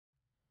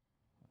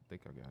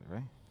think I got it,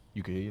 right?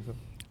 You can hear yourself?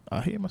 I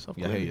hear myself.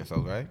 Yeah, I hear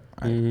yourself, right?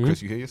 All right.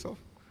 Chris, you hear yourself?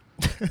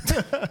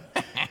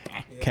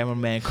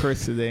 Cameraman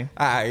Chris today.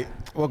 All right.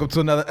 Welcome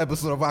to another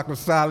episode of Awkward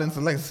Silence.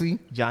 Legacy.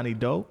 Johnny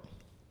Dope.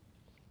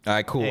 All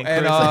right, cool. And We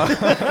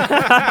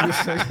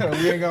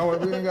ain't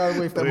gotta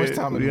waste that much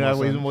time. We gotta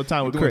waste more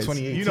time with Chris.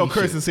 You know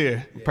Chris is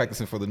here. We're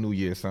practicing for the new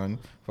year, son.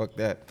 Fuck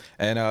that.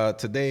 And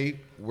today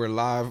we're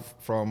live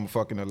from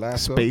fucking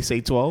Alaska. Space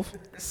 812.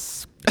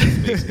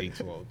 Space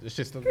 812. This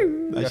shit still.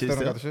 That shit still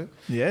still got the shit.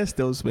 Yeah, it's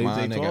still Space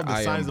My 812. nigga, The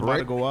I sign's am about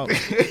to brick. go up.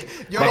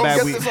 Yo, don't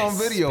get this on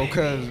video,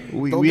 cause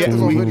don't get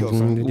this on video,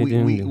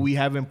 son. We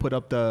haven't put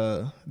up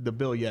the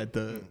bill yet.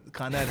 The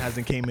Con Ed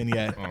hasn't came in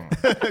yet.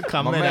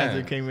 Con Ed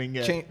hasn't came in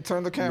yet.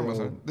 Turn the camera,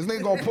 son. This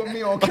nigga gonna put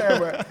me on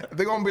camera.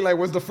 They gonna be like,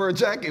 "Where's the fur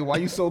jacket? Why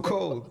you so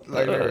cold?"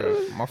 Like,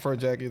 my fur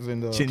jacket's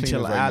in the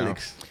Chinchilla right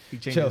Alex. Now. He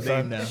changed Chill, his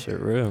name son. now. Shit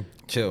real.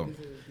 Chill.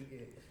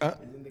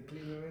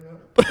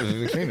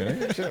 Is it cleaner?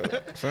 Eh? Chill.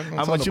 Son,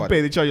 How much you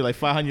pay? They charge you like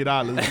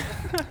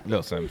 $500.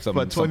 Look, son. Some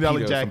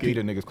 $20 jacket.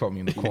 Peter niggas caught me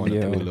in the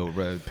corner. Threw a little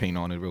red paint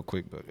on it real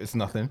quick, but it's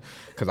nothing.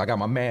 Cause I got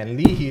my man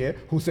Lee here,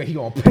 who said he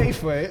gonna pay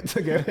for it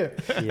to get it.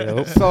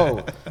 Yep.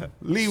 So,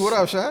 Lee, what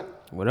up, Shad?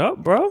 What up,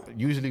 bro?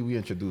 Usually we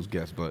introduce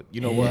guests, but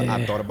you know what?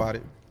 I thought about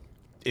it.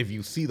 If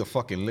you see the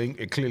fucking link,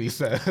 it clearly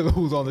says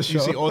who's on the show. You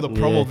see all the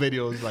promo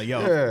videos, like,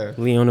 yo. Yeah.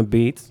 Lee on the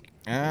beats.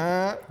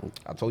 I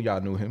told y'all I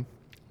knew him.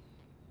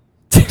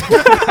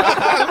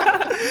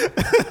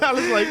 I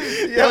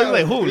was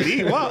like, who,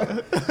 Lee? What?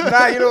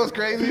 Nah, you know what's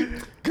crazy?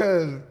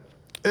 Cause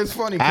it's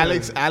funny.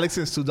 Alex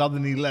since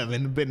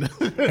 2011 been. Nah.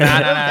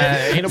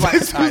 Ain't nobody.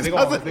 They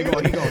gonna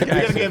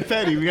get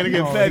petty. We're gonna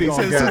get petty.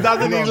 Since Since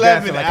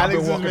 2011,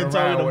 Alex has been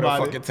talking with a about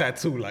fucking it.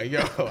 tattoo. Like,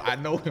 yo, I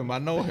know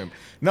him.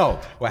 No,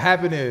 what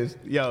happened is,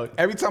 Yo,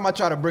 every time I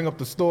try to bring up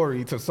the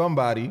story to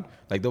somebody,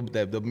 like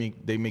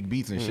they make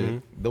beats and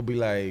shit, they'll be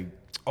like,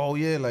 oh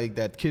yeah, like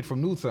that kid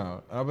from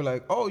Newtown. And I'll be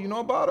like, oh, you know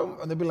about him?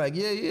 And they'll be like,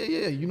 yeah,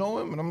 you know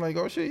him? And I'm like,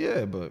 oh shit,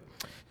 yeah, but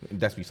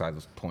that's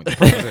besides the point. They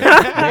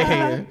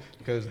hating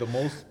because the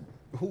most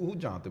who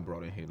Jonathan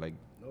brought in here, like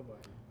nobody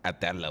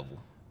at that level.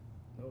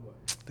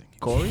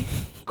 Nobody.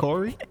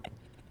 Corey.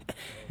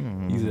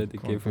 He said the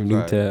kid from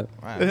Newtown.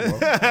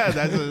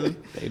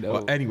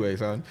 Well, anyway,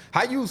 son.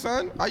 How you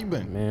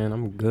been? Man,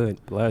 I'm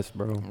good. Blessed,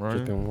 bro. Right.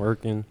 Just been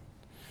working.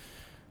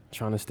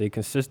 Trying to stay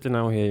consistent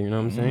out here, you know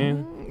what I'm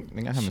saying?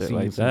 I haven't Shit seen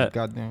like you since that.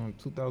 goddamn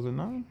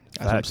 2009.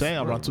 That's what I'm saying.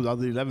 Around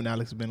 2011,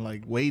 Alex has been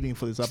like waiting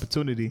for this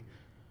opportunity.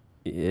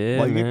 Yeah,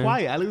 Well, man. get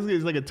quiet. Alex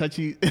is like a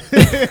touchy. It's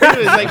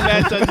like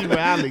mad touchy for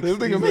Alex.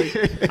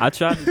 I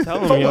tried to tell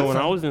him, yo, when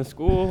I was in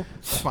school,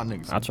 My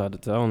niggas. I tried to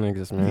tell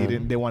niggas,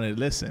 man. They wanted to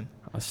listen.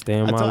 I stay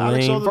in I tell my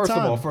Alex all lane.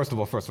 the First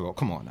of all,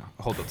 come on now.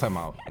 Hold the time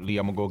out. Lee,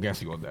 I'm gonna go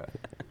against you on that.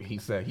 He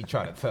said he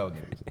tried to tell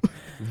niggas.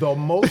 The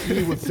most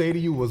he would say to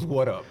you was,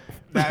 what up?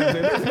 This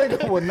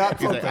nigga would not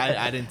talk Like,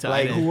 I didn't tell.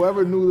 Like,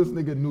 whoever knew this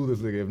nigga knew this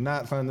nigga. If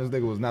not, son, this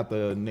nigga was not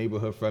the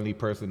neighborhood friendly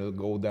person to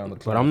go down the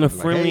class. But I'm the Like,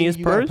 hey, friendliest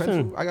you got a person.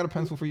 pencil? I got a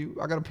pencil for you.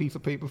 I got a piece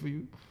of paper for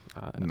you.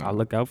 I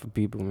look out for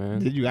people, man.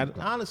 Did you got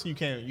honestly? You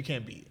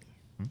can't beat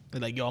it. They're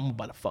like, yo, I'm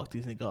about to fuck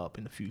these nigga up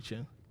in the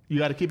future. You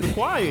got to keep it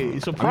quiet.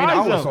 You surprise I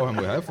always them. saw him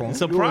with headphones.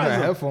 Surprise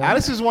him. Headphones.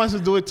 Alex just wants to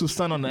do it to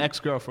stun on the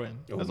ex-girlfriend.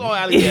 That's all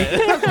Alex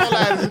has.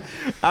 That's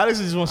all Alex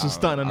just wants to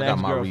stun on the I got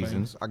my ex-girlfriend.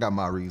 reasons. I got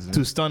my reasons.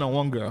 To stun on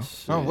one girl.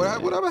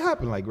 Whatever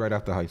happened like right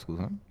after high school,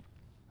 huh?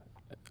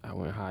 I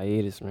went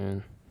hiatus,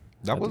 man.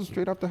 That was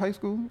straight after high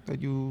school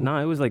that you. Nah,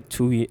 it was like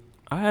 2 years.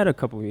 I had a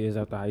couple years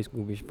after high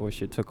school before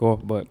shit took off,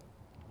 but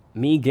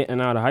me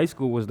getting out of high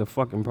school was the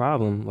fucking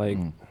problem. Like,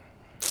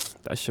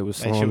 that shit was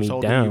slowing me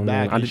holding down, you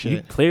back man. and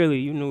shit. Clearly,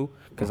 you knew,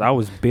 because I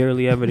was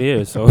barely ever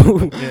there, so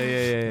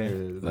Yeah.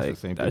 like,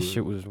 that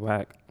shit was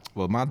whack.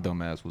 Well, my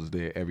dumb ass was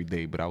there every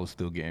day, but I was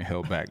still getting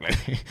held back. Like,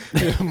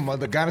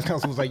 the guidance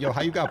counselor was like, "Yo,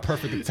 how you got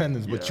perfect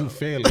attendance, but you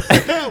failing?"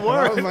 I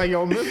was like,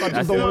 "Yo, miss, I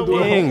just don't want to do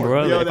the Dang, homework."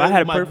 bro. Yo, if I that's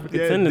had my- perfect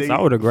yeah, attendance, I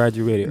would have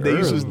graduated They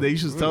early.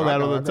 used to tell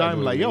that all the time.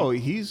 I Like, do. yo,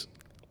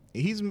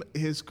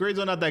 his grades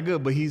are not that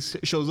good, but he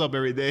shows up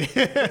every day.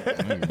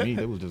 Me,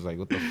 they was just like,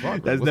 "What the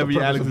fuck?" That's What's the never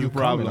purpose Alex's of you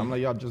problem. coming? I'm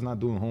like, "Y'all just not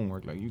doing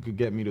homework. Like, you could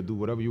get me to do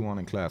whatever you want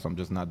in class. I'm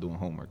just not doing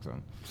homework,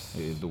 son.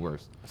 It's the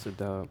worst." That's a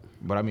dub.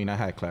 But I mean, I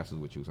had classes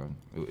with you, son.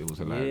 It was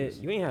Yeah, hilarious.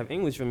 you ain't have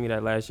English for me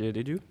that last year,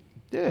 did you?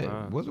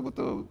 Yeah, was it with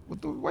the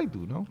white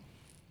dude? No.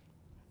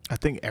 I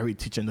think every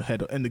teacher in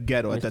the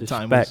ghetto at Mr. that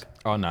time Speck. was.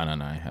 Oh no, I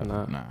ain't have.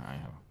 Nah. I ain't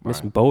have. Miss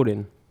Alright.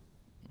 Bowden.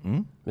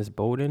 Hmm? Miss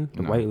Bowden,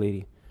 the No. white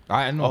lady.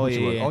 I know Oh, who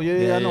she was. yeah. Oh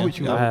yeah, I know who Yeah,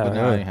 she yeah. was. I But have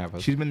now I her. ain't have her.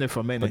 She's been there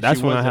for a minute. But that's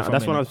She when was there for a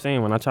that's what minute. I'm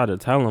saying. When I tried to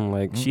tell them,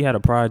 like, she had a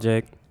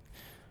project,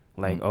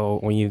 like,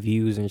 on your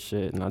views and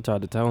shit. And I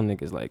tried to tell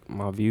niggas, like,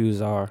 my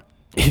views are,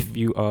 if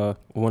you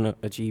want to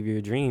achieve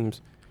your dreams,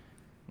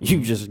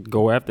 you just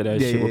go after that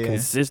shit with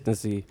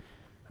consistency.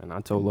 And I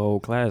told the whole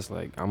class,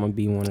 like, I'm going to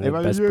be one of the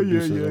Everybody, best yeah,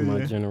 producers of my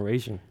yeah.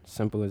 generation.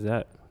 Simple as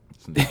that.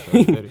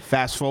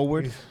 Fast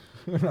forward.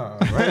 Nah,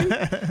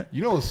 right?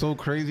 You know what's so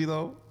crazy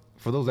though?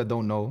 For those that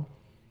don't know,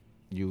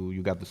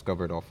 you got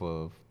discovered off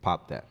of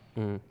Pop That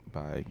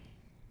by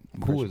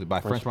who is it? By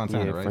French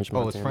Montana, yeah, right? French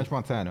Oh, it's Montana. French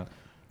Montana.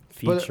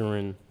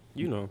 Featuring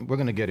you know. We're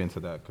gonna get into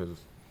that because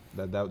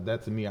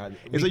that to me,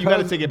 So you got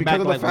to take it back.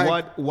 Like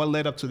fact, what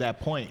led up to that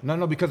point?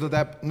 No, because of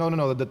that.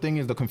 No. The thing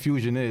is, the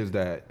confusion is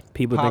that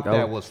People Pop think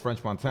That was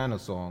French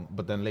Montana's song,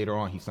 but then later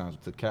on he signs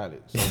to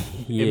Khaled. So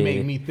Yeah. it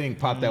made me think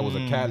Pop That was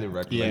a Khaled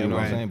record. Yeah, you know what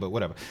right. I'm saying? But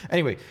whatever.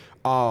 Anyway,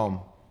 I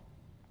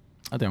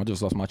think I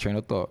just lost my train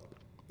of thought.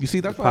 You see,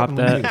 that's what Pop happened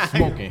when That. niggas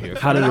smoking here.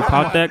 How did the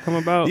Pop That come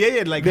about?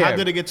 Yeah. Like Yeah. how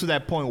did it get to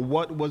that point?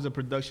 What was the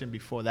production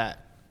before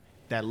that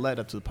led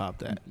up to the Pop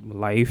That?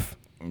 Life.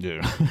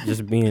 Yeah.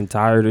 Just being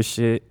tired of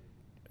shit.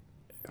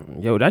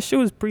 Yo, that shit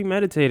was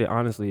premeditated,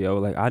 honestly, yo.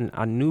 Like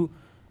I knew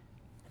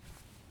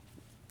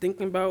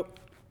thinking about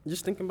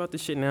the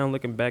shit now,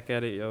 looking back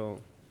at it, yo,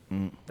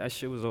 that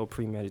shit was all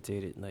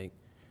premeditated. Like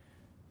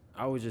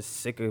I was just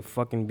sick of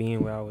fucking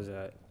being where I was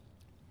at.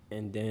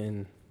 And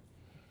then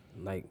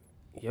like,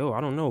 yo,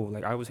 I don't know.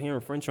 Like I was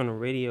hearing French on the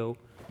radio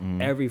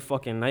every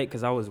fucking night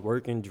because I was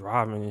working,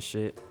 driving and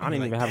shit. I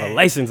didn't even have a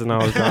license when I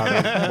was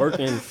driving.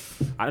 Working.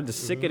 I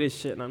just sick of this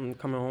shit and I'm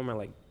coming home at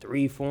like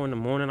 3, 4 in the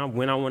morning.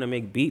 When I want to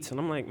make beats and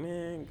I'm like,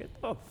 man, get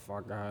the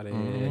fuck out of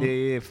here.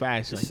 Yeah,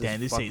 fast. Like, This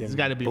damn, is there's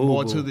got to be fucking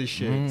more boo-boo. to this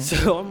shit.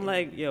 So I'm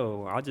like,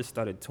 yo, I just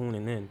started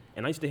tuning in.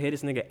 And I used to hear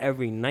this nigga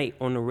every night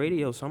on the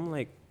radio. So I'm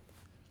like,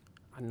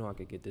 I know I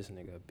could get this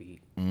nigga a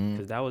beat.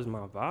 Because that was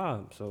my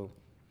vibe. So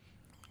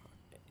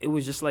it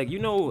was just like, Be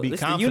it's the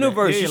confident.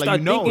 universe. Yeah, you like, start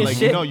you know, thinking like,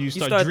 shit. you know, you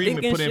start dreaming,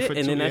 thinking put in shit, for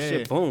and then two, that yeah.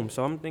 shit, boom.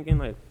 So I'm thinking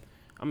like,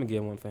 I'm going to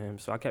get one for him.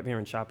 So I kept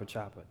hearing Chopper.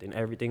 Then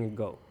everything would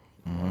go.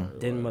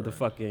 Then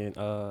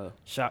motherfucking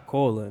Shot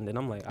Caller. And then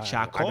I'm like, all right,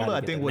 Shot gotta Caller, I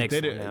get think the what next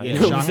did one it. now. Yeah, You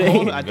know what I'm Shot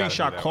saying? Caller. I think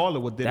Shot Caller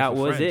what did it. That for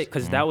was French. it,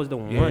 because that was the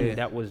one Yeah.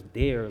 that was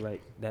there,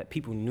 like that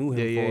people knew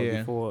him Yeah.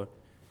 before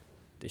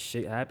the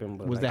shit happened.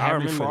 But Was like, the I Harry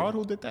remember Fraud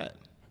who did that?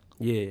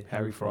 Yeah,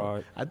 Harry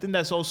Fraud. I think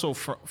that's also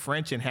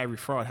French and Harry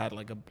Fraud had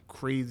like a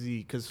crazy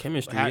because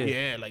Chemistry,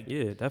 like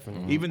Yeah,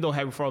 definitely. even though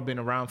Harry Fraud been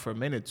around for a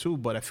minute too,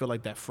 but I feel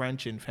like that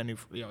French and Henry,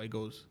 it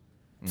goes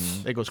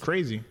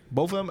crazy.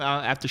 Both of them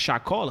after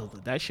Shot Caller,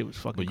 that shit was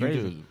fucking But you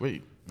crazy. just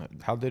wait.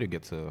 How did it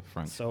get to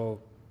French?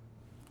 So,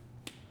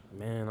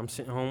 man, I'm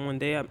sitting home one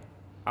day.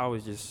 I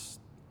was just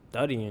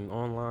studying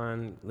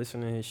online,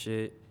 listening to his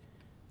shit,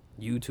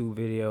 YouTube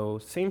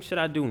videos, same shit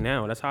I do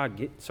now. That's how I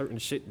get certain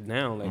shit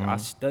now. Like I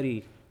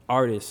study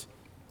artists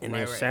and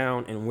their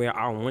sound and where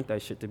I want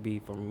that shit to be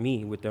for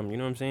me with them. You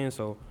know what I'm saying?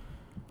 So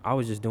I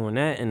was just doing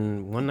that,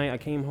 and one night I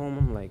came home.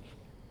 I'm like,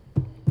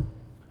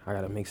 I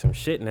gotta make some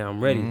shit now.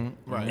 I'm ready.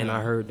 Right. And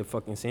I heard the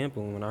fucking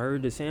sample. And when I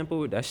heard the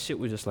sample, that shit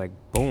was just like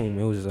boom.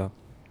 It was By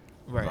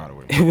the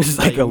way. it was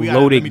like a we gotta-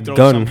 let me loaded throw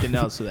gun. Something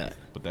else to that.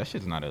 But that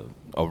shit's not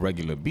a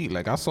regular beat.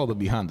 Like I saw the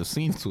behind the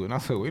scenes to it, and I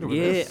said, wait a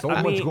minute, Yeah, there's so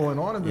I much mean- going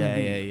on in this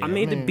beat. Yeah. I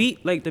made the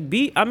beat, like the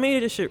beat, I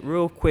made this shit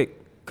real quick.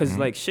 Cause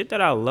like shit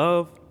that I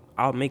love,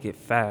 I'll make it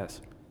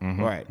fast.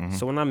 Right.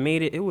 So when I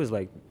made it, it was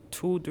like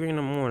 2, 3 in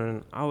the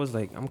morning. I was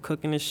like, I'm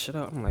cooking this shit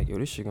up. I'm like, yo,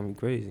 this shit gonna be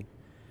crazy.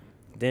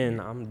 Then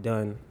I'm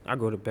done. I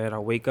go to bed, I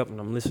wake up and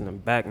I'm listening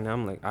back and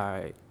I'm like, all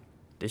right,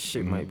 this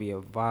shit might be a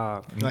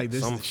vibe. Like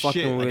this So I'm is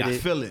fucking shit. with Like I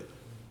it. feel it.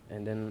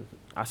 And then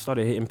I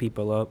started hitting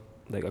people up,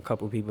 like a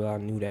couple people I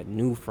knew that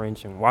knew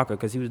French and Waka,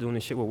 because he was doing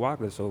this shit with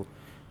Waka. So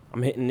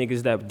I'm hitting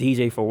niggas that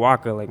DJ for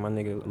Waka, like my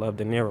nigga Love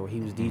De Niro. He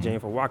was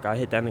DJing for Waka. I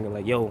hit that nigga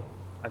like, yo,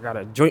 I got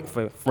a joint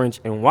for French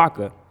and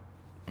Waka.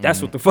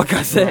 That's what the fuck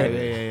I said.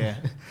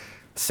 Yeah.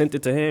 Sent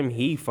it to him.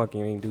 He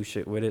fucking ain't do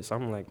shit with it. So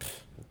I'm like,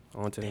 pfft,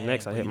 on to the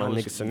next. I but hit you my know nigga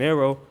what's-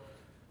 Scenario.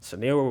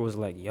 Scenario was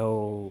like,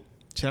 yo,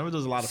 Chandler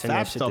does a lot of Send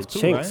Fab that shit stuff to too,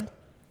 Chinks. right?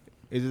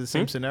 Is it the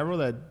same scenario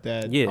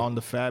that Yeah. on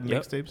the Fab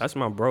yep, mixtapes? that's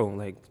my bro.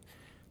 Like,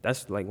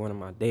 that's like one of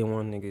my day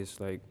one niggas.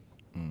 Like,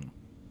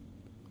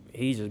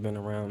 he's just been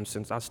around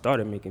since I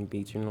started making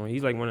beats. You know,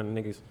 he's like one of the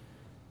niggas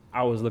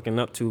I was looking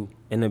up to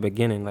in the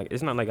beginning. Like,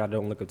 it's not like I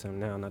don't look up to him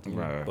now, not to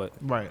Right. but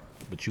Right.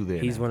 But you there?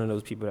 he's now. one of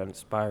those people that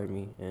inspired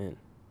me. And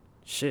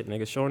shit,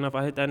 nigga, sure enough,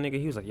 I hit that nigga.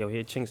 He was like, yo,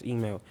 here, Chink's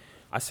email.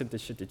 I sent the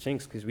shit to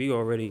Chinks because we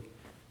already,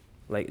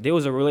 like, there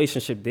was a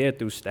relationship there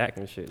through Stack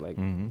and shit. Like,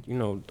 you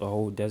know, the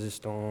whole Desert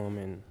Storm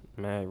and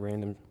mad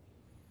random.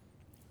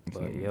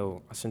 But,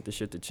 yo, I sent the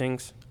shit to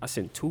Chinks. I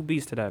sent 2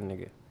 beats to that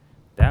nigga.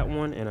 That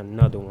one and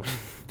another one.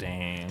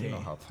 Damn. You know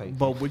how tight.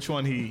 But which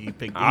one he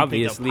picked?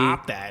 Obviously. He picked up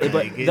Pop That. But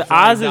Like, the it's odds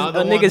like is the a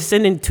other nigga one-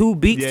 sending 2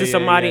 beats Yeah, to yeah,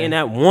 somebody yeah. and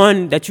that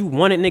one that you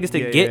wanted niggas to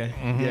Yeah, get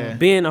yeah.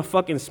 being a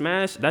fucking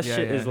smash, that Yeah,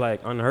 shit yeah. is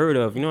like unheard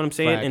of. You know what I'm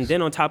saying? Facts. And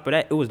then on top of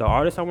that, it was the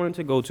artist I wanted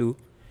to go to.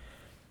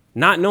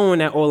 Not knowing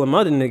that all them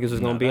other niggas was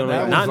gonna be on that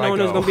it. was Not like knowing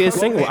it was a- gonna be a Well,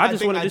 single. I just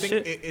think- wanted this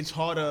think shit. It's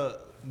hard to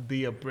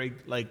be a break.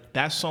 Like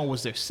that song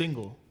was their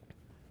single.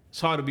 It's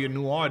hard to be a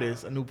new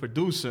artist, a new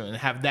producer, and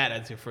have that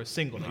as your first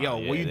single. Like, yo,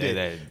 yeah, what you that- did?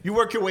 that- You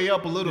work your way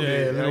up a little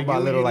bit, little like, by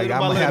you- little. Like I'm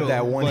by gonna have little,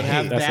 that one but hit.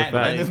 have That's a that, fact.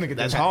 like, And this nigga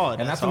that's just had- hard.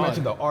 And that's not to hard.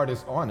 mention the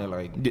artists on it,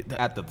 like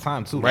at the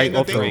time too. Right, Like,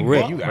 off the the thing-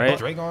 rip, you got right?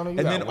 Drake on it. You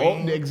And got then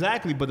Wayne.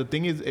 exactly, but the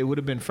thing is, it would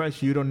have been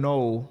fresh. You don't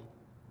know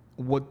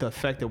what the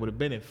effect it would have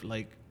been if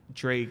like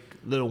Drake,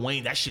 Lil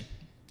Wayne, that shit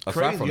Aside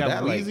crazy. from You got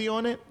that, like- Weezy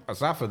on it.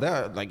 Aside for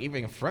that, like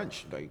even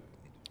French, like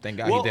Thank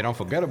God he did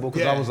Unforgettable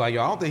because I was like,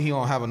 yo, I don't think he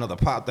gonna have another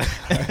Pop That.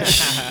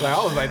 Like,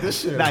 I was like,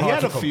 this shit. Nah, he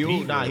had a few.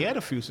 He had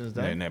a few since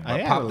then.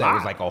 But Pop That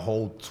was like a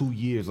whole 2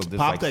 years of this.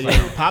 Pop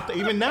That, Pop That.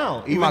 Even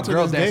now, even my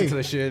girl dancing to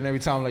the shit, and every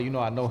time I'm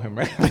like, I know him,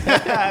 right?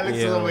 Alex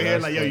is over here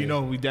like,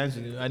 yo, we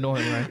dancing. I know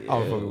him, right?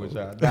 I'm fucking with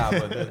y'all. Nah,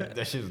 but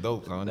that shit's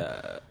dope, son.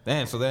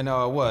 Damn. So then,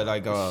 what?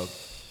 Like,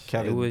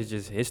 it was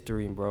just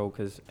history, bro.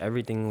 Because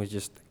everything was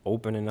just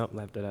opening up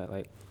after that.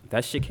 Like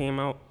that shit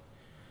came out.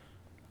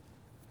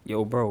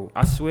 Yo, bro,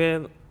 I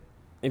swear.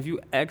 If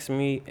you asked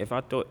me if I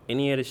thought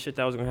any of the shit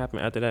that was gonna happen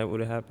after that would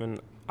have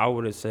happened, I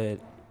would have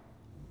said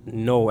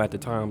no at the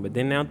time. But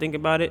then now think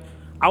about it,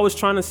 I was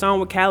trying to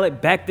sound with Khaled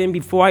back then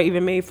before I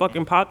even made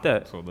fucking Pop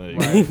That. So there you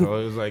go. So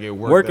it was like it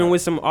worked Working out.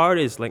 with some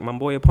artists like my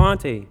boy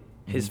Aponte,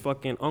 his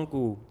fucking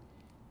uncle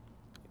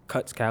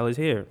cuts Khaled's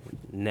hair.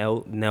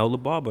 Nell the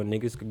barber,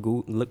 niggas could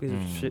go look his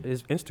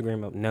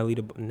Instagram up.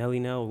 Nelly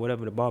Nell,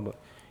 whatever the barber.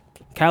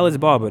 Khaled's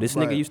barber. This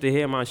nigga used to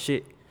hear my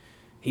shit.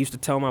 He used to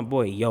tell my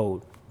boy,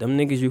 yo, them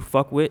niggas you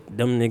fuck with,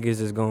 them niggas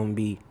is gonna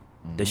be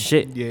the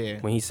shit. Yeah.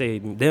 When he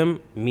said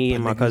them, me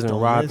and my cousin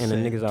Rock and the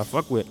niggas I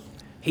fuck with.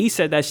 He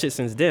said that shit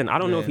since then. I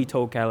don't know if he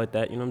told Khaled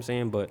that, you know what I'm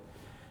saying? But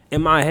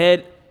in my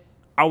head,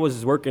 I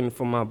was working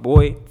for my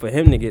boy, for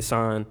him to get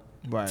signed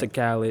to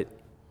Khaled.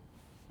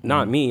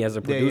 Not me as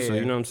a producer,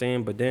 you know what I'm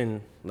saying? But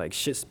then, like,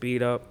 shit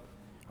speed up.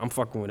 I'm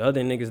fucking with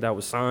other niggas that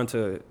was signed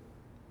to,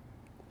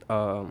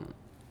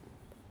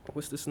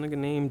 what's this nigga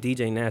name?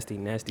 DJ Nasty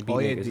Beat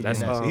niggas. DJ That's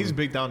Nasty. He's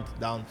big down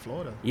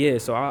Florida. Yeah,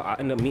 so I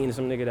ended up meeting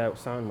some nigga that was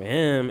signed with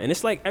him, and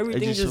it's like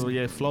everything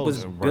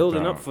was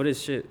building up for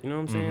this shit. You know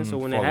what I'm saying? So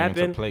when it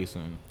happened,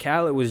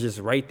 Khaled was just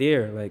right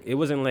there. Like it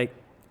wasn't like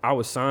I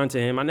was signed to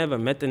him. I never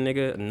met the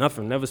nigga,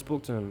 nothing, never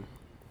spoke to him.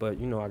 But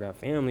I got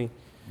family,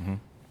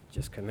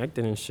 just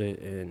connected and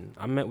shit. And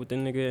I met with the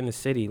nigga in the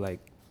city like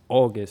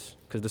August,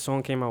 cause the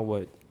song came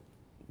out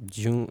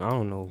June? I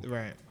don't know.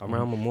 Right.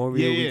 Around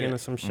Memorial Weekend or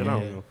some shit. I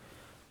don't know.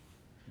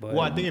 But,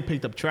 I think it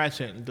picked up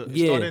traction.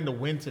 It started in the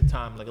winter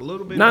time, like a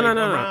little bit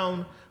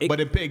around.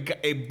 But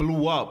it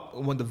blew up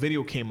when the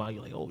video came out.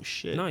 You're like, oh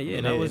shit! No, yeah,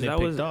 and that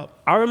was.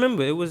 Up. I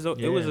remember it was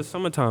a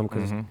summertime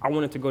because I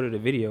wanted to go to the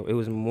video. It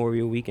was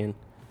Memorial Weekend,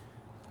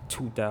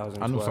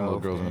 2012. I knew some of the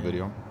girls in the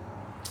video.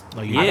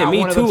 Like, yeah,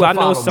 me too. I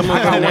know some of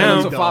them now. I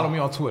wanted to follow me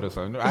on Twitter,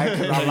 so I lied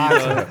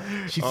to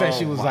her. She said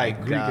she was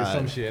like Greek or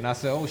some shit, and I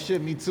said, "Oh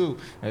shit, me too."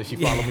 And she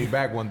followed me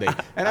back one day,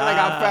 and then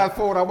I fast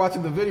forward. I'm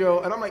watching the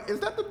video, and I'm like, "Is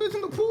that the bitch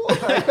in the pool?"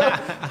 Like,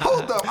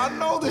 hold up, I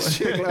know this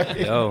shit. Like,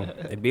 yo,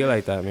 it be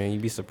like that, man. You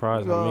be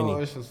surprised. No,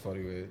 it's just funny,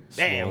 man.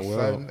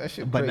 Damn, that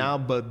shit.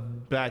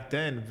 But back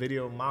then,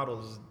 video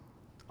models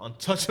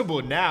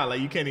untouchable. Now,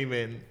 like you can't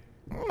even.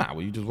 Nah,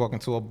 well, you just walk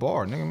into a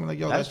bar, nigga. I'm like,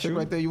 yo, that chick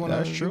right there, you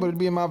wanna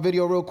be in my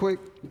video real quick?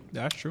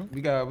 That's true.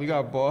 We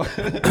got bar.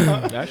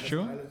 That's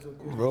true.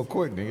 Real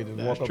quick, nigga,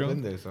 just walk up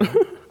in there. So.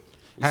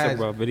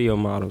 About video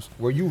models.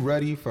 Were you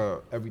ready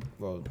for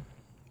well,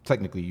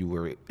 technically you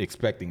were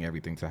expecting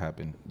everything to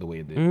happen the way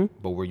it did,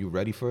 but were you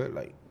ready for it?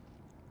 Like,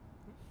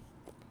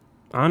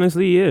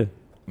 honestly, yeah.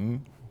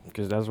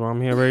 Because that's why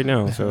I'm here right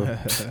now. So,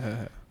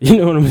 you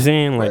know what I'm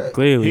saying? Like,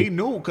 clearly. He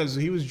knew because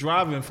he was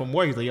driving from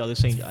work. He's like, yo,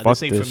 this ain't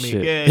for me.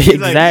 Shit. Yeah,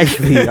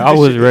 exactly. Like, I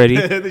was ready.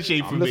 This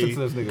ain't for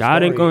me.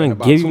 God ain't going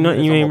to give you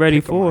nothing you ain't ready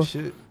for.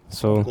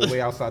 So go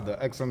way outside the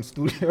XM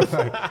studio.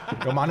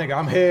 Like, yo, my nigga,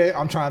 I'm here.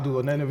 I'm trying to do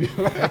an interview.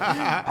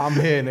 I'm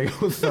here, nigga.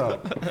 What's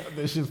up?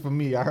 This shit's for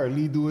me. I heard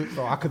Lee do it,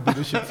 so I could do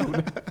this shit too.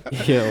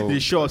 Yo. He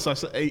sure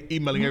starts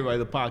emailing everybody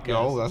the podcast.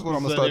 Yo, that's what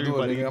I'm going to start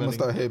doing, nigga. I'm going to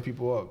start hitting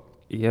people up.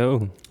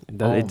 Yo,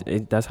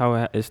 that's how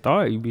it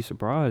started. You'd be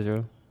surprised,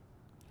 yo.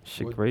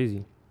 Shit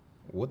crazy.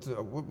 Where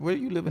are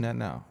you living at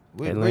now?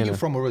 Where you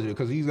from originally?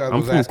 Because these guys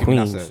was asking me.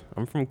 Queens.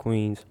 I'm from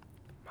Queens.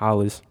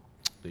 Hollis.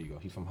 There you go.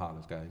 He's from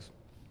Hollis, guys.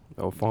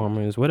 Oh,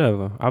 farmers,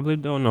 whatever. I've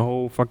lived on the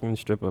whole fucking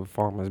strip of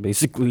farmers,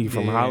 basically,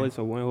 from Hollis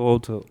to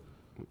Winhole to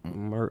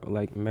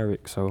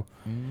Merrick. So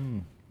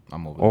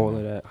I'm over all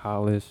of that,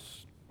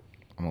 Hollis.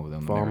 I'm over there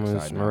on the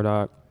farmers, side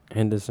Murdoch,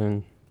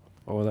 Henderson,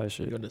 all that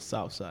shit. You're on the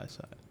south side.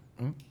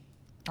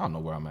 I don't know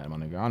where I'm at, my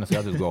nigga. Honestly,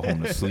 I just go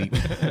home to sleep,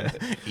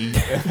 eat.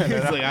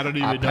 It's like I don't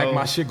even know. I pack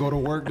my shit, go to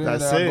work.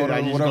 That's it. Go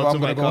to whatever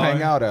I'm gonna go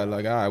hang out at.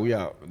 Like, all right, we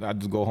out. I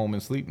just go home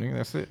and sleep, nigga.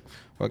 That's it.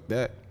 Fuck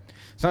that,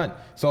 son.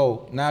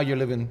 So now you're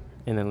living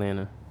in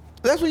Atlanta.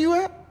 That's where you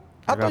at?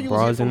 I thought you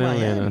was in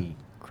Atlanta. Miami.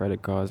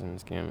 Credit cards and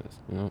scammers,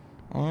 you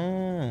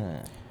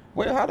know.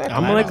 Where how that?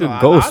 I'm like a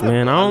ghost,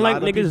 man. I don't like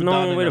niggas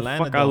knowing where the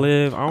fuck I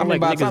live. I don't like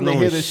niggas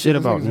knowing shit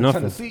about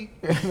nothing.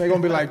 They're gonna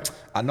be like,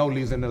 I know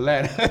Lee's in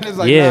Atlanta. It's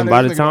like, yeah,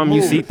 by the time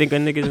you think a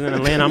niggas in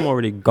Atlanta, I'm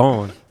already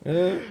gone.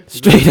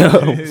 Straight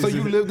up. So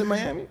you lived in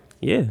Miami?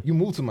 Yeah. You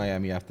moved to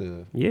Miami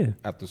after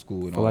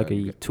school and for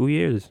like 2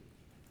 years.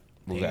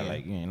 What was that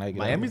like? You ain't like it?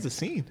 Miami's the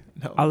scene.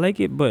 No. I like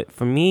it, but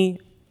for me,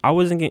 I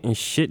wasn't getting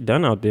shit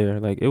done out there.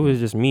 Like it was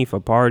just me for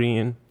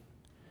partying.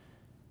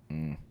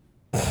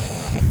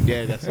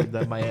 Yeah,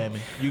 that's Miami.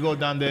 You go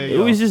down there. It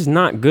was just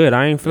not good.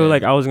 I didn't feel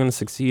like I was gonna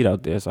succeed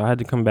out there, so I had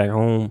to come back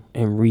home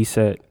and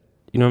reset.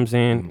 You know what I'm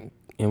saying?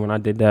 And when I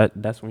did that,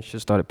 that's when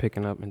shit started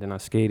picking up, and then I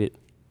skated.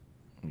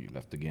 You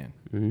left again.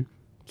 Mm-hmm.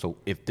 So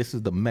if this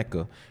is the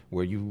Mecca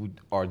where you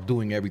are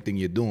doing everything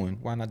you're doing,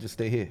 why not just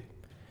stay here?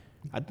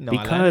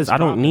 Because I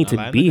don't need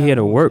to be here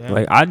to work. Yeah.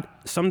 Like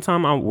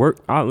sometimes I work.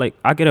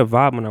 I get a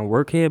vibe when I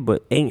work here,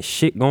 but ain't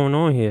shit going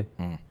on here.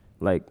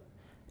 Like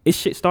it's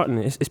shit starting.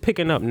 It's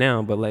picking up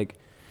now, but like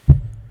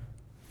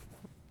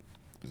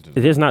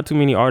there's not too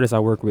many artists I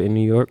work with in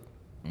New York.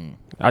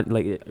 I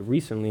like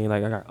recently.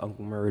 Like I got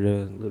Uncle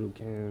Murder, Little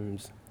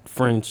Kim's,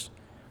 French,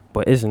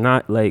 but it's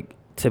not like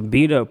to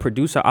be the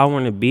producer I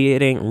want to be.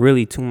 It ain't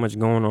really too much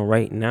going on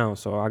right now.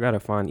 So I gotta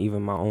find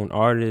even my own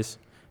artist.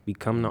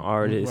 Become the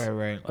artist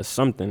or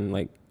something.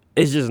 Like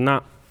it's just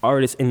not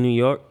artists in New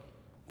York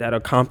that are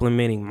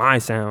complimenting my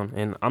sound,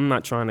 and I'm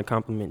not trying to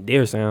compliment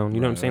their sound.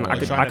 You know what I'm saying?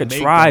 I could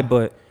try,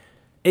 but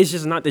it's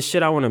just not the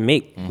shit I want to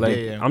make. Like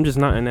I'm just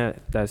not in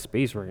that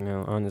space right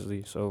now,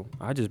 honestly. So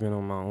I just been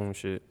on my own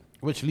shit.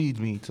 Which leads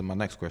me to my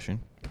next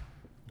question,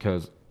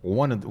 because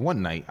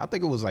one night I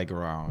think it was like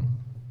around,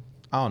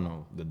 I don't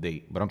know the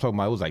date, but I'm talking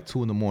about it was like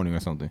 2 a.m. or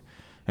something.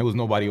 There was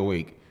nobody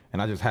awake.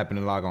 And I just happened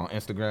to log on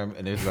Instagram,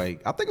 and it's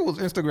like, I think it was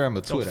Instagram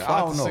or Twitter. I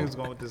don't know. This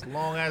going with this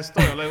long ass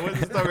story. I'm like, where's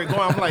the story going?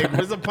 I'm like,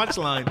 where's the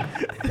punchline?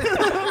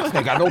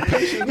 They got no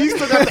patience. He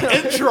still got the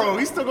intro.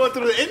 He's still going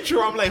through the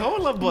intro. I'm like,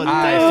 hold up, buddy.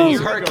 So it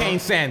was Hurricane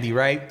Sandy,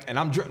 right? And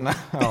I'm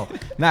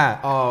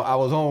I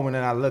was home, and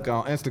then I look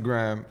on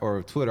Instagram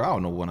or Twitter. I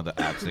don't know, one of the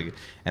apps,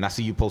 and I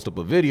see you post up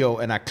a video,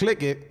 and I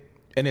click it,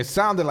 and it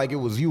sounded like it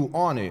was you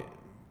on it.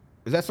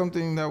 Is that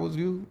something that was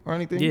you or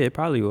anything? Yeah, it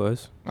probably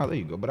was. Oh, there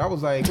you go. But I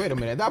was like, wait a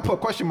minute. And I put a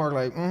question mark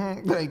like,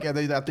 like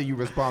after you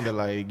responded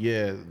like,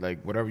 yeah,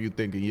 like whatever you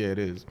thinking, yeah, it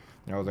is.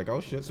 And I was like,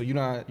 oh shit. So you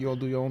don't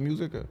do your own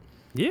music? Or?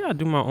 Yeah, I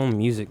do my own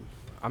music.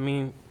 I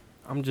mean,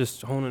 I'm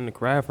just honing the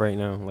craft right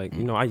now. Like,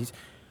 you know,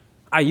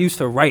 I used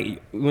to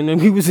write when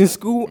we was in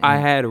school. I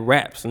had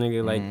raps,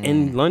 nigga. Like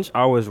in lunch,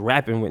 I was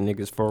rapping with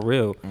niggas for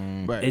real.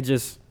 Right. It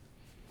just,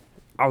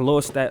 I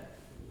lost that.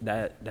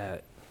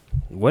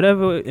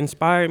 Whatever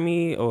inspired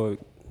me or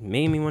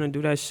made me want to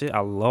do that shit, I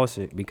lost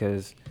it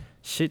because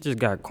shit just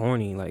got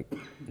corny. Like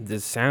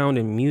the sound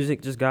and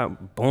music just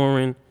got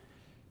boring.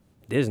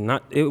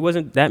 It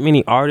wasn't that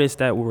many artists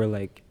that were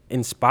like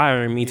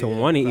inspiring me to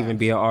want to even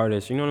be an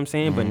artist. You know what I'm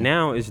saying? But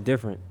now it's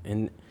different,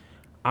 and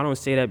I don't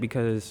say that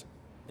because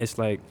it's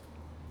like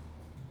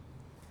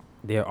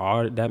there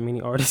are that many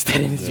artists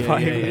that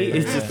inspire me.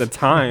 It's just the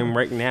time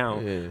right now.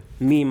 Yeah.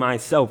 Me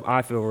myself,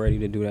 I feel ready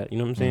to do that. You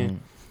know what I'm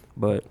saying?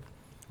 But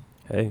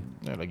hey.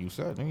 Yeah, like you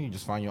said, you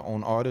just find your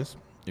own artist.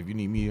 If you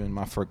need me in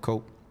my fur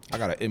coat, I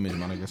got an image,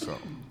 my nigga, so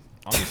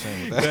I'm just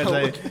saying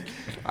that.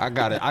 I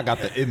got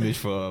the image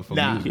for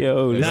music.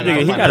 Yo, this nigga,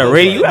 he got a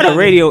radio. You got a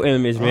radio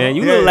image, man.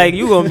 You look like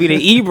you gonna be the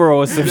Ebro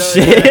or some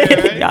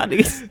shit. Y'all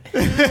niggas.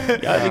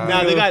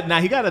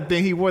 He got a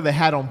thing. He wore the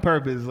hat on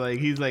purpose. Like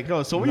he's like,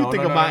 oh, so what do you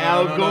think about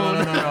Al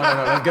Goon?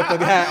 No. Get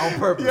the hat on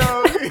purpose.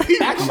 Yo,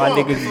 my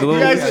nigga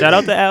Goon. Shout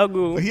out to Al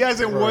Goon. He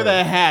hasn't wore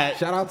that hat.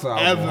 Shout out to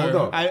Al Goon. Hold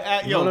up.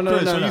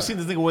 Chris, when you seen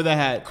this nigga wear that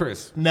hat,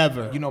 Chris,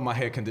 never. You know my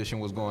hair condition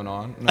was going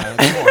on. Come on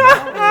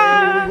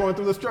now. We're going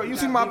through the struggle. You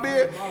see my beard?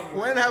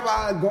 When have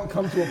I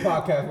come to a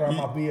podcast where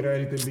my beard or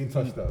anything being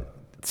touched up?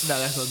 No,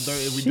 that's on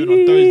Thursday. We do it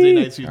on Thursday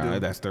nights. You do.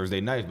 That's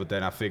Thursday nights. But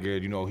then I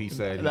figured, he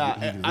said.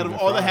 Out of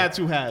all the hats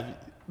you have,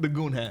 the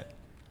Goon hat.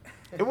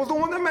 It was the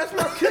one that matched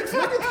my kicks,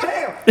 nigga.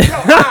 Damn. Yo,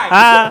 all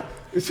right.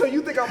 So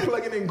you think I'm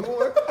plugging in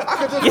Goon? I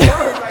could just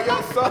learn like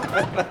yo, son.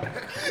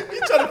 He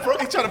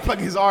trying to plug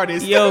his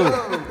artist. Yo,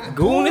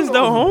 Goon is the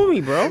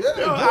homie, bro.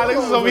 Yo, Alex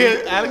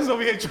is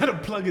over here trying to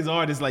plug his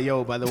artist. Like,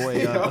 yo, by the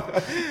way,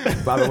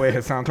 by the way,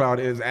 his SoundCloud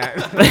is at.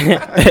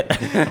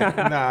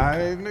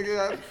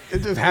 Nigga,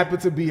 it just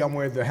happened to be I'm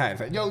wearing the hat. It's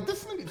like, yo,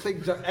 this nigga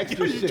think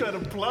extra shit. You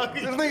trying to plug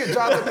it? This nigga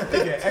trying to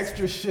think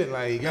extra shit.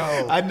 Like,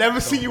 yo, I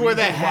never see you wear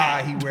that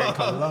hat. Why he wear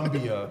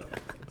Columbia?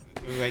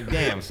 Like,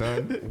 damn,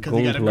 son. Because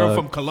he got a girl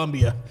from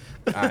Colombia.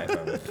 All right,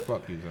 brother.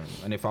 Fuck you, son.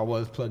 And if I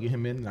was plugging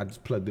him in, I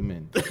just plugged him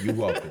in. You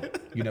welcome.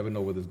 You never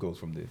know where this goes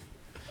from this.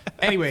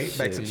 Anyway,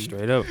 back to Lee.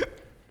 Straight up.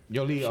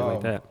 Yo, Lee,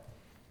 like that.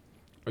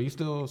 Are you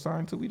still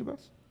signed to We The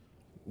Best?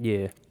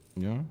 Yeah.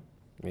 Yeah?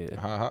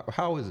 Yeah.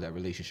 How is that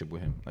relationship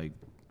with him? Like,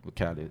 with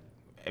Khaled?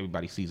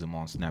 Everybody sees him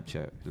on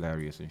Snapchat.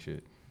 Hilarious and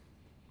shit.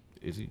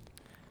 Is he?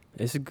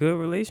 It's a good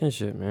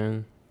relationship,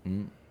 man.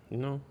 You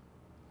know?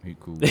 He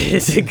cool.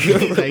 It's a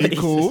good relationship. He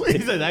cool. He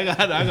said, I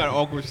got an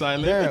awkward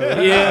silence.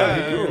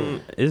 Yeah.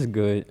 It's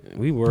good.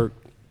 We work.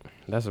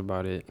 That's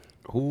about it.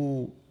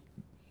 Yo,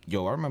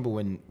 I remember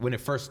when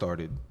it first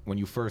started, when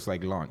you first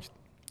like launched.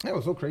 It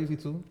was so crazy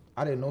too.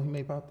 I didn't know he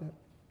made pop that.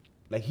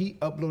 Like he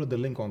uploaded the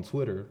link on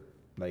Twitter,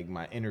 like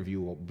my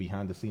interview or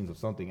behind the scenes of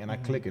something, and I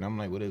click it. I'm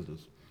like, what is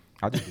this?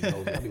 I just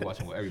know. I be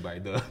watching what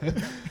everybody does.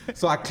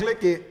 So I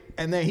click it,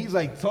 and then he's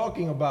like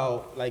talking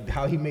about like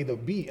how he made the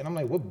beat, and I'm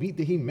like, what beat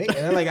did he make? And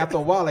then like after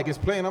a while, like it's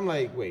playing, I'm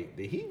like, wait,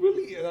 did he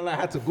really? And then I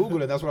had to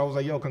Google it. That's when I was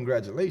like, yo,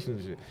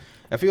 congratulations. Shit.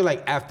 I feel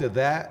like after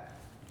that,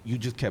 you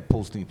just kept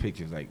posting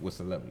pictures like with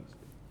celebrities.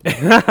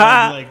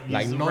 Like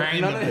none of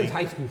randomly. his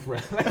high school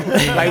friends.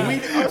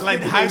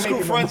 like High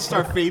school friends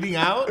start fading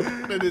out,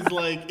 and it's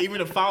like even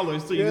the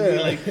followers too. You can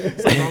see like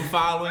it's like I'm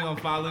following, and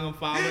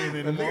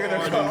then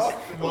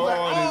more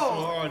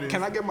artists.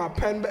 Can I get my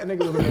pen back?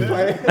 Niggas was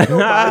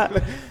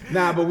like,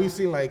 nah, but we've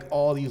seen like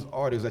all these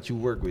artists that you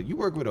work with. You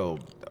work with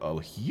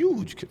a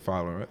huge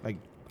following, right? Like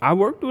I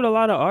worked with a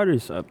lot of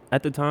artists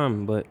at the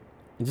time, but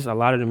just a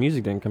lot of the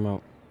music didn't come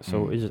out.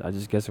 So I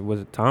just guess it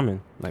was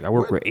timing. Like I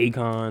worked with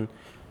Akon.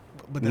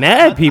 But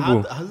mad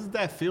people. How does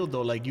that feel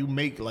though? Like you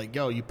make like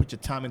you put your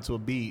time into a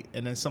beat,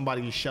 and then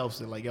somebody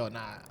shelves it like nah.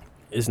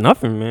 It's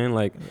nothing, man.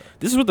 Like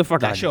this is what the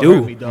fuck That I shit do.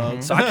 hurt me,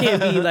 dog. So I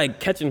can't be like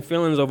catching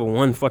feelings over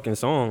one fucking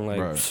song. Like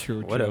Right.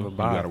 whatever. You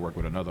Bye. gotta work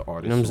with another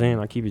artist. You know what I'm saying?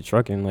 I keep it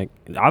trucking. Like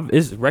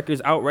it's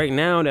records out right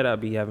now that I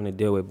be having to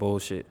deal with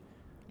bullshit.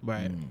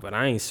 Right. But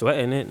I ain't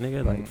sweating it,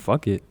 nigga. Like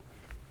fuck it.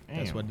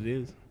 That's what it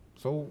is.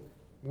 So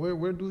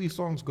where do these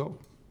songs go?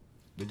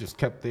 They just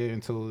kept there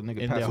until the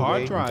nigga In passed their away.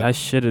 hard drive. That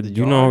shit.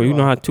 You know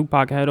how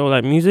Tupac had all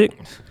that music.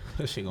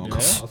 That shit gonna Yeah.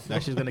 come out.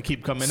 That shit's gonna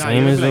keep coming out.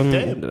 Same You're as like, them.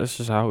 damn. That's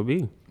just how it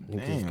be.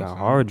 Niggas Damn, got son.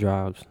 hard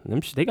drives.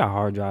 They got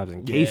hard drives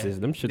in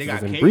cases. Them They shits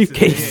got was in cases,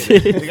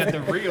 briefcases. yeah. They got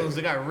the reels.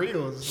 They got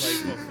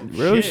reels. Like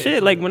Real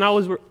shit. Like when I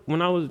was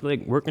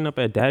like working up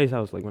at Daddy's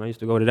house, like when I used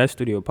to go to that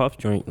Studio Puff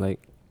joint, like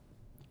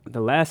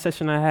the last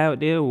session I had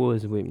there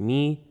was with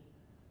me,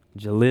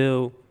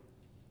 Jalil,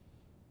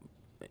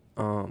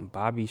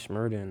 Bobby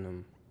Shmurda and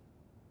them.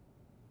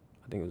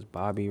 I think it was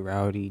Bobby,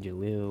 Rowdy,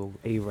 Jalil,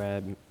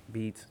 A-Rab,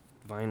 Beats,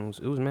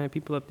 Vinyls. It was mad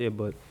people up there,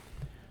 but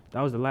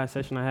that was the last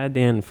session I had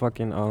there, and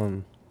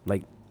fucking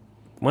like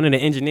one of the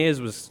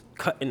engineers was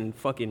cutting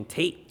fucking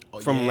tape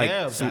from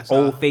like some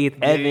old Faith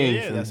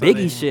Evans and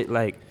Biggie shit,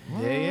 like.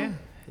 Yeah.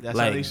 That's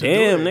Like, how they used to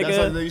damn, do it. That's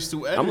nigga. how they used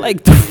to edit. I'm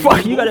like, the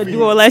fuck, you gotta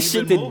do all that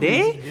shit Even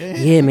today?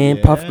 movies. Yeah, man,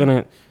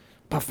 Yeah.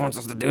 Puff wants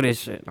us to do this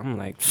shit. I'm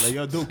like, Like,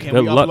 yo, dude, can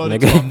good we luck, upload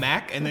it nigga. to a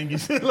Mac? And then you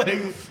say, like,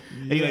 and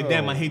you're like,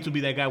 damn, I hate to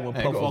be that guy when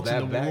Hey, Puff goes walks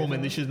that in the back, room and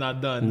man. this shit's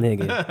not done.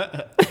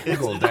 nigga. It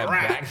goes that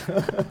back.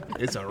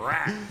 It's a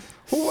wrap.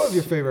 Who was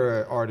your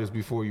favorite artist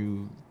before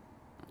you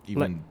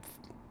even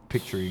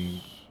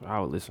picturing I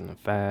would listen to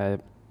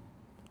Fab,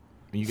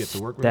 when you get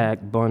to work with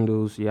Stack,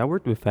 Bundles. Yeah, I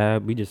worked with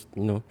Fab. We just,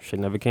 shit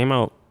never came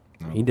out.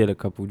 No. He did a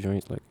couple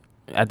joints, like,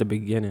 at the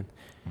beginning.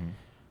 Mhm.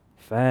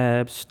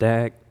 Fab,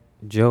 Stack,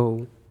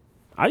 Joe.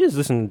 I just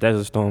listened to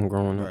Desert Storm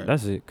growing up. Right.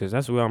 That's it, because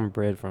that's where I'm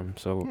bred from.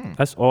 So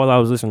that's all I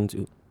was listening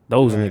to.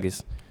 Those Right.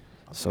 niggas.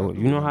 So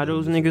you know how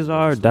those niggas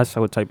are? That's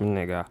what type of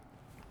nigga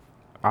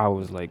I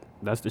was like.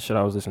 That's the shit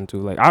I was listening to.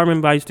 Like, I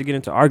remember I used to get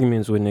into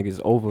arguments with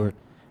niggas over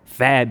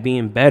Fab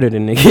being better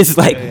than niggas.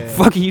 Like,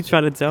 fuck are you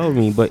trying to tell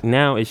me? But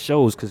now it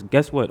shows, because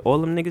guess what? All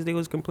them niggas they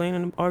was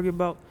complaining and arguing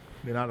about,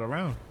 They're not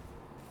around.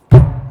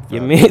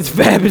 your man's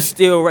Fab is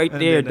still right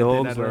And there, they're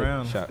not dog. Like,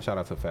 around. Shout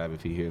out to Fab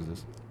if he hears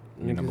this.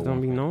 You're niggas number don't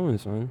one be fan. knowing,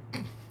 son.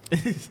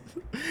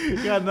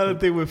 You got another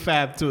thing with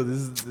Fab too. This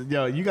is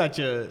you got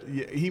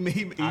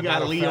you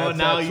got Leon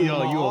now. What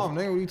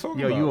are you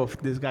talking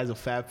about? This guy's a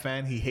Fab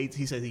fan.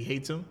 He says he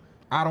hates him.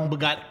 I don't. But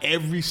got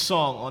every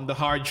song on the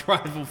hard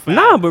drive of Fab.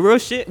 Nah, but real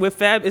shit with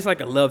Fab, it's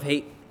like a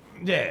love-hate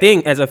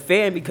thing as a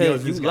fan,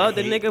 because this you guy love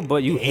the nigga,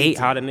 but you hate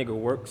how the nigga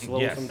works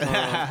slow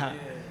sometimes.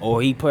 Or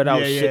he put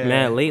out shit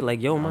mad late.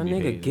 Like, yo, my be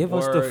nigga, hating. give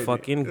us the Word.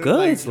 fucking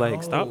goods.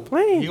 Like, stop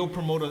playing. He'll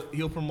promote a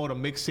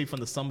mixtape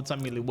from the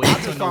summertime. He'll wait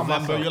until found November.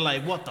 myself- You're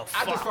like, what the I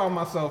fuck? just found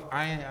myself.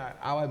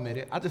 I'll admit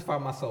it. I just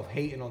found myself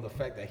hating on the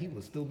fact that he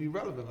would still be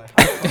relevant. Like,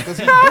 how the fuck does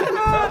he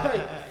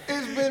do it?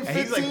 It's been 15 And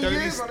he's like 30,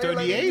 years. my nigga, like,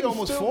 38, he's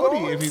almost still 40.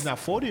 going. If he's not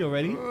 40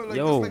 already. Like,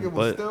 Yo, this nigga was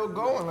but- still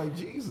going. Like,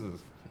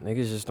 Jesus.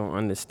 Niggas just don't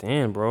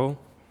understand, bro.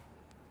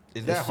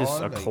 Is that It's just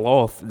hard? a Like,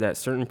 cloth that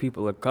certain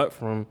people are cut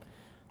from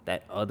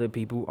that other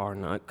people are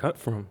not cut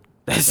from.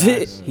 That's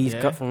it. He's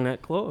cut from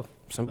that cloth.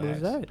 Simple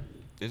as that.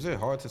 is it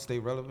hard to stay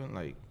relevant?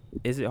 Like,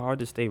 Is it hard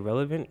to stay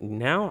relevant?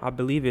 Now, I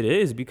believe it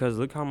is, because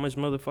look how much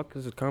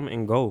motherfuckers come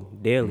and go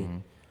daily.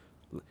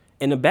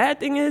 And the bad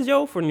thing is,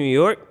 yo, for New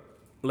York,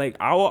 like,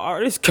 our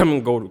artists come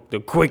and go the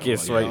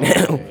quickest right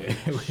now.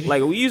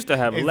 Like, we used to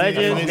have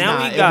legends.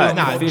 Now we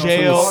got 15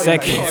 jail.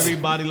 seconds.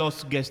 Everybody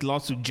gets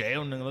lost to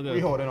jail. Nigga, look at we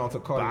holding on to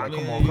Cardi.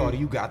 Like, come on, Cardi,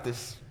 you got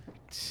this.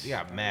 You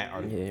got mad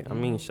artists. Yeah, I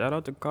mean, shout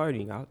out to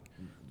Cardi. I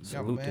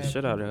salute the man,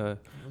 shit out of her.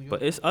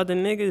 But it's other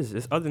niggas.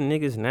 It's other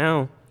niggas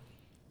now.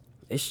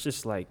 It's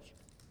just like,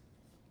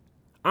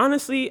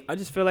 honestly, I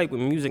just feel like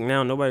with music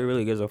now, nobody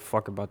really gives a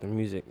fuck about the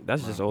music.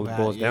 That's just all it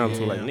boils down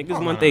to. Like,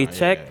 niggas want they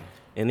check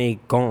and they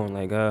gone.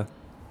 Like,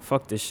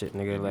 fuck this shit,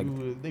 nigga.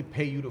 Like, They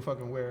pay you to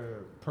fucking wear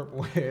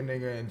purple hair,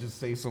 nigga, and just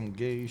say some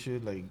gay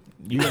shit. Like,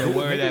 You gonna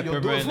wear nigga, that you'll do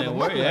purple it and for the then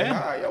wear money. it, Like,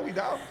 yeah. all right, yo, we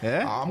down. Yeah.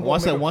 I'm gonna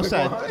Once make a quick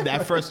that 100.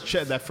 that first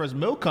check, that first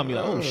meal come, you're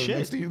like, oh Next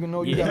shit. thing you can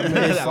know, you Yeah. got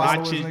mad a lot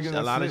followers, of shit, nigga.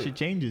 a lot of that's shit it.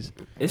 changes.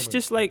 it's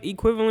just like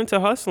equivalent to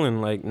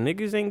hustling. Like,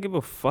 niggas ain't give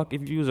a fuck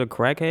if you was a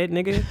crackhead,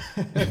 nigga.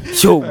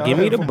 Yo, give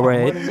me the For my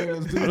bread. money, nigga,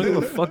 let's do I don't give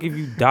a this. fuck if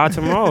you die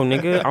tomorrow,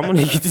 nigga. I'm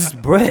gonna get this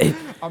bread.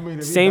 I mean, if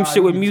you Same die, shit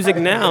you with die. music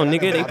now,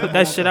 nigga. They put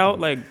that shit out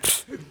like,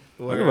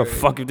 I don't give a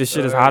fuck if this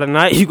shit is hot or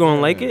not. You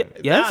gonna like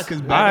it? Yes.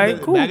 Nah, because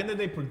cool. back in the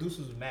day,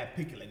 producers was mad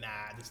picky. Like, nah,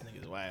 this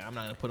nigga's white. I'm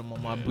not gonna put him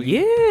on my beat.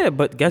 Yeah,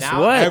 but guess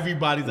Now what?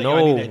 everybody's like, yo,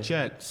 I need that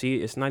check. See,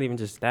 it's not even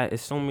just that.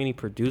 It's so many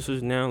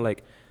producers now.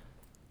 Like,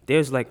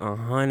 there's like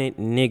 100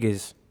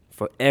 niggas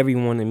for every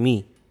one of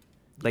me.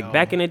 Like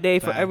back in the day,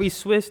 for every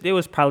Swiss, there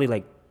was probably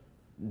like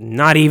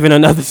not even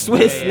another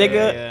Swiss,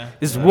 nigga. Yeah.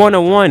 It's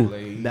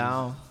one-on-one.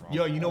 Now,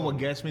 yo, you know what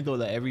gets me though?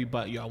 That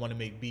everybody, yo, I want to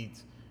make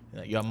beats.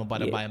 Like, yo, I'm about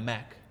to buy a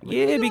Mac. Like,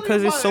 Yeah,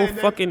 because it's so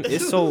fucking,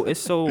 it's so,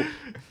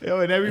 yo,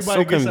 and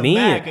everybody so gets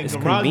convenient. a Mac and It's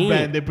GarageBand,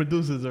 convenient. they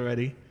producers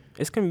already.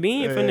 it's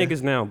convenient for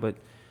niggas now, but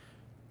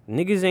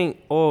niggas ain't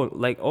all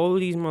of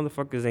these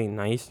motherfuckers ain't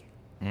nice.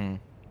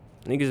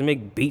 Niggas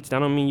make beats, that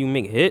don't mean you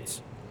make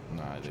hits.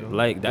 Nah,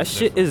 Like, that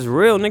shit is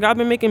real, nigga. I've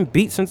been making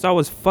beats since I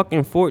was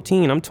fucking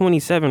 14. I'm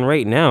 27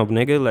 right now,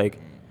 nigga. Like,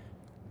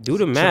 do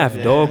the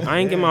math, dog. I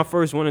ain't get my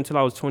first one until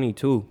I was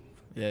 22.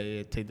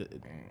 Yeah, take the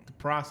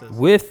process.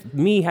 With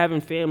me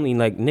having family,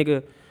 like,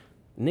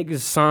 niggas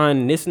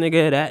signed this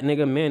nigga, that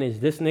nigga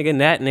managed this nigga,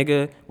 and that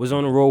nigga was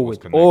on the road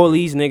with all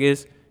these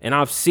niggas. And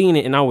I've seen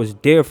it, and I was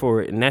there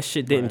for it. And that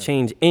shit didn't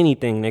change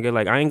anything, nigga.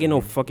 Like, I ain't get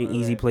no fucking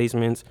easy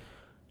placements.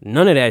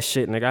 None of that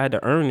shit, nigga. I had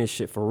to earn this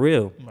shit for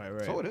real.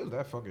 Right. So it is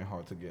that fucking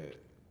hard to get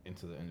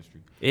into the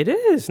industry. It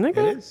is,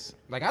 nigga. It is.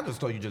 Like, I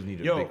just thought you just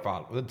needed a big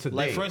follow. Today,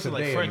 Like, for instance,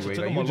 today French, anyway, it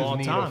took like, him a you just long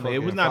need time. It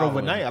was fucking not following.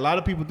 overnight. A lot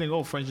of people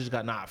think, French just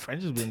got,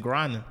 French has been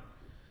grinding.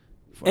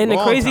 For And a the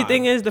long crazy time.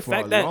 thing is the For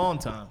fact a that- long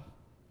time.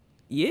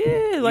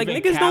 Yeah, like,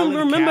 Even niggas don't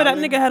remember that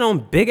Khaled. nigga had on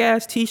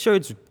big-ass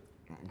T-shirts,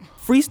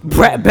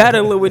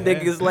 battling with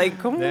niggas. Like,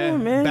 come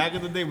on, man. Back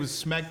in the day, was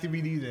Smack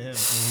DVD to him.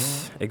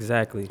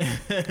 Exactly.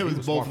 It He was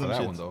was both smart of for them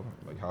that shits. one though.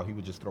 Like how he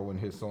would just throw in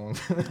his songs.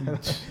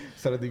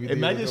 Set a DVD.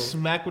 Imagine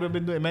Smack would have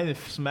been doing. Imagine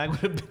if Smack would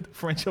have been the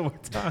French over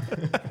time.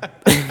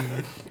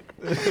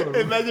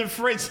 Imagine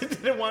French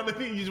didn't want to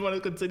be. You just want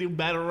to continue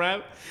battle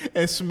rap,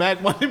 and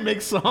Smack wanted to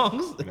make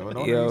songs. You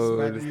know, Yo,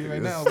 Smack you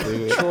right now.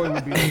 Troy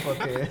would be the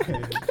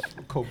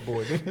fucking coke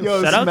boy.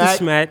 Yo, Shout out to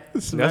Smack.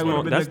 Smack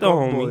would've been That's the coke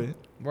homie. boy.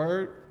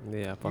 Word.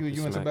 Yeah, I fuck You with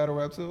into Smack. battle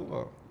rap too?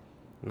 Oh.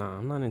 Nah,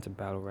 I'm not into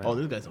battle rap. Oh,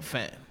 this guy's a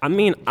fan. I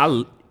mean,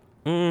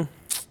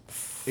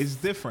 It's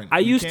different. I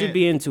You used to can't-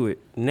 be into it.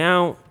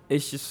 Now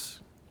it's just,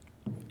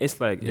 it's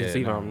like it's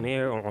Yeah, either nah. I'm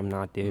there or I'm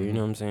not there. You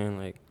know what I'm saying?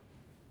 Like,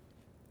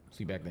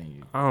 See back then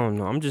you. I don't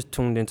know. I'm just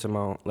tuned into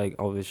my like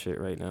all this shit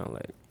right now.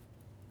 Like,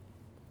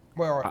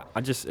 Well,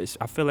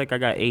 I feel like I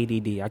got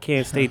ADD. I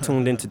can't stay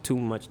tuned into too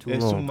much too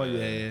It's long. too much.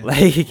 Yeah.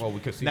 Like, well, we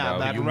could see Nah, now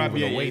battle you rap,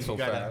 moving yeah, away you so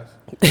gotta-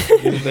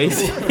 fast.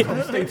 basically.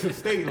 From state to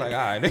state, like,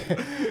 all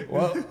right.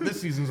 Well,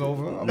 this season's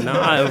over.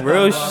 Nah,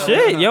 real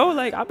shit, yo.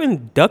 Like, I've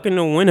been ducking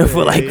the winter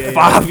for like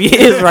 5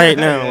 years right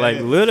now. Like,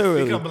 You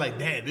literally. come be like,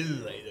 damn, this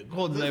is like the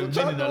coldest I've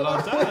been in a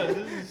long time.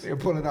 This is They're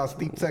pulling out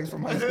steep texts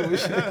from high school and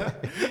shit.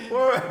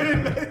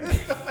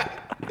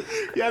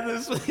 You have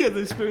the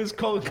experience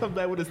code come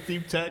back with a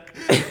steep tech.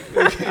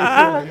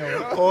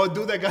 Yo, Or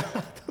dude that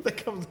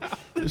comes out.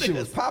 this shit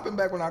was popping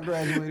back when I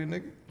graduated,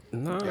 nigga.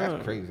 Nah.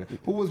 That's crazy.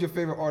 Who was your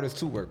favorite artist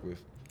to work with?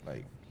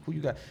 Like, who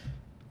you got?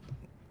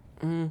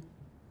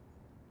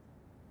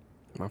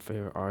 My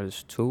favorite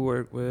artist to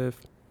work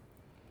with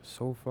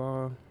so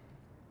far.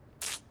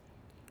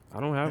 I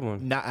don't have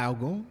one. Not Al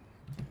Goon.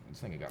 This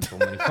nigga got so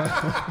many.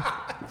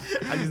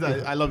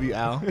 I love you,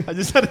 Al. I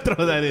just had to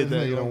throw that in This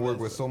there. nigga don't work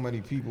with so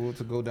many people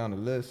to go down the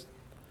list.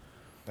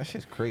 That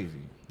shit's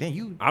crazy. Damn,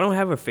 you. I don't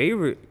have a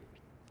favorite.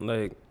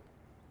 Like,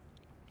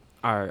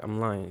 all right, I'm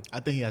lying. I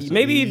think he has to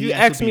Maybe be, if he you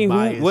has ask to me be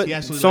biased. what He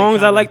has to, songs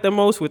I kinda- like the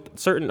most with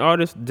certain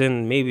artists,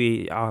 then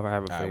maybe I'll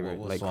have a Alright, favorite.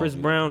 what Like songs Chris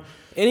you Brown,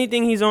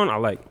 anything he's on, I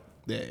like.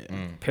 Yeah.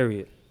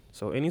 Period.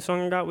 So any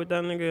song I got with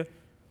that nigga,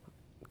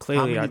 How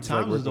clearly I many just like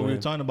times is that working we were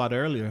with. talking about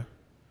earlier?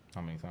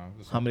 How many times?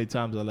 Just How many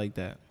times I like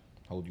that?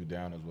 hold you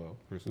down as well.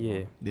 Chris Yeah,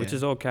 Yeah. which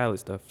is all Khaled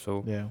stuff.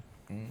 So Yeah.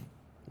 you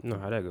know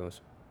how that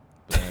goes.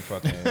 But then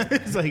fucking.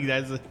 It's like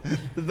that's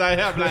not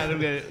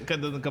happening. It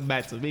doesn't come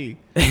back to me.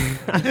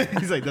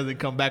 He's like doesn't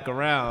come back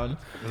around.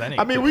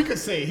 I mean, we could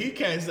say it. He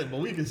can't say, it, but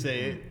we could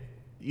say it.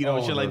 You know,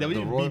 Oh, shit like the- that. We the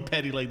can roy- be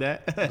petty like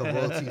that. the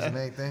royalties and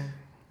everything.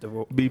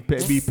 Be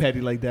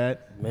petty like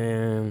that.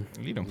 Man,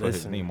 You done put his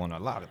Listen. name on a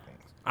lot of things.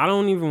 I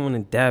don't even want to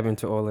dab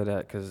into all of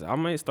that because I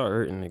might start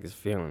hurting niggas'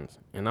 feelings.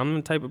 And I'm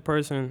the type of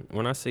person,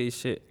 when I say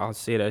shit, I'll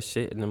say that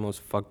shit in the most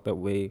fucked up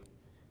way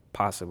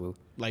possible.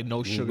 Like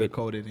no sugar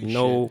coated and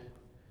No,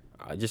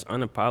 just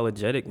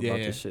unapologetic about Yeah.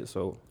 this shit.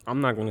 So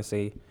I'm not going to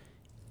say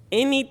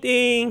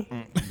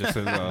anything This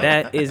is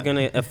that is going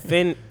to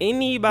offend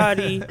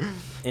anybody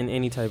in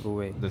any type of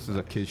way. This is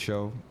a kid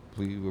show.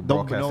 Please, we're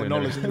Don't broadcasting.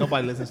 listen.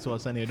 Nobody listens to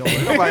us anyway. Don't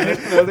worry. Nobody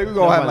listens. We're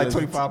gonna have like Nobody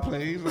 25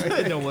 plays.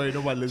 Like, Don't worry.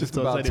 Nobody listens just to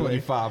us about anyway.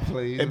 25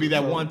 plays. It'd be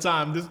that So, one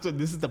time. This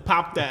is the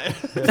pop that.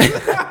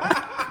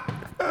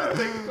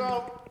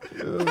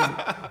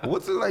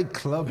 What's it like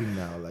clubbing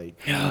now? Like,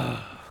 Clubbing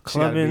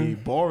Clubbing,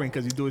 boring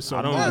because you do it so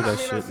I don't much. do that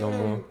shit no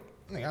more.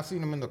 Nigga, I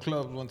seen him in the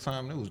clubs one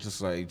time. It was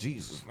just like,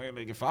 Jesus, man,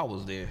 like if I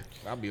was there,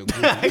 I'd be a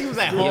groupie. He was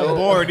at home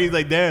bored. He's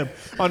like, damn.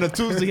 On a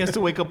Tuesday, he has to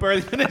wake up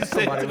early.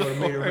 Somebody would have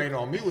made it rain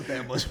on me with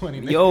that much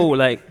money. Nigga. Yo,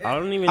 like I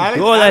don't even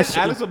do all that shit.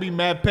 Alex will be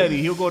mad petty.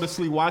 He'll go to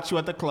sleep, watch you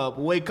at the club,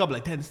 wake up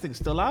like, damn, this thing's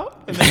still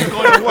out, and then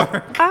he'll go to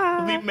work.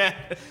 He'll be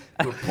mad.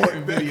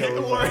 Reporting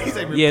videos. He's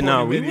like, Yeah,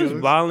 no, we videos.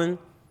 was wilding.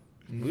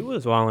 We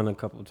was wilding a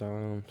couple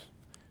times.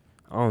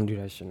 I don't do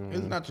that shit no more.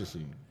 It's not your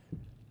scene.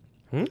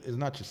 It's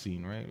not your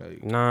scene, right?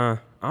 Like, Nah,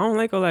 I don't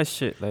like all that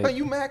shit. Like,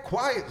 you mad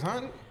quiet,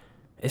 son.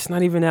 it's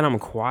not even that I'm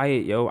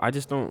quiet, yo. I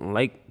just don't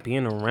like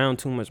being around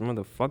too much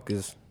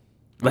motherfuckers.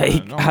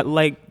 Like, no. I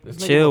like This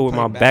nigga chill would with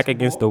my play back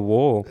against the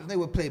wall. They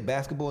would play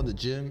basketball in the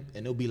gym,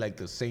 and it'll be like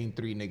the same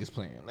 3 niggas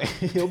playing. Like,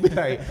 he'll be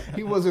like,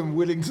 he wasn't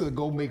willing to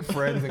go make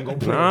friends and go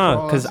play.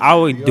 Nah, because I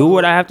would do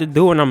what I have to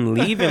do when I'm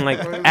leaving. Like,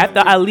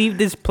 after I leave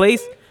this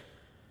place,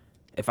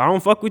 if I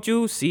don't fuck with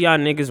you, see y'all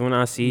niggas when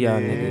I see y'all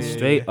niggas.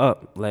 Straight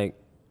up. Like,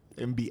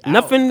 And be out.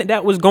 nothing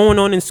that was going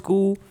on in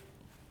school,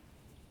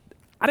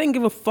 I didn't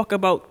give a fuck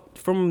about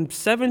from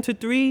 7 to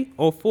 3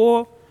 or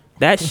 4.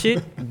 That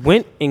shit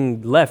went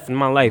and left in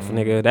my life,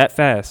 nigga, that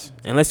fast.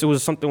 Unless it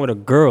was something with a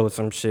girl or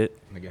some shit.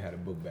 Nigga had a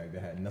book bag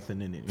that had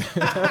nothing in it.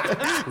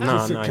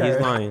 Nah, he's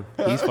lying.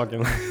 He's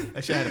fucking lying.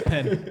 That shit had a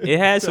pen. It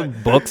had some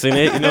books in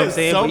it, you know what I'm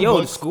saying? Some But yo,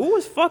 books. school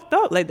was fucked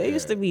up. Like, they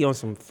used to be on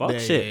some fuck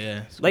shit.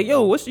 Yeah. Like,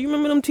 yo, you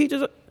remember them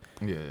teachers?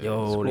 Yeah.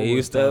 Yo, they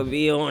used to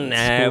be on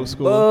that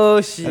School.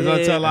 bullshit. That's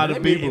what I tell a lot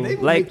of They people. will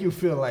Like- make you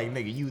feel like,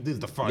 nigga, this is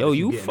the fun. Yo,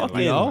 you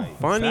fucking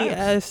funny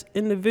ass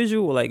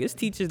individual. Like, it's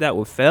teachers that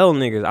would fail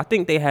niggas. I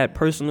think they had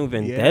personal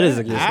vendettas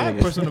against I had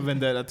niggas. personal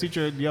vendetta.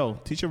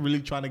 Teacher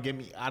really trying to get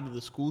me out of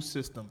the school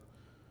system.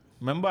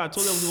 Remember, I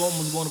told you I was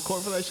almost going to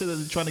court for that shit. They're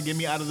trying to get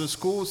me out of the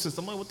school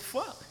system. I'm like, what the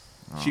fuck?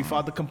 She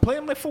filed the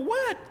complaint. I'm like, for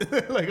what?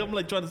 I'm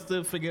like trying to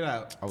still figure it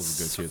out. I was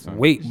a good kid, son.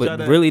 Wait, but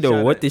Shout out- really though,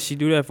 shout what out. did she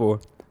do that for?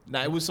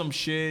 Nah, it was some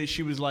shit.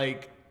 She was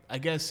like, I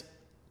guess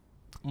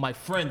my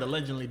friend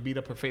allegedly beat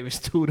up her favorite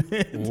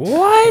student.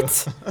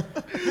 What?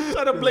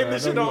 Trying to blame Yeah, I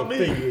this shit know on you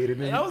me. affiliated,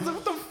 nigga. And I was like,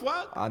 what the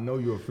fuck? I know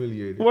you're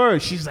affiliated.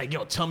 Word. She's like,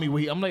 yo, tell me who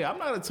he. I'm like, I'm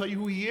not gonna tell you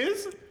who he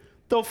is.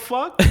 The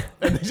fuck?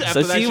 And then So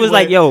after that, she was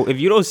like, went, yo, if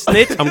you don't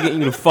snitch, I'm getting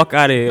you the fuck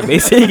out of here,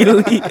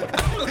 basically.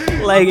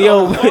 Like,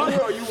 yo,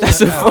 that's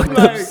a I'm fucked like,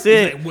 up he's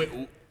shit. like,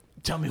 wait,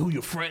 tell me who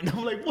your friend.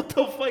 I'm like, what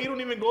the fuck? You don't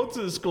even go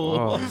to the school.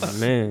 Oh,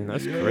 man,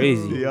 that's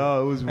crazy.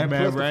 Yo, it was And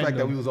mad plus the fact that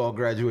random. we was all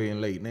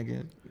graduating late,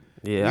 nigga.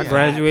 Yeah, I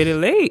graduated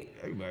late.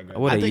 Everybody graduated.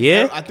 What, I a think,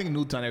 year? I think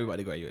Newtown,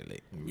 everybody graduated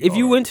late. If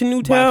you went to far.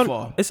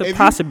 Newtown, it's a If you-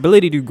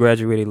 possibility you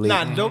graduated late.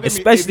 Nah, don't get me-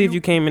 Especially if if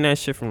you came in that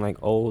shit from like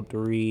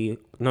 03.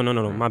 No,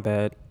 my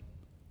bad.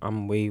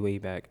 I'm way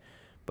back.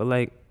 But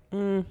like,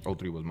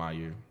 03 was my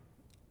year.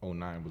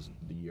 09 was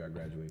the year I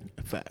graduated.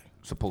 Fact.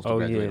 Supposed to oh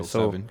graduate yeah.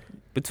 So 07.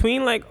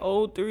 between like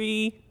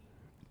 03,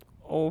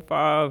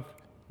 05,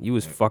 you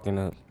was fucking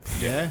up.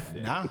 Yeah,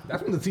 nah.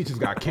 That's when the teachers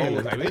got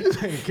careless. Like, they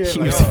just ain't care. She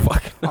Like, was oh,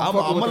 fucking I'm fucking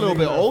a with the little nigga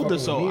bit that older, fucking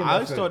with so me, and I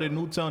that's it. started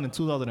Newtown in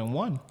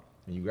 2001.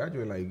 And you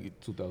graduated like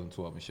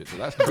 2012 and shit. So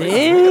that's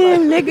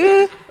Damn,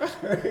 nigga.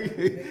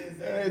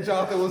 Hey,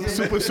 Jonathan was in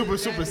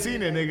Super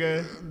senior,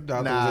 nigga.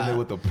 Jonathan was in there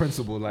with the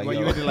principal. Like, Well,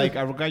 yo. you ended like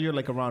I got you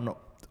like around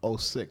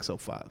 06,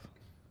 05.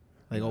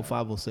 Like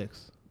 05,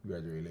 06. You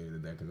graduated later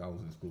than that because I was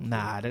in school.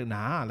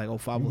 Nah, like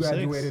 05, You 06.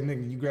 graduated,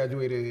 nigga. You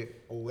graduated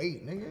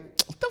 08, nigga.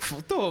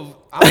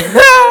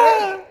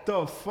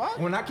 The fuck?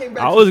 When I came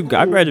back, I to school,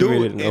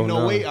 graduated Dude, in in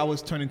 09. 08, I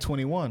was turning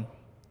 21.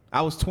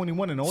 I was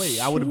 21 in 08.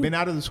 I would have been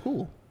out of the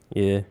school.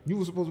 Yeah, You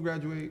were supposed to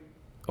graduate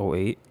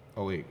 08.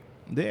 08.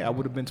 Yeah, I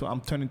would have been. I'm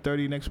turning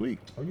 30 next week.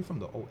 Oh, you from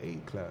the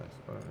 08 class?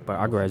 But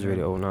I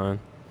graduated 09.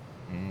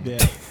 Yeah,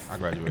 I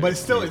graduated. but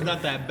still, it's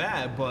not that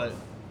bad. But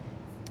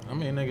I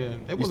mean, nigga,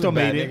 it you wasn't still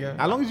bad, made it. nigga.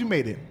 As long as you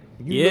made it.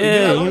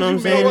 Yeah, you know what I'm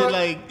saying? Made it,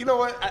 like, You know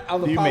what?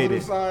 On the You made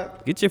positive it. side,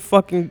 Get your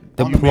fucking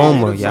You made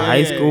diploma, it. your Yeah,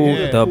 high school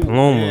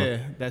diploma. Yeah,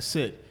 that's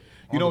it.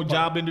 You On know, the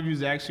job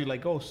interviews are actually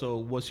like, oh, so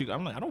what's you?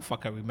 I'm like, I don't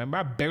fucking remember.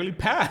 I barely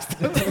passed.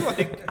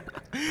 Like,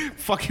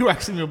 fuck you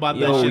asking me about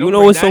that Yo, shit. you Don't know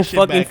bring what's so that shit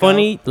fucking back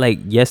funny? Like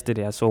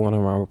yesterday, I saw one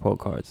of my report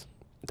cards.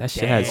 That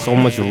shit had so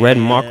much red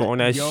marker on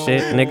that Yo.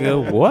 shit,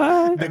 nigga.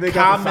 What? The they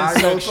got the comment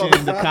side notes on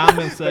section. the The side.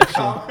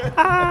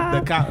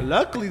 comment section.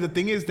 Luckily, the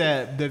thing is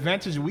that the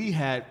advantage we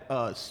had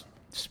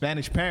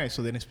Spanish parents,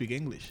 so they didn't speak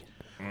English.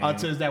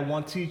 Until there's that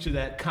one teacher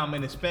that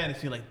comment in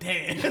Spanish, you're like,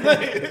 damn.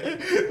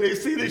 They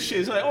see this shit.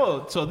 It's like,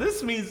 oh, so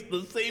this means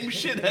the same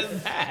shit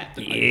as that.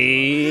 Yeah.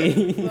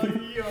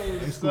 Yo,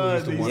 son,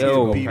 used to these want Yo. to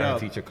go beat parent up.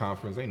 teacher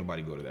conference. Ain't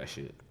nobody go to that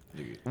shit.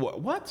 Nigga.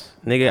 What?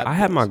 Nigga, I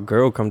had my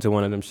girl come to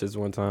one of them shits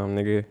one time,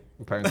 nigga.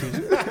 Parent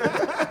teacher.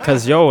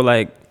 Cause yo,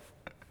 like,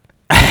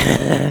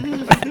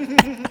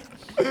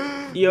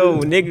 yo,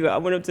 nigga, I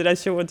went up to that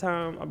shit one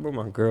time. I brought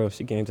my girl.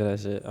 She came to that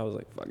shit. I was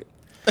like, fuck it.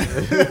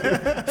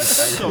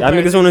 Y'all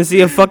niggas want to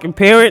see a fucking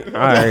parent?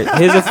 All right,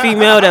 here's a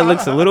female that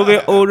looks a little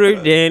bit older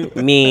than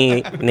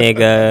me,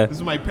 nigga. This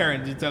is my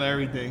parent. You tell her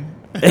everything.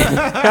 He is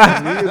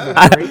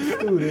a great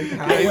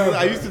student.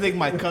 I used to take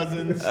my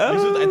cousins.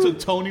 I took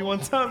Tony one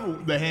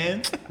time, the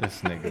hand.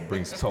 This nigga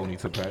brings Tony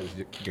to practice,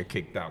 get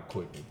kicked out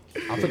quick.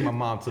 I took my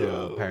mom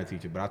to parent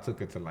teacher, but I took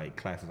her to like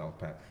classes I was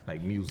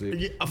like music.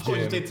 Yeah, of course,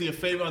 you gym. take to your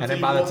favorite. And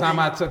then by the time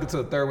I took her to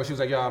the third one, she was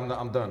like, "Yo,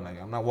 I'm done.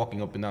 Like, I'm not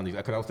walking up and down these."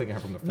 Because I was taking her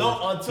from the fourth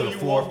until to you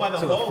the walk fourth by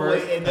the to hallway,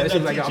 first, and then she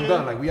was that like, "Yo, I'm teacher-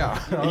 done. Like, we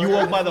out." And you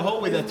walk by the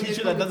hallway, that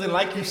teacher that doesn't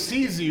like you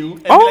sees you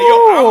and Oh! be like,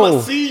 yo,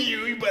 I'ma see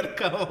you. You better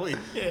go.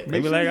 Yeah. They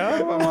be like,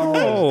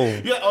 oh.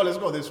 You're like, oh, let's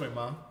go this way,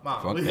 Mom.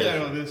 Fuck We that. gotta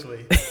go this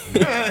way.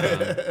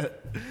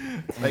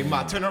 Like,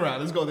 Ma, turn around.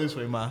 Let's go this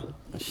way, Ma.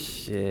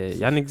 Shit,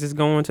 y'all niggas just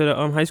going to the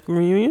high school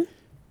reunion?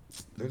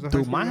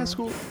 Dude, my high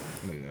school,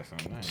 Nigga, that's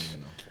something I ain't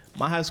even know.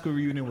 my high school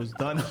reunion was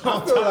done. I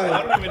feel like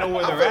I don't even know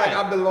where I they're feel like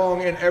at. I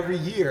belong in every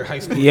year high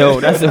school. Yo,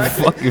 that's a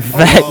fucking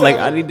fact. Like,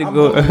 I need to I'm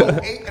go. going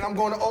to 08 and I'm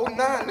going to 09,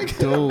 nigga.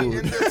 I've been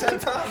in there 10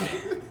 times.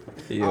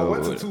 I Yo,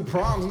 went to 2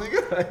 proms,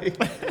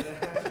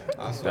 nigga.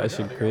 I swear That to shit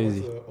God, nigga,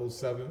 crazy. I went to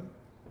 07.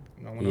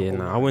 And I went yeah, to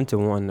nah, I 09. went to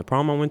one. The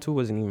prom I went to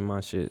wasn't even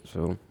my shit.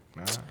 So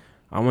Nah,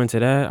 I went to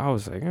that. I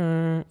was like,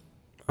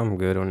 I'm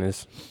good on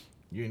this.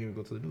 you didn't even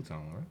go to the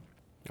Newtown, right?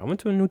 I went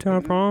to a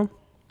Newtown prom.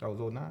 That was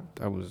 09?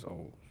 That was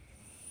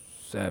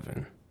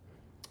 07.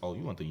 Oh,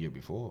 you went the year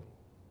before.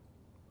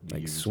 The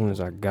Like year as soon as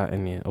before. I got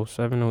in there,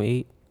 07,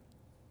 08,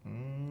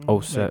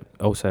 Mm.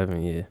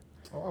 07, yeah.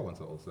 Oh, I went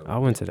to 07. I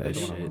went to that That's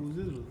shit. when I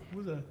went.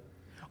 Who's that?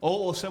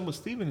 Oh, Sam was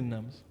Steven in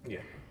them. Yeah.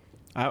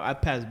 I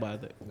passed by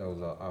that. That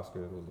was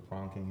Oscar. That was the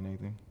prom king and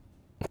everything.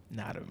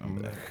 Nah, I don't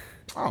remember that.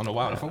 I don't know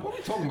why the fuck. What are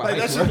we talking about? Like,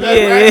 high that school?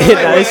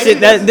 shit-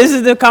 That shit. This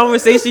is the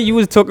conversation you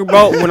was talking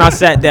about when I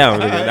sat down.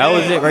 Nigga. That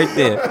was it right It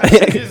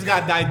there. just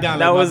got died down.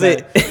 That like, my was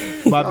bad.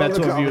 it. My That bad was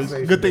to the our viewers.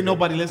 conversation, Good thing nigga.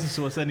 nobody listens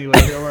to us anyway.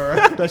 Yeah,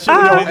 right. That shit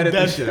Don't we edit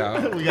that this shit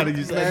out. We gotta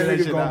just Man, edit that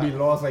niggas shit gonna out. be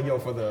lost like, yo,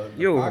 for the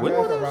Yo,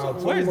 podcast,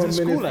 around Where's 21 the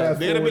school minutes at? fast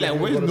They're gonna be forward, like,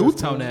 they where's go to the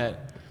Newtown school.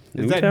 at?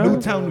 Is that Newtown?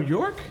 Newtown, New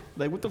York?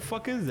 Like, what the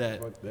fuck is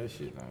that? Fuck that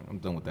shit. Man. I'm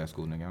done with that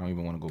school, nigga. I don't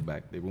even want to go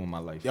back. They ruined my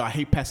life. Yo, I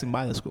hate passing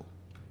by the school.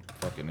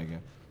 Fuck it, nigga.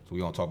 So we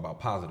gonna talk about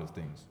positive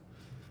things.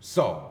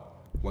 So,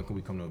 when can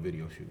we come to a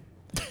video shoot?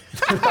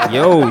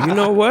 Yo, you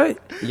know what?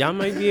 Y'all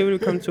might be able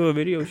to come to a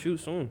video shoot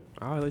soon.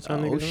 I'll let y'all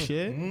Oh niggas know.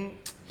 shit!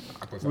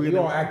 We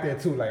gonna act there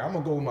too. Like I'm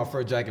gonna go with my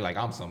fur jacket like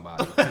I'm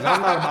somebody. Cause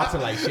I'm not about to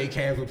like shake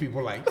hands with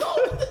people like.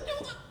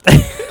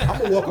 I'm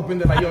gonna walk up in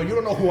there like, yo, you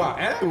don't know who I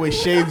am. With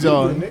shades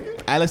on,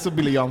 Nigga. Alex will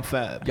be like, yo, I'm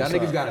fab. Y'all What's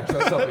niggas up? gotta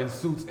dress up in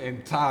suits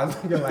and ties.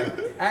 You're like,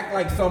 act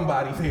like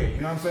somebody's here. You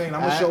know what I'm saying?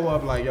 I'm gonna show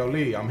up like, yo,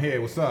 Lee, I'm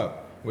here. What's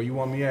up? Where you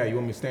want me at? You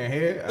want me to stand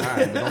here? All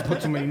right, but don't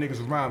put too many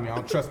niggas around me. I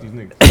don't trust these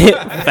niggas.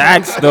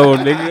 Facts though,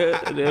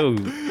 nigga.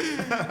 Dude.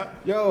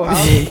 Yo,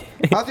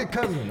 how's your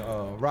cousin,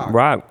 Rock?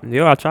 Rock.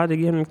 Yo, I tried to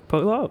get him to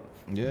pull up.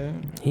 Yeah.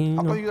 He ain't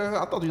I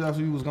know. thought that's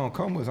who you was gonna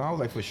come with. So I was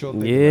like, for sure.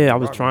 Yeah, I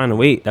was trying to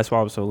wait. That's why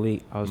I was so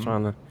late. I was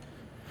trying to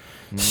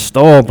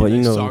stall, but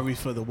you know, Sorry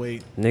for the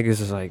wait. niggas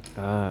is like,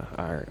 all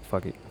right,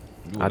 fuck it.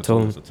 I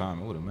told him the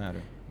time. It wouldn't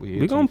matter.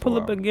 we gonna pull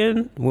up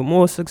again with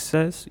more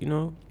success. You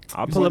know,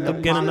 I'll pull up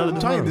again another I'm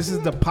telling you, time. this is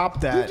the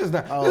pop that. This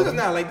is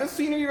not like this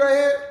scenery right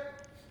here.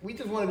 We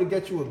just wanted to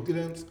get you a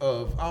glimpse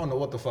of, I don't know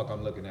what the fuck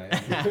I'm looking at.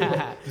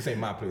 This ain't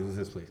my place, it's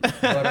his place.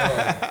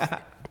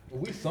 But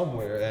we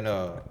somewhere,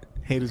 and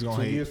Haters gonna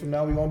 2 hate. years from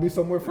now we gonna be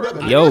somewhere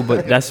further. Yo,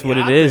 but that's what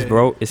it is,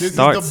 bro. It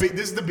starts. This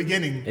is the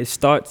beginning. It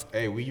starts.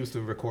 Hey, we used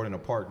to record in a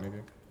park,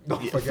 nigga.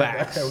 Don't Yeah, forget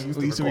facts. that.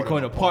 We used to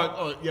record in a park.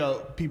 Oh, yo,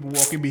 people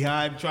walking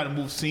behind, trying to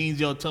move scenes.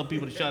 Yo, tell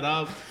people to shut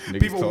up. Niggas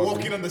People talking.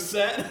 walking on the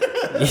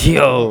set.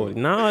 Yo,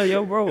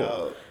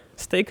 bro.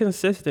 Stay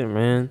consistent,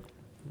 man.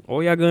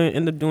 All y'all gonna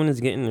end up doing is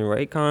getting the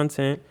right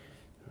content,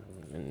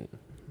 and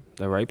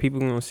the right people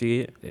gonna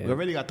see it. We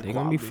already got the They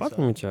gonna be quality,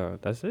 fucking with y'all.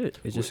 That's it.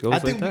 It just goes I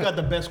like think we that. got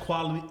the best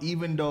quality,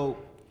 even though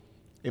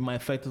it might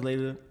affect us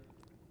later.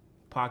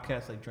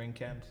 Podcasts like Drink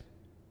Camps.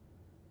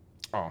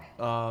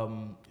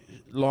 Oh,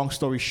 Long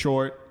story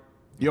short,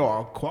 yo,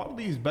 our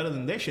quality is better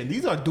than their shit.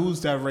 These are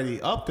dudes that already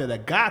up there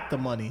that got the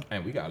money.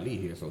 and we got Lee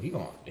here, so he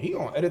gonna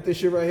edit this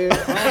shit right here.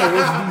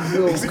 I don't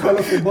know what's these little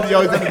colorful buttons.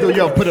 Yo, he's gonna do,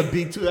 yo, put a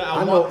beat to that.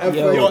 I know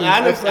Yo,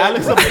 F-Flex.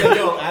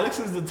 Alex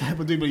is the type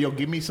of dude, but yo,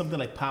 give me something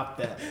like Pop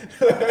That.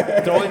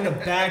 Throw it in the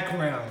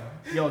background.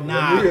 Yo,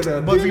 nah. we hear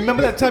that. But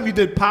remember that time you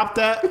did Pop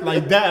That?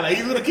 Like that. Like,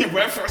 he's gonna keep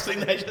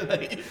referencing that shit.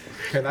 Like,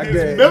 Can I he's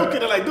get-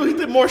 milking it. Like, dude, he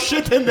did more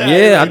shit than that.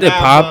 Yeah, I Like, did nah,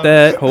 pop bro.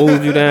 that,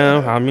 hold you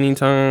down. How many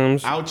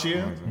times? Out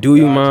here. Do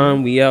you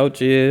mind? We out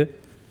here.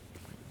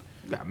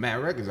 Got mad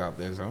records out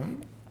there,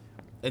 son.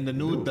 And the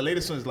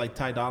latest one is like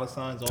Ty Dolla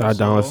 $igns. Ty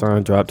Dolla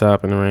 $ign, drop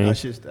top in the rain.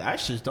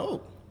 That's just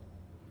dope.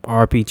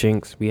 RP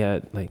Chinks, we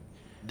had like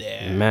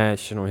Yeah. mad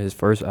shit on his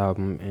first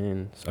album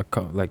and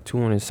like 2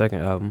 on his second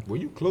album. Were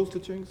you close to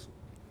Chinks?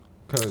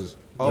 Cause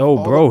Yo,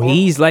 bro,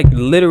 he's like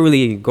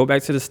literally, go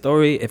back to the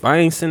story. If I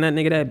ain't send that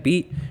nigga that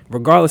beat,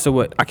 regardless of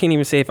what, I can't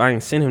even say if I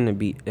ain't send him the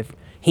beat. If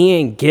he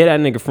ain't get that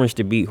nigga French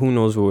the beat, who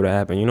knows what would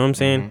happen? You know what I'm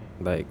saying?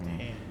 Like,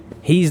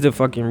 he's the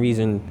fucking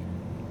reason.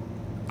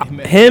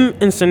 Him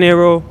and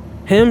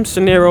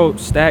Scenario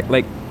Stack,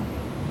 like,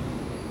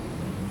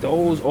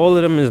 all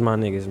of them is my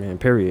niggas, man,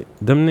 period.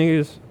 Them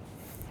niggas,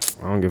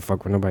 I don't give a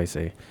fuck what nobody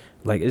say.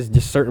 Like, it's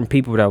just certain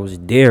people that was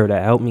there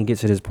that helped me get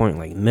to this point,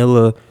 like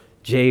Miller,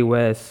 Jay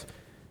West,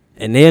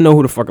 and they know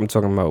who the fuck I'm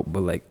talking about,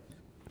 but like,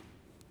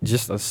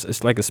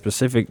 it's like a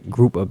specific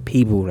group of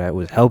people that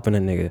was helping a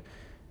nigga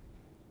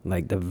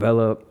like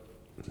develop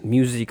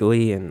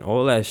musically and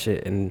all that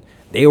shit, and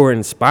they were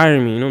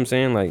inspiring me. You know what I'm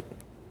saying? Like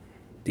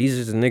these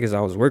are the niggas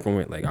I was working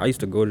with. Like I used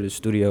to go to the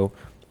studio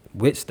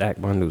with stack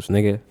bundles,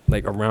 nigga,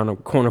 like around the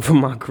corner from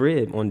my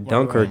crib on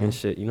Dunkirk and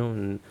shit. You know,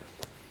 and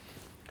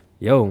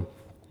yo,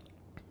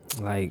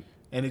 like.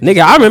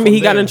 Nigga, I remember he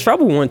got in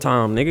trouble one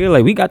time, nigga.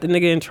 Like, we got the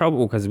nigga in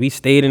trouble because we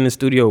stayed in the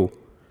studio.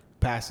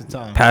 Past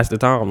the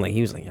time. Like, he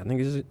was like, y'all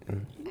niggas...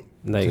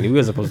 Like, we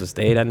was supposed to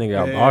stay. That nigga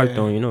got barked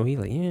on, you know. He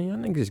like, yeah, y'all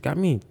niggas got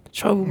me in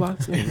trouble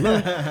about something. You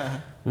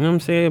know what I'm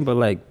saying? But,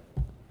 like,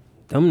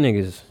 them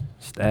niggas,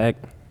 Stack,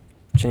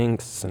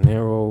 Chinks,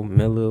 Sonero,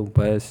 Miller,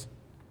 West,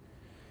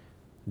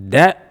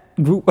 that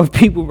group of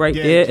people right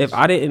there, if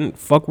I didn't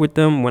fuck with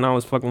them when I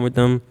was fucking with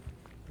them,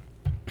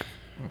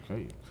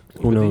 okay.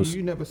 Who knows?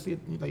 You never see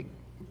it, like,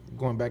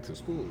 going back to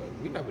school. Like,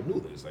 we never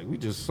knew this. Like, we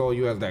just saw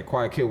you as that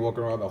quiet kid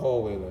walking around the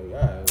hallway.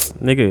 Like,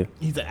 nigga.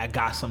 He's like, I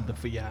got something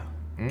for y'all.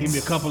 Give me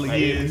a couple of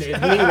years.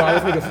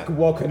 Meanwhile, this nigga's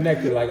well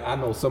connected. Like, I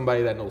know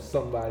somebody that knows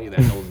somebody that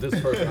knows this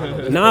person. I know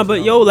this Nah, person,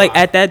 but yo, like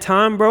at that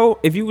time, bro,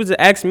 if you was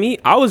to ask me,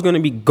 I was gonna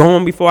be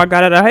gone before I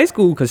got out of high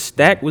school because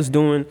Stack was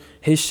doing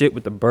his shit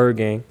with the Bird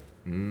Gang.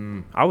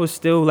 I was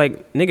still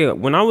like, nigga,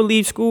 when I would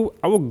leave school,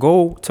 I would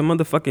go to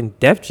motherfucking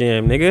Def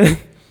Jam, nigga,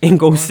 and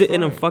go sit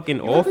in a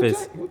fucking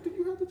office. What did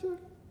you have to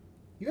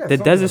check? The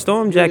Desert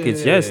Storm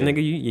jackets, yes, nigga.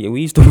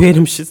 We used to wear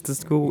them shits to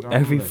school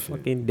every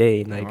fucking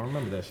day. Like, I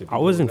remember that shit. I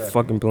wasn't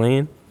fucking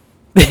playing.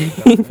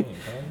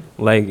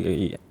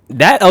 Like,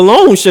 that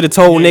alone should have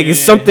told niggas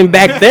something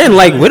back then.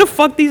 Like, where the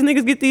fuck these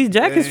niggas get these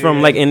jackets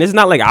from? Like, and it's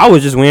not like I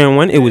was just wearing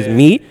one. It was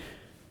me,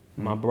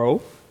 my bro,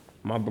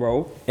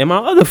 and my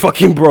other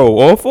fucking bro.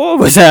 All four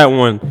of us had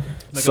one.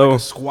 Like a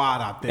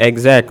squad out there.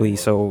 Exactly.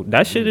 So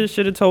that shit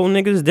should have told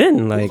niggas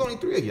then. Like, it was only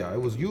three of y'all.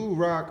 It was you,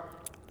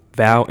 Rock,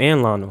 Val,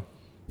 and Lano.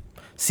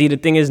 See, the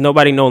thing is,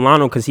 nobody know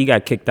Lano because he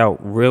got kicked out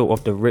real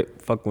off the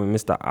rip. Fucking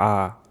with Mr.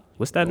 Ah.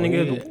 What's that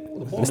nigga? Yeah.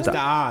 Mr.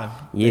 Odd.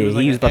 Yeah, he was,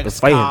 like about to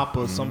fight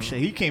him. Or some shit.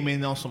 He came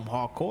in on some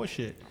hardcore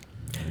shit.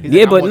 He's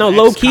Yeah, like, but no,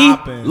 low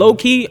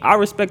key, I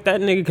respect that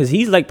nigga because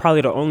he's like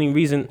probably the only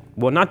reason.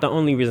 Well, not the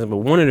only reason, but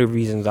one of the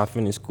reasons I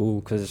finished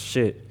school. Because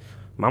shit,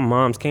 my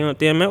moms came up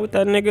there and met with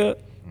that nigga.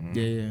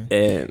 Yeah.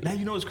 And now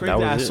you know what's crazy?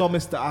 I saw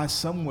Mr. I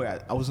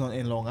somewhere. I was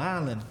in Long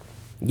Island.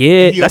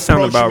 Yeah, that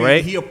sounded about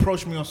right. He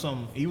approached me on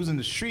some. He was in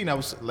the street, and I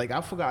was like,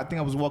 I forgot. I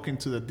think I was walking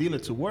to the dealer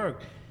to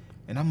work,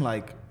 and I'm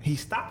like, he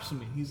stops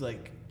me. He's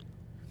like,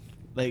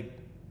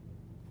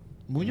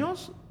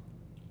 Munoz?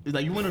 He's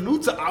like, you went to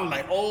Newtown? I was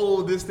like,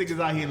 oh, this nigga's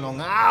out here in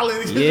Long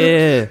Island.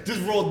 Yeah.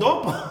 Just rolled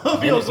up on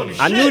me on some shit.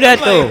 I knew that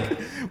though.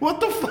 What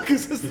the fuck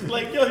is this?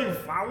 Like, yo, you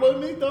following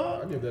me,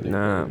 dog?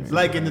 Nah.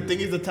 Like, and the thing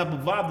is, the type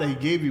of vibe that he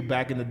gave you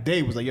back in the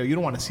day was like, yo, you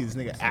don't want to see this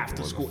nigga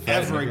after school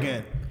ever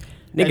again.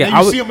 Nigga, and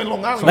then you see him in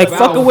Long Island. Like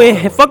fucking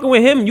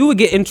with him, you would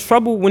get in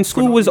trouble when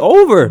school was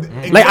over.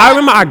 Exactly. Like I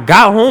remember I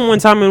got home one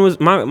time and it was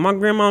my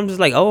grandma was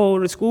like, "Oh,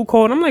 the school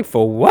called." I'm like,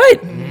 "For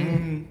what?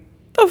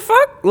 The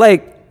fuck?"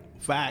 Like,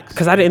 facts.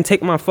 Because I didn't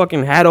take my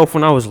fucking hat off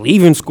when I was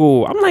leaving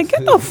school. I'm like,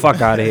 get the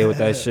fuck out of here with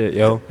that shit,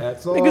 yo.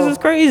 Niggas is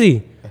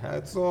crazy.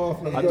 Hats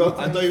off. I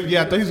thought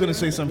he was gonna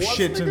say some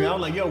shit to me. I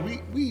was like, yo,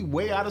 we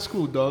way out of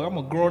school, dog. I'm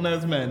a grown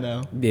ass man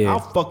now. Yeah.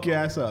 I'll fuck your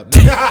ass up.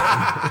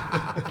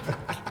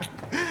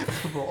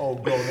 Oh,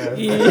 grown ass.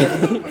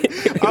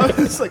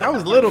 Yeah. I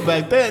was little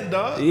back then,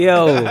 dog.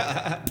 Yo.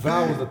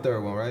 Val was the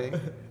third one, right?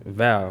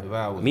 Val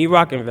was me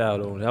rocking Val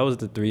though. That was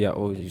the three I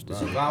always used to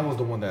see. Val was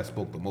the one that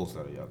spoke the most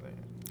out of y'all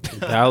thing.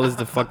 Val was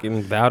the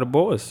fucking Val the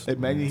boss.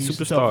 Imagine he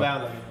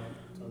superstar.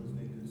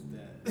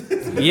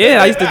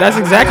 Yeah, that's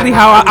exactly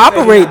how I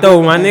operate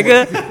though, my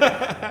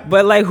nigga.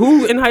 But like,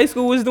 who in high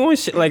school was doing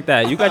shit like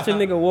that? You got your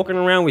nigga walking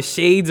around with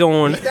shades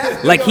on,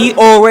 like he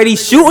already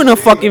shooting a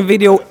fucking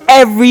video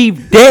every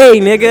day,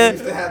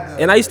 nigga.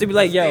 And I used to be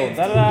like, yo,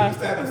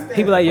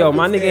 he be like, yo,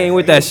 my nigga ain't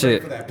with that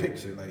shit.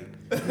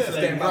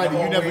 Right,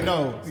 you never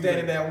know.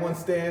 Standing that one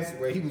stance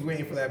where he was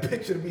waiting for that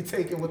picture to be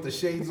taken with the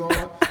shades on.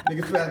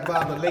 Niggas passed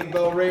by the late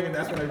bell ring, and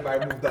that's when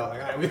everybody moved out.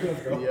 Like, all right,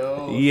 let's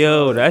go.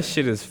 Yo, that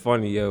shit is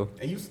funny, yo.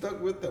 And you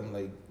stuck with them,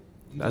 like.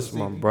 That's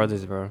my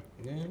brothers, bro.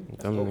 Yeah,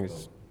 them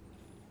niggas.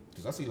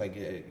 Because I see, like,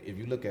 if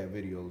you look at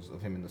videos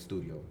of him in the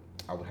studio,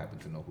 I would happen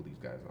to know who these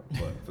guys are.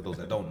 But for those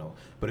that don't know,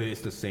 but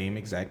it's the same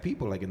exact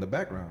people, like in the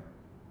background.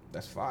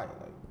 That's fire,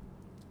 like.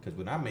 Because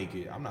when I make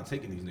it, I'm not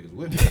taking these niggas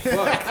with me.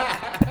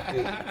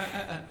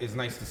 But it's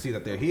nice to see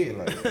that they're here.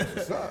 Like,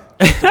 what's up?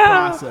 It's the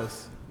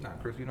process. Nah,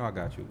 Chris, you know I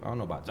got you. I don't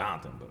know about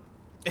Jonathan, but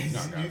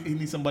you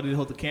need somebody to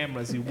hold the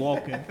camera as you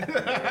walking.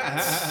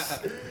 That's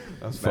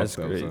fucked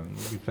up, son.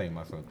 You be playing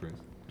my son, Chris.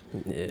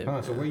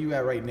 Yeah. So where you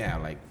at right now,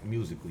 like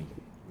musically?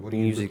 What are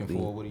you looking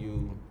for?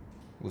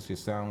 What's your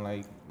sound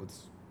like?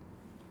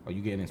 Are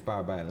you getting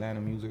inspired by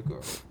Atlanta music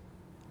or?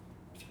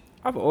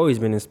 I've always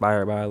been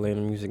inspired by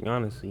Atlanta music,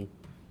 honestly.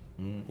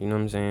 You know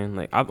what I'm saying?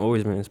 Like I've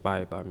always been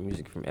inspired by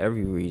music from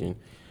every region.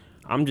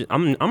 I'm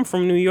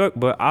from New York,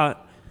 but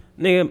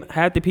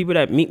half the people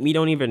that meet me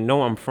don't even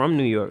know I'm from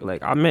New York.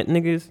 Like I met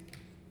niggas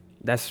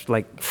that's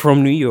like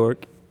from New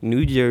York,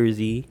 New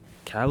Jersey,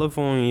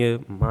 California,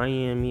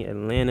 Miami,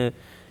 Atlanta.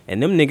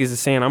 And them niggas is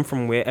saying I'm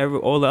from wherever,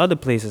 all the other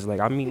places. Like,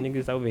 I meet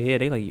niggas over here,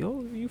 they like,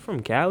 yo, you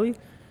from Cali?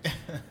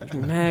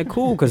 Mad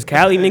cool, because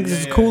Cali niggas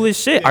is cool as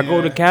shit. I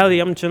go to Cali,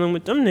 I'm chilling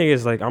with them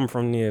niggas like I'm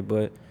from there.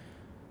 But,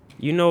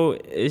 you know,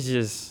 it's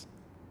just,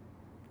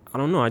 I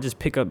don't know. I just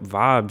pick up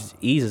vibes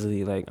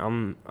easily. Like,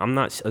 I'm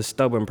not a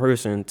stubborn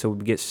person to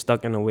get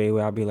stuck in a way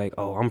where I'll be like,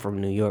 oh, I'm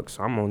from New York,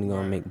 so I'm only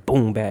going to make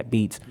boom bap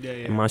beats.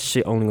 And my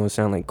shit only going to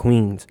sound like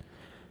Queens.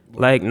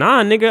 Like,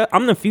 nah, nigga,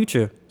 I'm the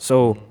future.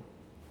 So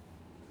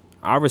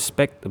I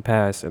respect the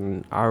past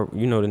and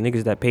you know, the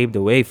niggas that paved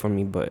the way for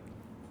me. But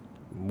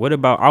what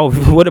about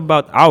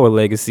our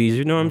legacies?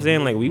 You know what I'm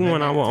saying? Like, we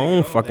want our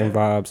own fucking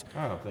vibes.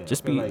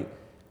 Just be like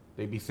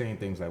they be saying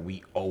things like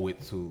we owe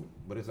it to,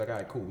 but it's like, all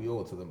right, cool, we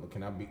owe it to them. But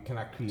can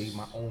I create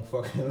my own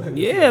fucking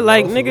legacy? Yeah,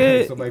 like, so nigga,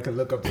 like somebody can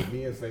look up to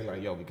me and say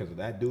like, yo, because of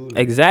that dude.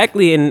 Like,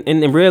 exactly,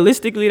 and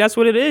realistically, that's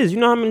what it is. You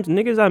know how many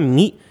niggas I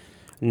meet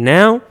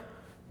now,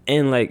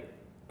 and like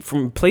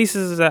from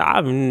places that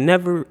I've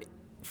never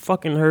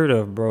fucking heard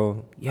of,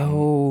 bro.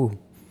 Yo,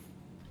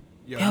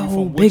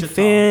 big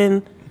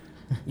fan.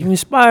 You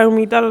inspire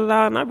me, da da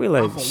da. And I be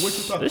like,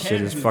 this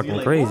shit is fucking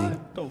like, crazy.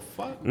 What the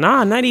fuck?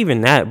 Nah, not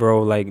even that,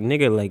 bro. Like,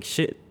 nigga, like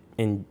shit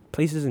in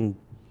places in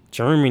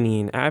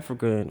Germany and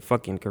Africa and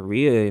fucking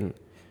Korea and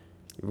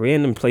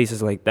random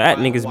places like that.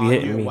 Niggas be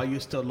hitting me. Why you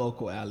still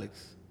local,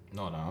 Alex?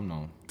 No, I'm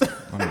known.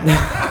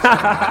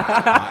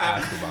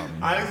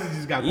 I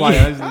just got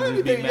quiet.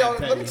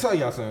 Let me tell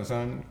y'all something,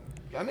 son.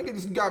 Y'all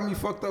niggas got me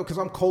fucked up because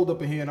I'm cold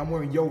up in here and I'm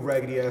wearing your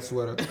raggedy ass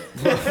sweater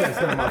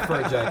instead of my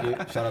fur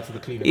jacket. Shout out to the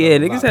cleaner. Yeah,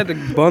 niggas had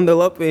to bundle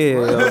up in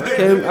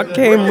here. I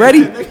came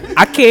ready.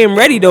 I came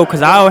ready though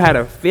because I had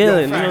a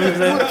feeling. You know what I'm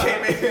saying?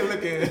 Came in here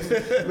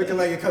looking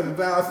like your cousin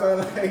Val, son.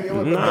 Like,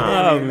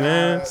 nah,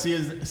 man. See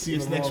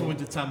us next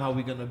winter time. How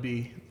we gonna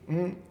be?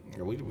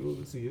 Yeah, we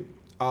will see it.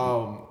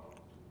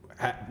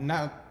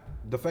 Now,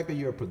 the fact that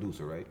you're a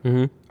producer, right?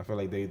 I feel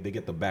like they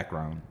get the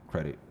background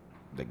credit.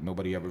 Like,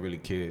 nobody ever really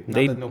cared.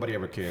 Not that nobody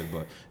ever cares,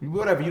 but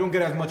whatever. You don't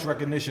get as much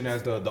recognition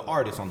as the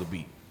artist on the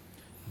beat.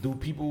 Do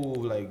people,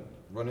 like,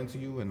 run into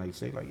you and, like,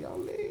 say, like, yo,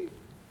 Lee,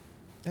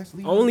 that's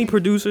Lee? Only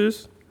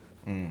producers.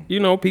 You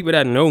know, people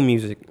that know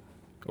music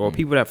or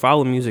people that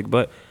follow music.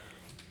 But,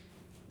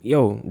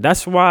 yo,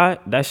 that's why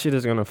that shit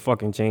is going to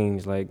fucking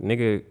change. Like,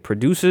 nigga,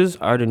 producers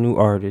are the new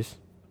artists.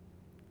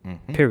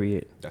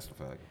 Period. That's the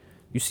fact.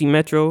 You see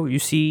Metro, you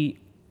see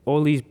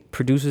all these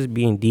producers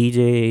being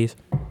DJs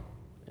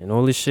and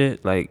all this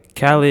shit. Like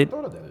Khaled,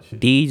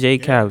 DJ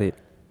Khaled.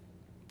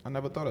 I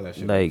never thought of that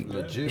shit. Like,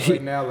 legit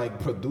right now, like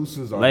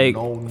producers are like,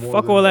 known more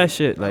fuck than all that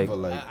shit. Like,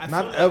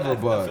 not ever,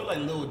 but I feel like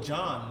Lil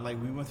Jon. Like,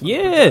 we went through.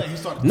 Yeah,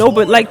 no,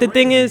 but like the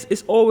thing is,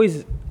 it's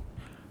always.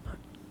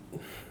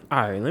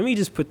 All right, let me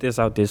just put this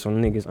out there so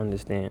niggas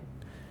understand.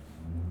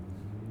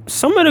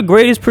 Some of the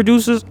greatest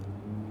producers,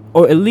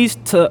 or at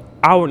least to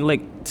our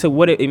to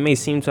what it may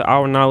seem to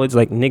our knowledge,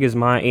 like niggas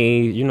my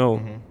age, you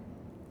know,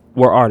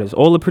 were artists.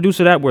 All the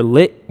producers that were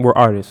lit were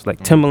artists, like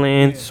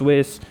Timbaland,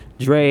 Swiss,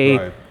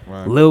 Dre,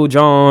 Lil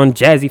Jon,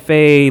 Jazzy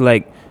Faye.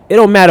 Like, it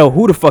don't matter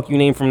who the fuck you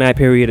name from that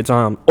period of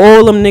time.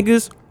 All them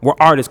niggas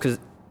were artists because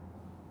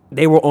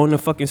they were on the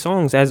fucking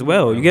songs as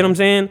well. You get what I'm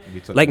saying?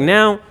 Like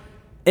now,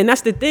 and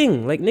that's the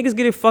thing. Like, niggas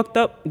get it fucked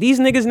up. These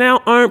niggas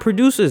now aren't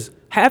producers.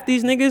 Half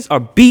these niggas are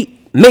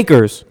beat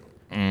makers.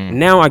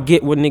 Now I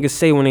get what niggas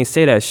say when they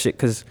say that shit,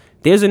 because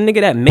there's a nigga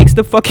that makes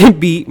the fucking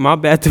beat. My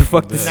bad to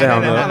fuck the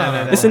sound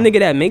up. It's a nigga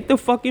that make the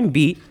fucking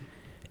beat,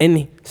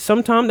 and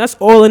sometimes that's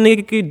all a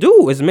nigga could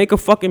do is make a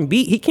fucking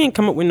beat. He can't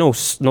come up with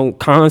no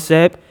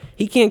concept.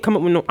 He can't come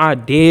up with no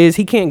ideas.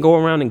 He can't go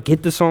around and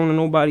get the song to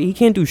nobody. He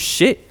can't do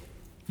shit.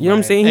 You know what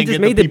I'm saying? He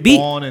just made the beat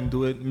on and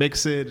do it,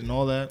 mix it, and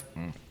all that.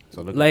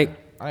 So like,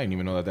 I didn't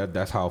even know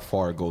that's how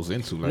far it goes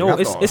into. Like, no,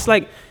 it's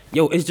like,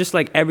 yo, it's just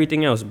like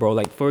everything else, bro.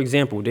 Like, for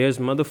example, there's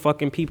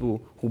motherfucking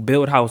people who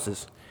build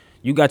houses.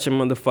 You got your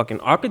motherfucking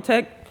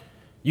architect.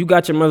 You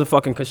got your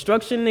motherfucking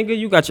construction nigga.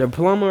 You got your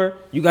plumber.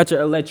 You got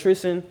your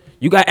electrician.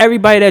 You got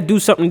everybody that do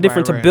something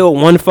different to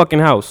build one fucking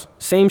house.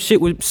 Same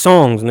shit with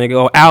songs,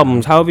 nigga, or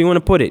albums, however you want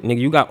to put it, nigga.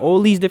 You got all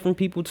these different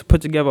people to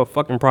put together a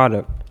fucking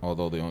product.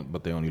 Although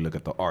they only look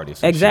at the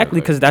artist.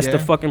 Exactly, because that's the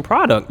fucking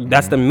product.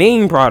 That's the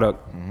main product.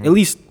 At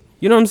least,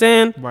 you know what I'm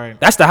saying? Right.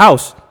 That's the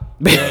house.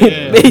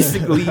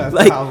 Basically,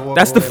 like,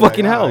 that's the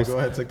fucking house. Go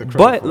ahead, take the credit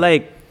but, for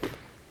like,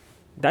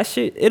 that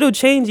shit, it'll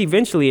change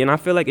eventually, and I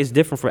feel like it's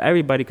different for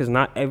everybody because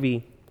not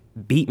every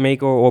beat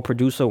maker or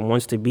producer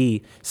wants to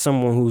be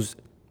someone who's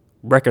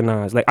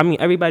recognized. Like, I mean,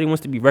 everybody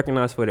wants to be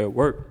recognized for their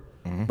work,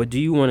 but do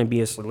you want to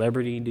be a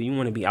celebrity? Do you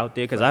want to be out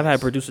there? Because I've had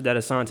producers that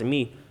assigned to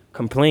me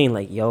complain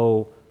like,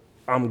 yo,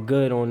 I'm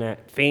good on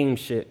that fame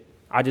shit.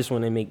 I just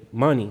want to make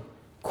money.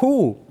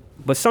 Cool.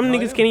 But some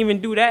niggas can't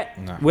even do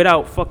that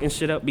without fucking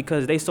shit up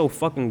because they so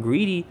fucking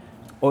greedy.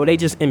 Or they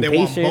just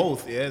impatient, they want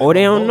both. Yeah, or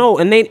they don't know.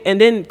 And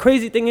then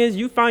crazy thing is,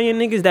 you find your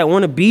niggas that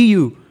want to be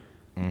you,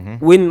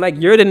 when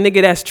like you're the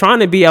nigga that's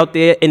trying to be out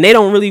there, and they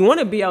don't really want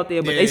to be out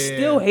there, but they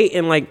still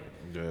hating like,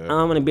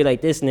 I'm gonna be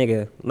like this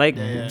nigga. Like,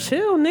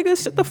 chill, nigga.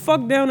 Sit the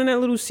fuck down in that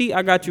little seat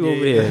I got you over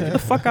there. Get the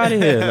fuck out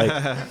of here.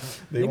 Like,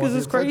 niggas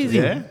is crazy.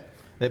 Yeah.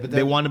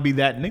 They want to be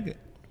that nigga.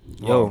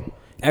 Yo,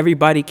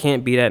 everybody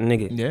can't be that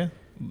nigga. Yeah.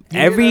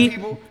 Every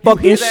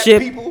fucking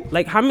ship.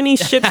 Like, how many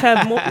ships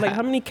have more? Like,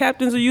 how many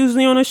captains are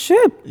usually on a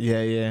ship?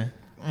 Yeah.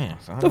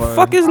 The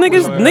fuck is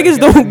niggas? Niggas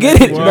don't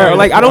get it, bro.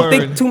 Like, I don't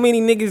think too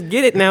many niggas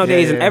get it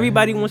nowadays, and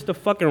everybody wants to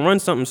fucking run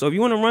something. So if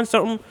you want to run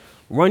something,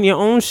 run your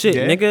own shit,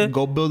 nigga.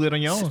 Go build it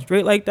on your own.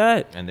 Straight like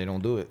that. And they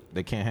don't do it.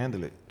 They can't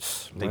handle it.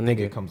 They My think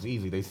nigga. it comes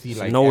easy. They see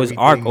like Noah's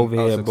Ark over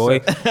here,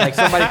 boy. Like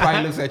somebody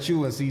probably looks at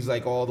you and sees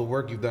like all the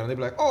work you've done. They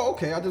be like, oh,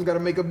 okay, I just gotta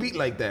make a beat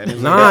like that.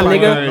 And Nah, like,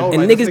 nigga. no, And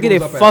like, this niggas get nigga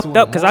it was at fucked 2 in the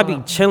up because I be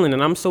morning. chilling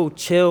and I'm so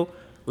chill.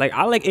 Like,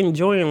 I like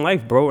enjoying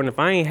life, bro. And if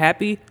I ain't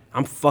happy,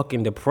 I'm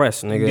fucking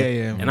depressed, nigga.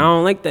 Yeah. And I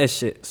don't like that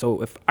shit.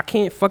 So if I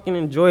can't fucking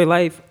enjoy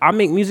life, I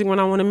make music when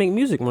I want to make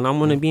music. When I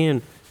want to be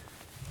in,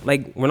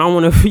 like, when I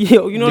want to,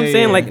 you know what I'm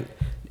saying? Like,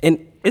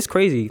 and it's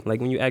crazy.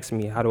 Like, when you ask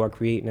me, how do I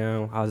create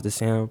now? How's the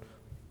sound?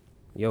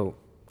 Yo,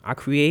 I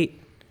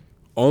create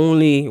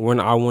only when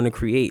I want to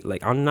create.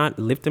 Like, I'm not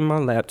lifting my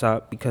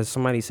laptop because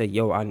somebody said,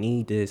 yo, I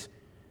need this.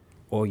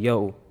 Or,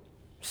 yo,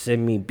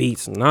 send me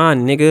beats. Nah,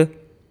 nigga.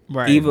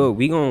 Right. Either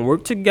we gonna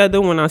work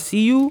together when I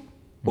see you,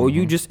 or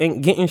you just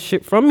ain't getting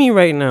shit from me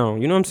right now.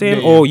 You know what I'm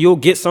saying? Yeah. Or you'll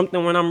get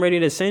something when I'm ready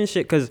to send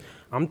shit, because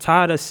I'm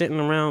tired of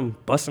sitting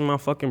around busting my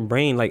fucking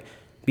brain. Like,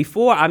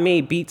 before I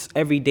made beats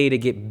every day to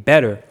get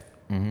better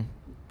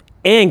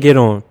and get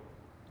on.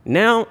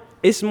 Now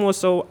it's more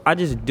so I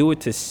just do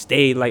it to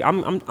stay. Like,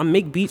 I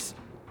make beats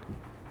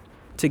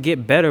to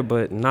get better,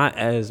 but not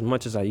as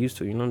much as I used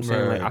to. You know what I'm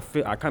saying? Right.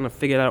 Like, I kind of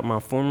figured out my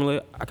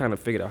formula. I kind of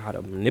figured out how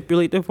to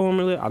manipulate the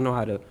formula. I know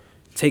how to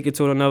take it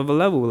to another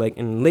level. Like,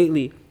 and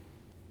lately,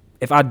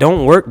 if I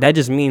don't work, that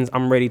just means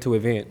I'm ready to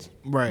advance.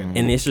 Right.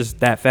 And it's just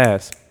that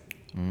fast.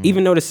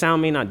 Even though the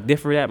sound may not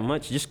differ that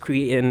much, just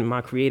creating my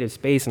creative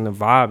space and the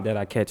vibe that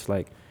I catch,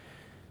 like,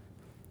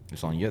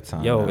 It's on your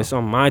time. yo, now. it's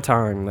on my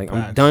time. Like,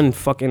 I'm Facts. done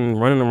fucking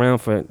running around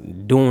for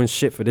doing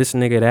shit for this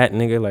nigga, that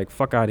nigga. Like,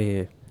 fuck out of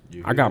here.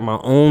 I got my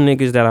own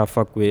niggas that I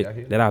fuck with, Yeah, I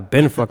hear that I've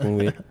been fucking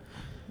with.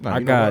 Nah, I you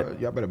know got-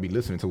 what? Y'all better be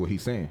listening to what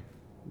he's saying.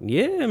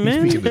 Yeah, He's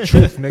man. speaking the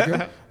truth,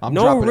 nigga. I'm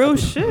No dropping real it.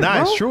 shit, Nah,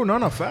 bro. it's true.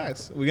 No,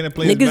 facts. We're gonna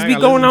play. this Niggas back. be I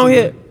going listen out to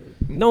here.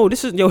 it. No,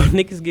 this is, yo,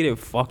 niggas get it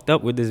fucked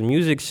up with this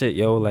music shit,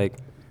 yo. Like,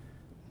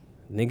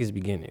 niggas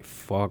be getting it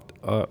fucked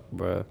up,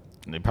 bruh.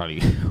 They probably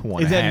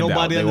want Is a that handout.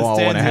 nobody They all want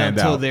understands a it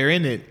until handout. they're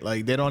in it?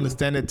 Like, they don't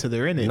understand it till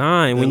they're in it.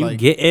 Nah, and when They're you like,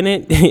 get in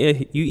it,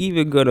 you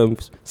either gonna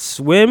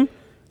swim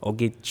or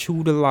get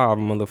chewed alive,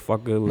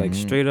 motherfucker. Like,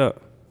 straight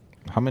up.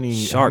 How many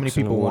Sharks in the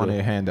people water.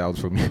 wanted handouts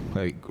from you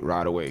like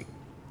right away?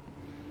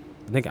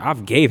 Nigga,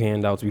 I've gave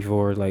handouts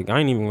before. Like, I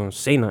ain't even gonna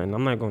say nothing.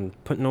 I'm not gonna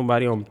put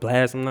nobody on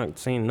blast. I'm not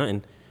saying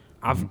nothing.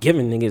 I've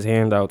given niggas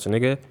handouts,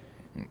 nigga.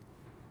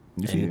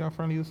 You see how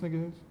friendly this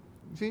nigga is?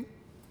 You see?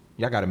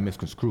 Y'all got him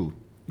misconstrued.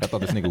 I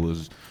thought this nigga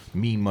was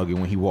mean mugging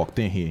when he walked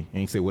in here.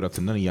 Ain't say what up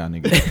to none of y'all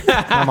niggas.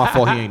 Not my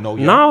fault he ain't know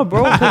y'all. Nah,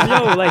 bro, cause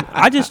yo, like,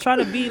 I just try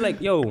to be like,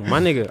 yo, my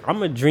nigga,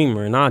 I'm a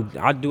dreamer, and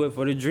I do it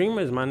for the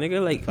dreamers, my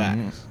nigga. Like,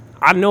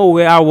 I know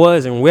where I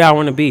was and where I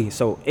want to be.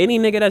 So any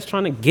nigga that's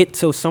trying to get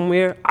to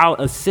somewhere, I'll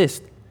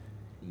assist.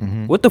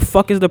 What the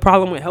fuck is the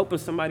problem with helping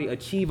somebody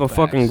achieve a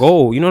fucking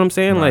goal? You know what I'm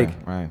saying? Right,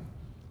 Like, right.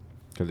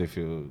 Because they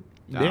feel.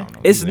 I Yeah. don't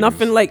know, it's these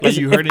nothing niggas- like, Like it's,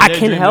 you if heard in I their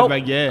can dream, help,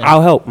 like, yeah.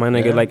 I'll help, my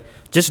nigga. Yeah. Like,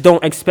 just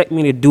don't expect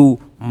me to do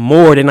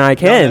more than I No,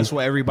 can. that's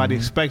what everybody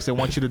expects. They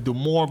want you to do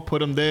more. Put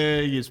them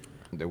there. You just,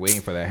 They're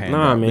waiting for that handout.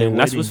 Nah, man,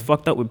 that's waiting. what's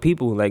fucked up with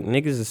people. Like,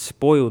 niggas is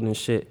spoiled and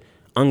shit,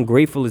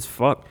 ungrateful as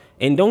fuck.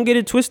 And don't get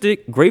it twisted,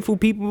 grateful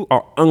people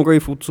are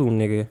ungrateful too,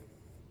 nigga.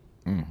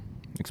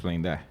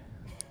 Explain that.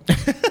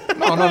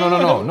 No.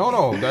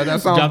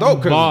 That sounds Drop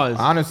dope. bars. Because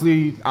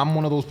honestly, I'm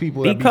one of those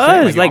people that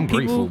Because, be saying, like, I'm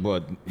grateful, people-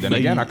 but then Like,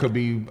 again, I could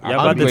be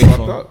about to- fucked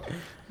up.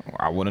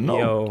 I wouldn't know.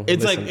 Yo,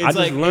 It's like- listen, it's I just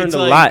like- learned it's a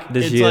like- lot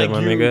this it's year, like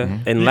my you- nigga.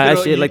 And you last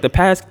know, year, you- like the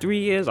past 3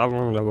 years, I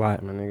learned a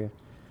lot, my nigga.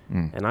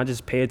 And I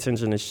just pay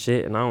attention to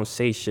shit, and I don't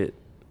say shit.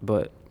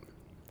 But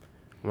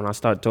when I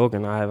start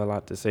talking, I have a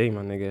lot to say,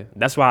 my nigga.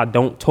 That's why I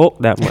don't talk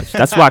that much.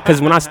 That's why,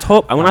 because when I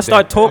start I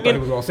thought he talking,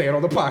 was gonna say it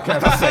on the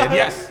podcast. I said,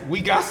 yes, we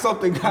got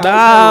something. Guys.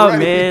 nah,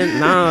 Already. man,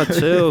 nah,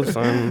 chill,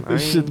 son. I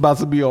This ain't- shit's about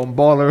to be on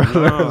baller.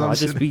 Nah, I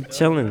just be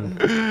chilling.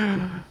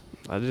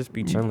 I just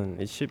be chilling.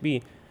 It should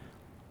be,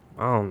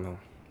 I don't know.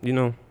 You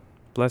know,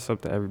 bless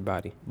up to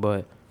everybody.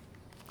 But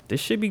this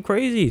should be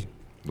crazy.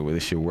 The way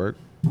this shit work,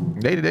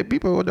 they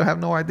people would have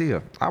no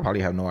idea. I probably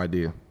have no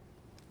idea.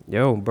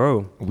 Yo,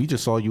 bro. We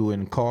just saw you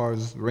in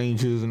cars,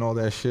 Rangers, and all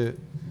that shit.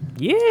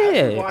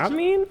 Yeah, I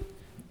mean,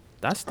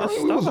 that's the I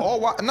mean, we was stuff.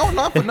 all no,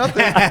 not for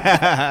nothing.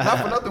 Not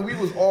for nothing. We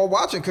was all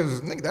watching because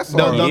nigga, that's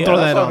Don't- our, don't throw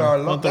that's that on. our,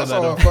 Don't throw that's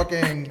that our on.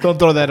 fucking. don't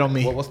throw that on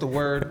me. What's the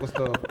word? What's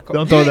the?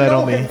 Don't throw that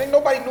on me. Ain't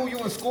nobody knew you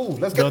in school.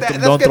 Let's get Don't- that.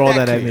 don't Let's get throw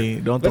that that at clear. me.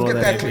 Don't Let's throw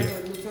get that that at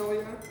clear.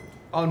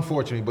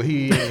 Unfortunately, but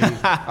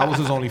I was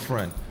his only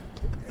friend.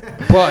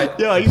 But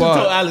Yo, I used to but-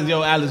 tell Alice,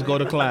 yo, Alice, go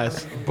to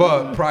class.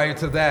 But prior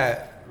to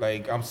that,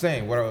 like I'm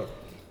saying,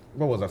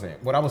 what was I saying?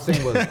 What I was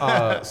saying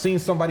was seeing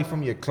somebody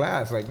from your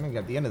class, like nigga,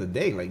 at the end of the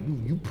day, like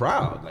you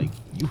proud, like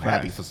you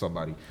happy for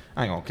somebody.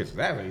 I ain't gonna kiss his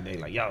ass every day,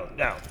 like yo,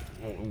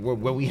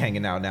 where we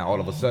hanging out now? All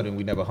of a sudden,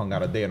 we never hung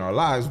out a day in our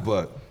lives,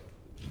 but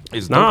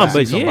it's dope to see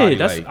but somebody,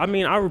 that's. like, I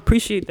mean, I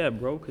appreciate that,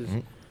 bro, because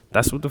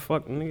that's what the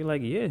fuck, nigga.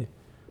 Like, yeah.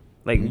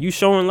 Like, you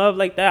showing love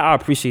like that, I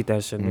appreciate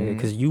that shit, nigga.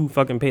 Because you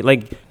fucking paid.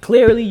 Like,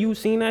 clearly you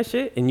seen that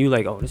shit, and you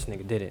like, oh, this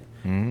nigga did it.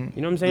 You know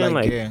what I'm saying?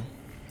 Like, yeah.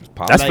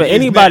 that's for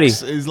anybody.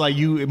 It's like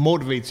it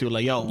motivates you.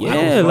 Like, yo,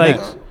 yeah, like.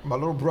 my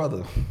little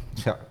brother.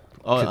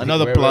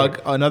 Another plug.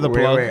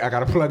 Wait, I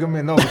gotta plug him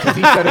in. No, because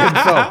he said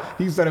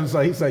it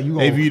himself. He said you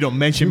gonna, maybe you don't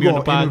mention me on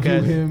the podcast.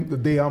 Interview him the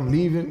day I'm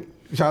leaving.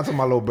 Shout out to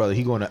my little brother.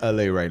 He going to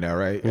LA right now,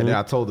 right? And then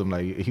I told him,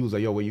 like, he was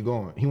like, yo, where you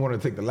going? He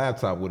wanted to take the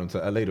laptop with him to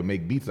LA to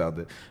make beats out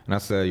there. And I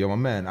said, yo, my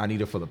man, I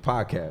need it for the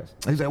podcast.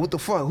 And he's like, what the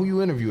fuck? Who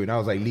you interviewing? And I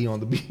was like, Lee on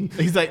the beat.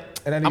 He's like,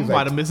 and then I'm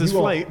about to miss his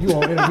flight. You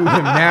gonna interview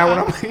him now when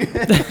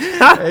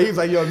I'm and he's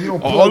like, yo, if you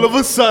don't plug, all of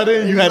a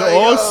sudden, you had like,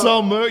 all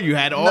summer, you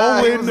had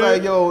all winter. He was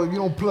like, yo, if you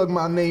don't plug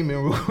my name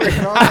in real quick.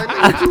 And I was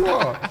like, what you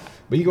are?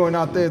 But he going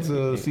out there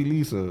to see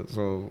Lisa.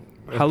 So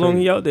how long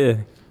he out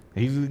there?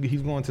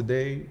 He's going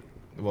today.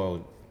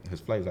 Well, his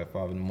flight is at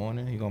 5 in the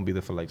morning. He's gonna be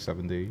there for like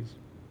 7 days.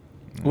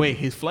 Wait,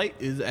 his flight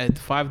is at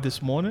 5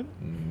 this morning?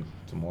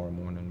 Tomorrow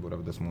morning,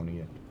 whatever this morning,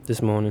 yeah.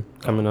 This morning,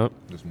 coming up.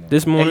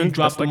 This morning. And you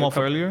dropped him off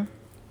earlier?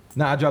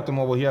 Nah, I dropped him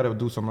off. Well, he had to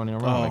do some running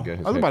around.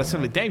 I was about to say,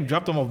 like, damn, you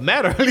dropped him off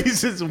mad early.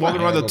 He's just walking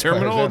around the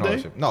terminal all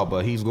day. No,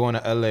 but he's going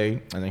to LA,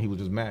 and then he was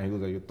just mad. He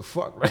was like, what the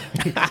fuck, right?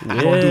 I'm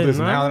gonna do this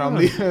now that I'm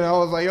leaving. I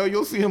was like, yo,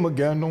 you'll see him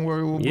again. Don't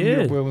worry, we'll be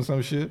up with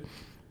some shit.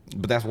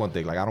 But that's one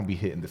thing. Like, I don't be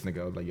hitting this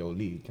nigga. I was like, yo,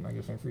 Lee, can I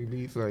get some free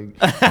beats? Like,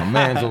 my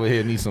man's over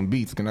here needs some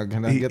beats. Can I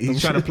get them? He's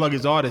trying to plug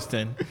his artist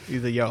in.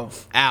 He's like, yo,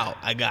 out,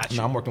 I got you.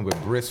 No, I'm working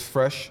with Brisk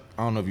Fresh.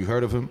 I don't know if you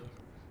heard of him.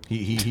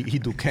 He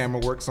do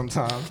camera work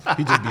sometimes.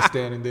 He just be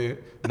standing there,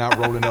 not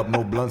rolling up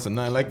no blunts or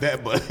nothing like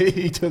that, but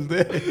he just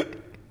there.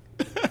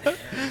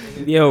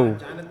 Yo.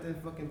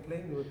 Jonathan fucking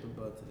played me with the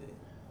ball today.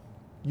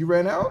 You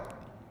ran out?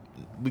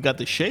 We got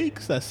the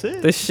shakes. That's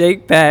it. The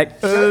shake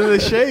pack. The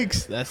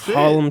shakes. That's it.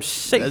 Harlem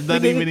shake. That's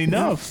not even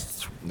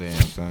enough. Damn,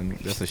 son.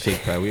 That's a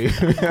shake pack.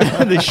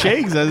 The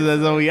shakes.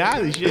 That's all we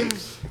got. The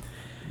shakes.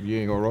 You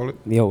ain't gonna roll it?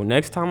 Yo,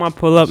 next time I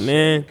pull up,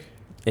 man,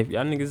 if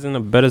y'all niggas in a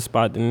better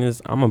spot than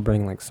this, I'm gonna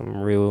bring like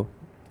some real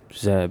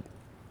Zeb.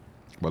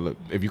 But look,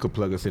 if you could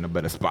plug us in a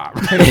better spot.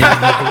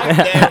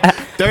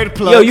 Third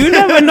plug. Yo, you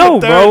never know,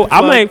 bro.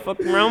 I might fuck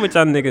around with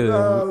y'all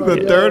niggas.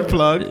 The third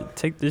plug.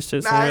 Take this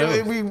shit somewhere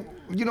else.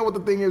 You know what the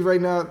thing is right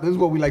now? This is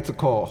what we like to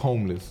call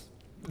homeless.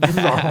 This is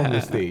our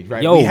homeless stage,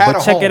 right? Yo, but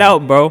check it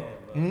out, bro.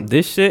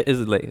 This shit is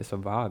like, it's a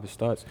vibe. It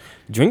starts.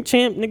 Drink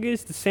Champ, nigga,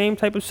 it's the same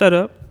type of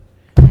setup.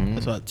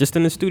 Just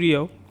in the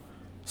studio.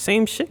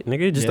 Same shit,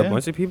 nigga. Just a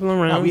bunch of people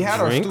around. Now, we had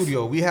our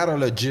studio. We had our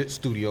legit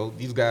studio.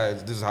 These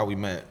guys, this is how we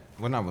met.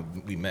 Well, not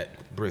we met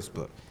Brisk,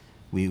 but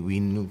we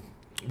knew.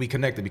 We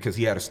connected because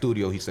he had a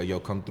studio. He said, yo,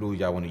 come through.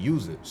 Y'all want to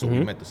use it. So we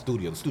met the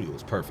studio. The studio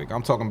was perfect.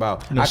 I'm talking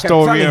about. The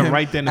story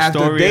right then. As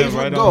the days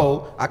would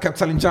go, I kept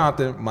telling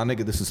Jonathan, my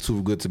nigga, this is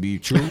too good to be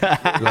true.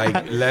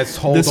 Like, let's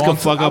hold this on. Can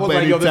fuck up I was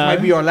like, yo, this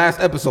might be our last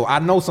episode. I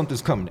know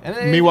something's coming.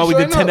 And meanwhile, we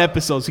did 10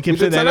 episodes. He kept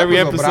saying that every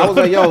episode. But I was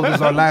like, yo, this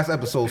is our last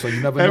episode, so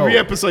you never know. Every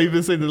episode, you've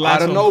been saying the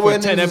last one. I don't know when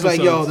 10 it's episodes.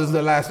 like, yo, this is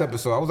the last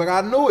episode. I was like, I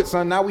knew it,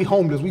 son. Now we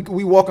homeless.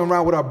 We walking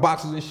around with our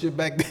boxes and shit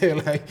back there.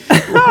 Like,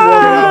 we walking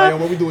around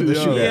like, what we doing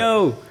this shoot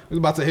at? We was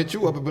about to hit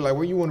you up and be like,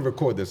 where you want to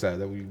record this at?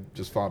 That we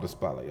just found a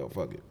spot. Like, yo,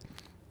 fuck it.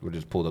 We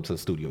just pulled up to the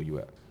studio you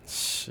at.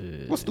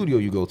 Shit. What studio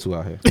you go to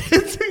out here?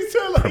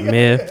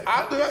 Premiere.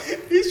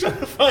 He's trying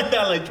to find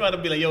out, like, trying to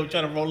be like, yo,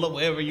 trying to roll up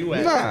wherever you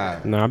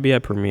at. Nah, I'll be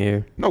at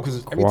Premiere. No,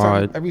 because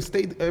every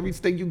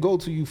state you go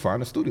to, you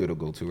find a studio to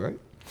go to, right?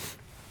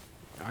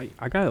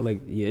 I got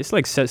like, it's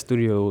like set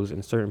studios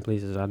in certain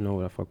places I know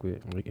what I fuck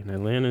with. Like in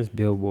Atlanta, it's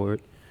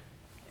Billboard.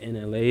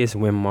 In LA, it's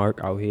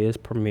Windmark. Out here, it's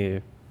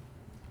Premiere.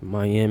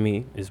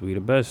 Miami is We the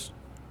Best.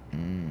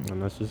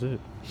 And that's just it.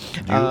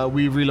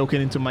 We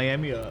relocating to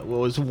Miami.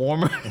 Well, it's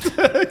warmer.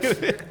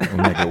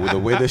 The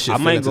way this shit I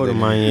might go to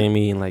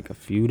Miami in like a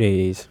few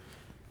days,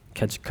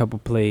 catch a couple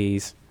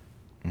plays.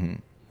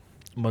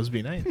 Must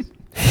be nice.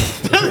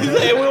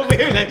 We'll be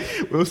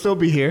here. We'll still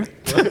be here.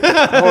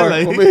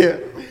 We'll be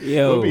here.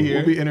 Yo,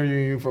 we'll be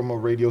interviewing you from a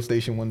radio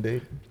station one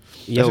day.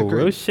 Yo,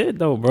 real shit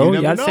though, bro.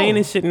 Y'all saying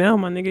this shit now,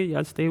 my nigga.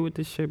 Y'all stay with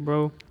this shit,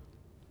 bro.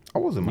 I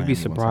was in Miami. You'd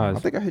be surprised.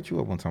 I think I hit you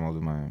up one time I was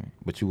in Miami,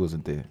 but you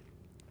wasn't there.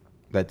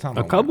 That time.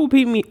 A couple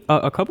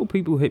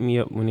people hit me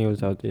up when they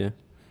was out there.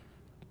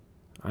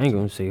 I ain't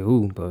gonna say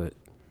who, but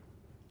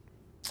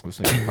this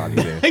nigga was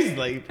probably there. He's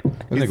like,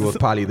 this nigga was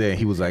probably there.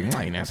 He was like,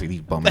 I ain't answering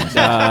these bum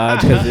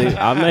ass. Because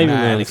I'm not even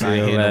gonna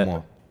say that. No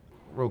more.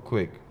 Real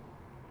quick,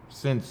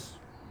 since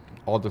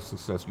all the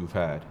success you've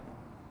had,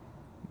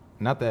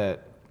 not to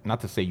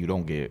say you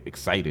don't get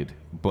excited,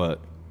 but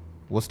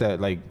what's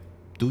that like?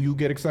 Do you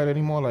get excited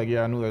anymore? Like,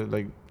 yeah, I knew that,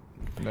 like,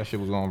 that shit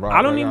was going wrong.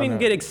 I don't even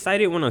get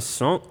excited when a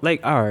song, like,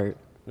 all right,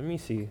 let me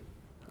see.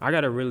 I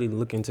got to really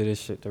look into this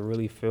shit to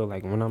really feel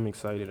like when I'm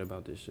excited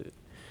about this shit.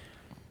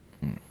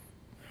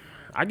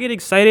 I get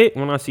excited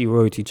when I see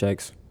royalty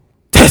checks.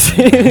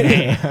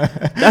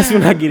 That's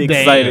when I get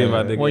excited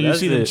about the. When you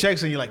see it. them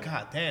checks and you're like,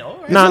 God damn, all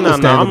right. No, I'm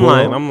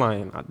understandable.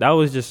 lying. That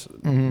was just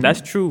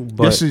that's true.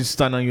 But This is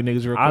stun on you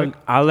niggas real quick.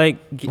 I like.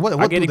 What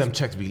I do get them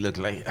checks be look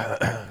like?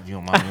 You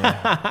don't mind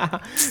me?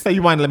 Hey,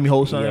 you mind let me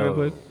hold something Yo.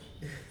 real quick?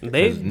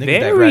 They Niggas that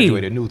vary.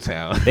 graduated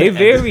Newtown. They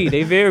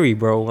vary,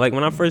 bro. Like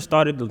when I first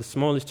started, the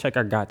smallest check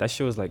I got, that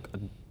shit was like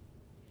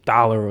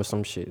 $1 or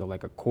some shit, or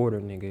like a quarter,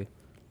 nigga.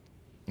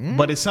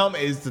 But it's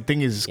the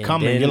thing is And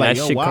coming. then You're like,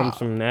 that yo, shit wow. comes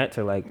from that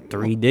to like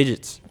 3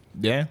 digits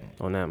Yeah.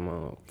 on that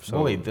month.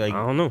 So Wait, like-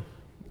 I don't know.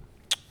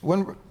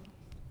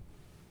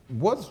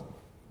 What's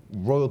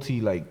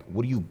royalty like?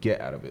 What do you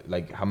get out of it?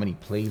 Like how many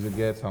plays it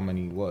gets? How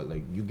many what?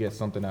 Like you get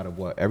something out of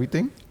what?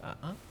 Everything?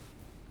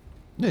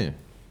 Yeah.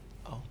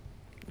 Oh.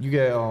 You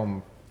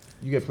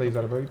get plays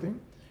out of everything?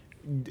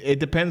 It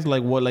depends,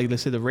 like what, like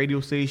let's say the radio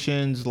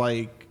stations,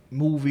 like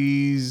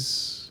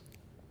movies,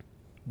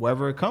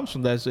 wherever it comes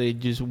from. That's it.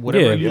 Just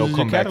whatever Yeah. uses It'll your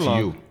come back to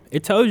catalog. you.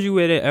 It tells you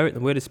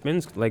where the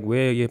spins, like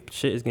where your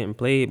shit is getting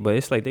played, but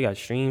it's like they got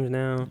streams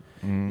now.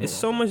 It's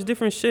so much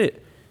different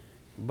shit.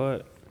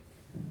 But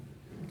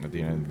At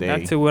the end of the day.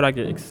 back to what I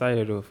get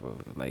excited off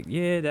of. Like,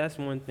 yeah, that's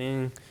one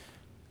thing.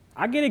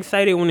 I get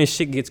excited when this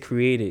shit gets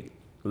created.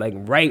 Like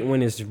right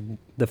when it's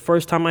the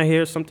first time I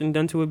hear something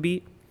done to a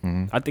beat,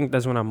 I think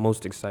that's when I'm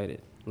most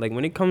excited. Like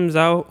when it comes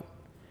out,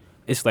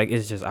 it's like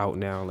it's just out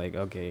now. Like,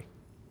 okay.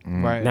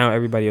 Right. Now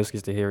everybody else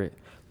gets to hear it.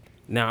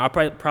 Now I'll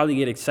probably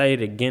get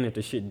excited again if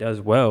the shit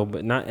does well,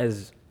 but not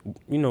as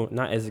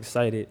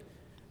excited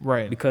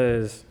Right.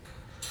 because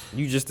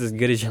you just as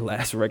good as your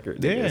last record.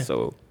 Nigga. Yeah.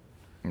 So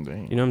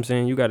Damn. you know what I'm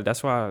saying?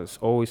 That's why I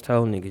always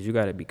tell niggas you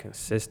gotta be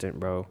consistent,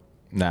 bro.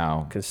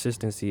 Now,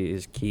 Consistency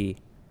is key.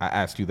 I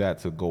asked you that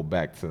to go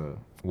back to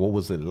what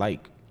was it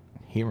like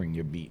hearing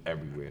your beat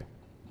everywhere?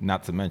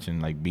 Not to mention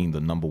like being the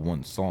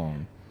when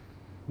song.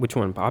 Which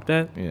one? Pop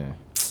that? Yeah.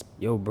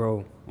 Yo,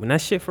 bro. When that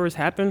shit first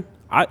happened,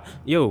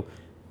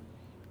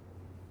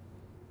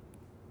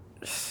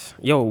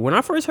 when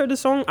I first heard the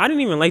song, I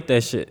didn't even like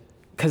that shit.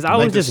 Cause I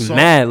Like was the just song?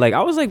 mad. Like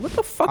I was like, what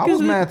the fuck I is was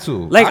this? mad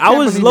too. Like I I can't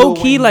was believe low Lil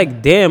key Wayne-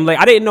 like, damn, like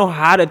I didn't know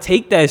how to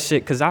take that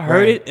shit. Cause I heard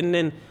Right. it and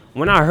then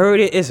when I heard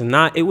it,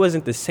 it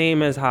wasn't the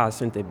same as how I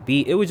sent the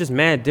beat. It was just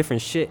mad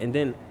different shit. And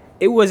then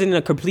it wasn't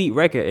a complete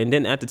record. And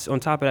then on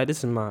top of that,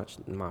 this is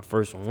my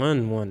first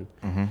one.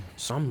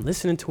 So I'm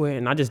listening to it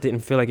and I just didn't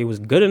feel like it was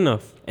good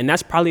enough. And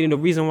that's probably the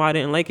reason why I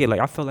didn't like it.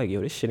 Like I felt like,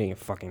 yo, this shit ain't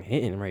fucking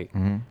hitting right.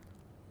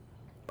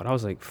 But I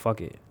was like,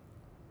 fuck it.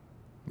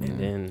 And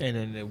then And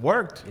then it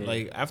worked. Yeah.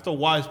 Like after a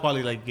while, it's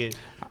probably like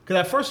because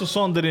at first the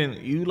song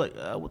didn't. You like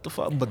what the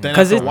fuck? But then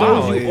because after it a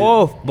while, throws you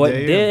off. But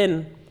yeah.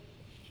 then,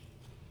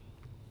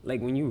 like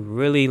when you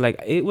really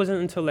like, it wasn't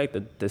until like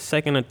the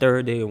second or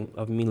third day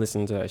of me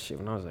listening to that shit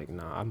when I was like,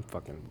 nah, I'm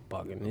fucking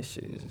bugging. This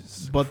shit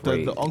is But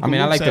crazy. the Uncle I mean,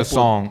 I Luke like the sample-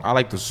 song. I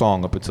like the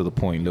song up until the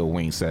point Lil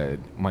Wayne said,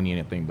 "Money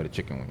ain't a thing but a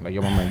chicken wing." Like,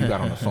 yo, my man, you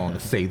got on the song to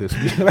say this.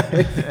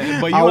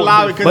 But you I was-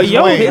 allow it because But it's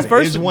yo, Wayne. his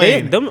verses, It's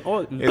Wayne.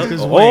 all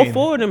 'cause Wayne.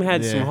 4 of them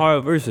had Yeah. some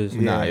hard verses.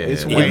 Nah, yeah,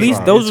 it's yeah. At Wayne.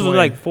 least those It's were Wayne.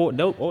 like 4.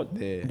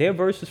 Yeah. Their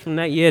verses from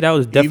that year, that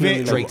was definitely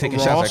Even Drake taking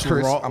shots at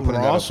Chris. I'm putting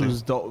that Ross up there.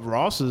 was dope.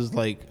 Ross is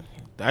like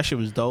that shit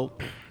was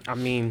dope. I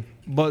mean,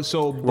 But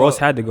so Ross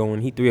had to go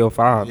in. He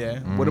 305. yeah.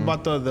 What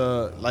about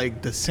the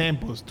like the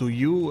samples? Do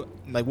you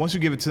like once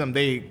you give it to them,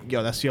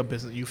 that's your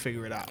business. You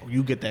figure it out.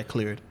 You get that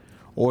cleared,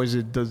 or is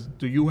it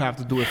do you have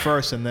to do it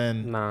first and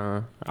then?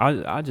 Nah,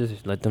 I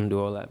just let them do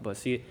all that. But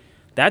see,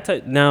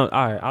 now,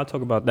 all right, I'll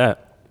talk about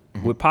that.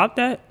 With Pop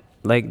That,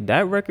 like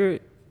that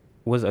record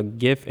was a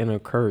gift and a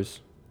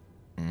curse,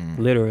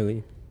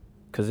 literally,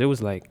 because it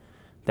was like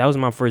that was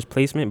my first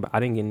placement, but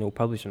I didn't get no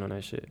publishing on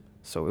that shit.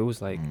 So it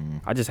was like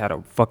I just had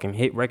a fucking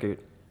hit record.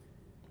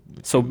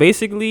 So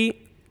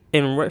basically,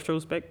 in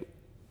retrospect,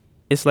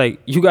 it's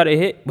like you got a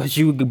hit, but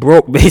you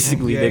broke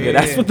basically, Yeah, nigga. yeah,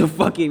 That's yeah. what the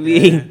fuck it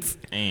means.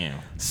 Damn.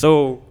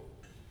 So,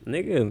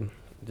 nigga,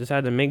 just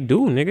had to make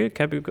do, nigga.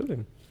 Kept it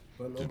cooking.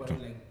 But nobody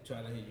like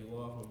try to hit you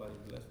off. Nobody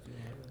blessed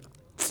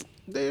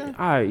you. There.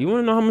 All right, you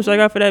wanna know how much I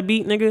got for that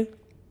beat, nigga?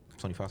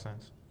 25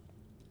 cents.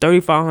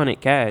 3,500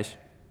 cash.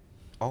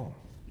 Oh.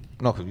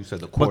 No, because you said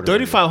the quarter. But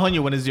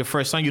 3,500 when it's your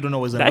first song, you don't know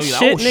what's That you're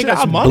shit, like, oh, nigga,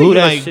 that's I money. blew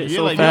that Like, shit you're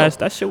so like, fast.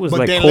 Yo. That shit was but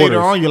like then quarters.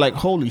 later on, you're like,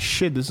 holy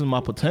shit, this is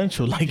my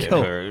potential. Like,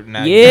 yo, Yeah,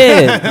 no,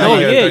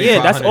 Yeah,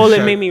 yeah. That's 3,500 all it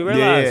shirt. made me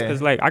realize. Yeah.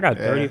 Cause like I got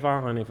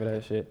 3,500 for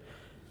that shit.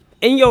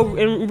 And yo,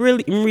 in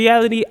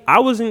reality, I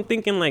wasn't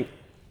thinking like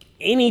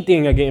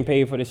anything of getting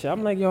paid for this shit.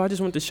 I'm like, yo, I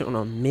just want this shit on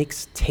a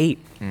mixtape.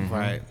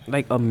 right.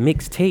 Like a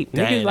mixtape.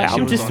 Dang, Nigga, like that shit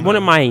I'm was just on wanted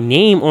the- my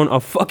name on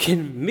a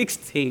fucking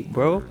mixtape,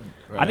 bro.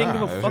 I didn't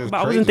give Nah, a it's fuck just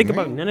about. I wasn't crazy, thinking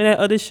man. about none of that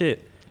other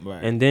shit.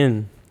 Right. And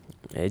then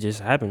it just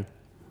happened.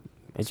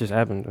 It just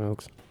happened,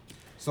 folks.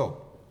 So,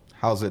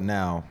 how's it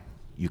now?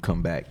 You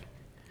come back.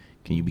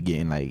 Can you be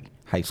getting like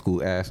high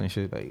school ass and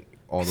shit? Like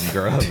all them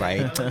girls,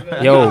 like,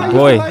 Yo,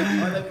 boy. you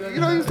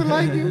know, I used to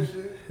like you.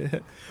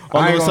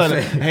 All I of ain't a gonna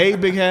sudden, say- hey,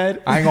 big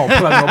head. I ain't gonna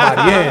plug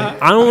nobody in.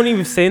 I don't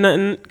even say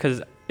nothing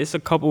because it's a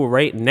couple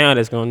right now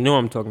that's gonna know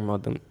I'm talking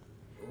about them.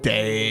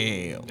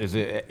 Damn. Is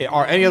it?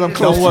 Are any of them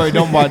close?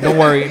 Don't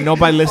worry.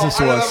 Nobody listens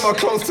to Any of us. them are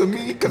close to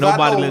me.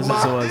 Nobody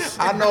listens to us.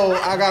 I know.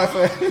 I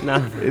gotta say.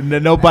 Nah.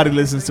 Nobody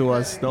listens to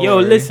us. Don't Yo,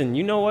 worry. listen,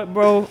 you know what,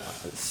 bro?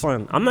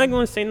 Son, I'm not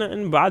gonna say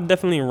nothing, but I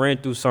definitely ran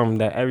through something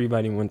that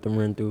everybody went to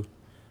run through,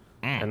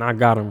 and I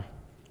got them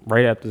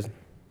right after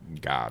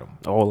Got him.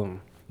 all of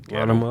them.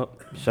 Run them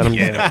up, shut them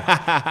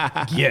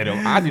down. Get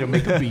him. I need to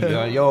make a beat.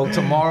 Yo,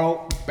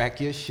 tomorrow,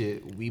 back your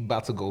shit. We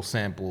about to go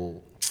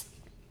sample.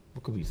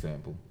 What could we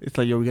sample? It's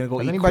like, yo, we gotta go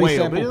Has eat anybody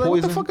quail. sampled But like, what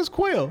the Poison? fuck is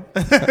quail?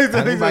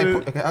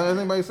 Has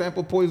anybody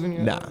sample Poison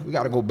yet? Nah. We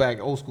gotta go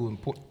back old school and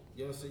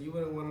Yo, so you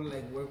wouldn't want to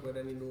like work with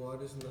any new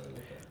artists, nothing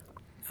like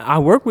that? I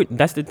work with.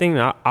 That's the thing.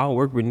 I'll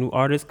work with new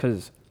artists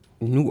because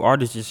new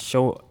artists just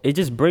show. It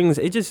just brings.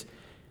 It just.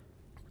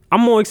 I'm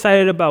more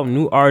excited about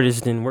new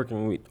artists than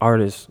working with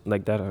artists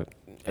like that are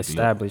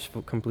established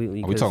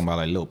completely. Are we talking about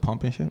like Lil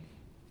Pump and shit?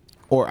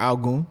 Or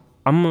Algoon.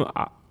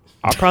 I'll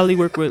probably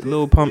work with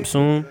Lil Pump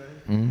soon.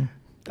 Mm-hmm.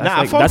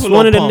 That's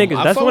one of the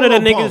niggas. That's one of the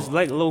niggas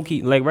like low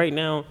key. Like right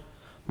now,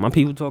 my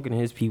people talking to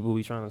his people.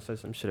 We trying to set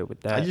some shit up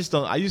with that.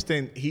 I just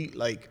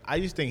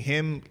think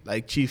him,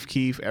 like Chief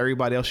Keef,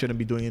 everybody else shouldn't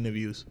be doing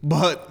interviews.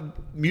 But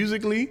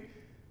musically,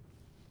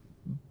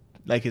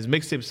 like his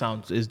mixtape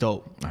sounds is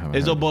dope.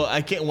 It's dope, but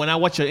I can't. When I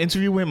watch an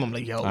interview with him, I'm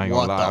like, yo,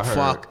 what the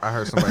fuck? I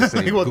heard somebody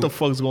say, what the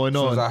fuck's going As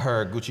soon as on? I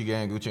heard Gucci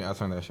Gang, I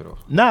turned that shit off.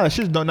 Nah, that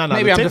shit's dope. Nah,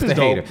 Maybe the I'm tape just is a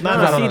dope. hater.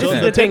 Nah, See, this is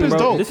the the tape thing, is bro.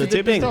 dope. This The is the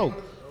tape is thing.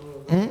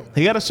 dope.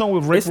 He got a song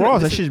with Rick Listen,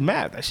 Ross. That listen. shit's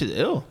mad. That shit's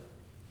ill.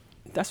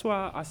 That's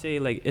why I say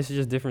like it's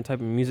just different type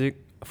of music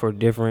for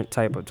different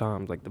type of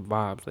times. Like the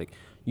vibes. Like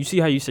you see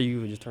how you say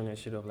you would just turn that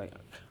shit off. Like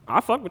I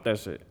fuck with that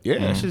shit. Yeah,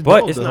 that shit's But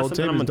dope. it's The not whole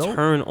something tape I'm is gonna dope.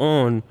 turn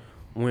on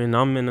when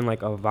I'm in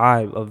like a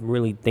vibe of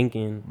really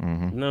thinking. You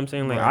know what I'm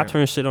saying? Like I Right.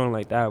 turn shit on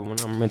like that when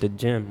I'm at the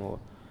gym or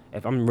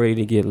if I'm ready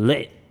to get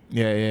lit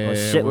Yeah, or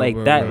shit like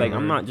that. Like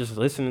I'm not just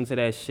listening to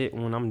that shit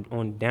when I'm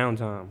on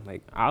downtime.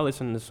 Like I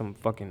listen to some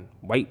fucking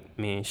white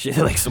man shit,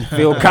 like some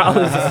Phil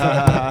Collins.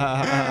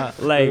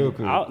 Like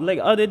like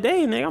other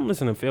day, nigga, I'm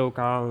listening to Phil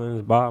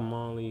Collins, Bob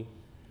Marley,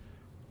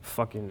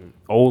 fucking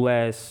old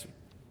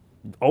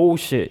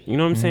shit. You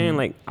know what I'm saying?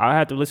 Like I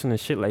have to listen to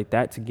shit like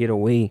that to get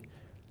away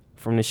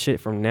from the shit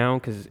from now.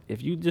 Cause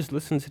if you just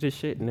listen to this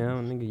shit now,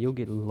 nigga, you'll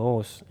get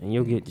lost and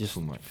you'll get just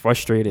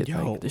frustrated.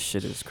 Yo. Like this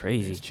shit is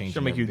crazy. It's changing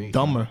Should make you every day,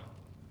 dumber.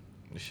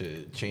 This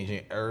shit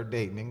changing every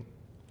day, nigga.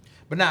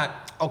 But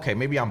not okay.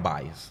 Maybe I'm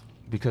biased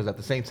because at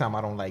the same time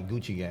I don't like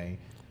Gucci Gang.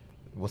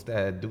 What's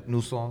that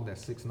new song? That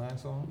 6ix9ine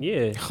song?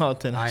 Yeah.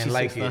 I ain't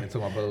like it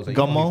until my brother was like,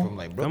 Gummo? you know, he from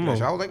like Brooklyn.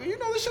 Gummo. I was like, you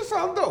know, this shit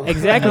sound dope.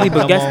 Exactly,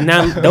 but guess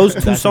now those two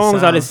That's the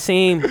songs are the sound.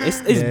 same.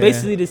 It's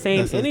basically the same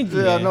That's the- energy.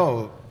 Yeah, I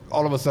know.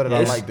 All of a sudden,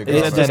 I like the it's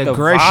girl. that the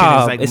aggression is,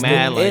 vibe. like, It's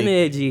mad, the like-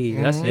 energy.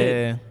 That's it.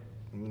 Yeah.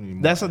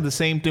 That's like the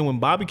same thing when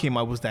Bobby came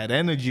out, was that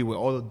energy with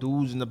all the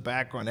dudes in the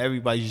background,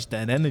 everybody just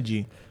that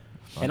energy.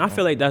 And I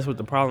feel like that's what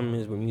the problem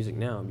is with music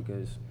now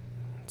because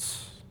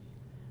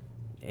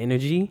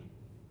energy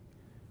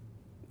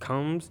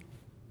comes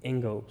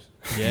and goes.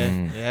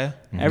 Yeah.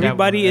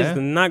 Everybody Yeah. is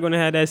not going to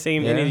have that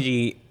same Yeah.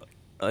 energy.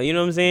 You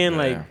know what I'm saying?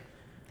 Like,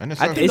 And it's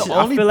I think It's- the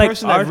I only feel like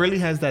person that really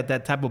has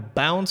that type of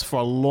bounce for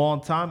a long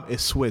time is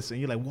Swiss. And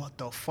you're like, what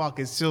the fuck?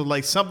 It's still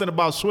like something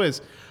about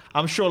Swiss.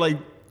 I'm sure like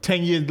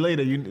 10 years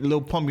later, Lil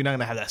Pump, you're not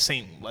gonna have that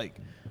same like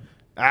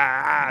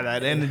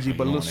that energy.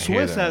 But don't Lil wanna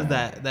hear Swiss that,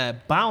 has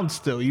that bounce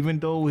still, even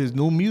though his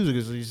new music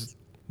is just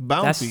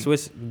bouncy. that's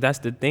Swiss. That's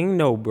the thing,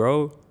 though,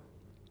 bro.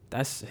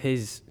 That's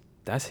his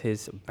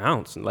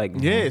bounce. Like,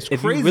 Yeah, it's if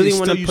crazy. you really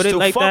want Still- to you put it still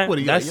like fuck that, with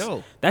it. You're like, that's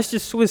yo. that's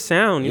just Swiss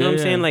sound. You know what I'm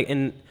Yeah. saying? Like,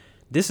 and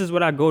this is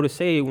what I go to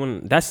say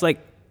when that's like,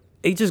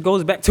 it just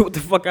goes back to what the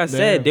fuck I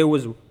said. Yeah. There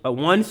was a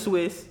one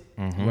Swiss.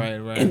 Right.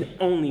 And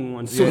only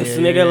one Swiss, yeah,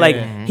 nigga. yeah, like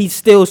yeah. he's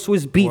still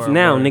Swiss beats Word,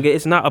 now, word. nigga.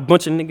 It's not a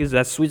bunch of niggas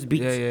that Swiss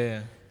beats. Yeah.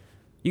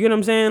 You get what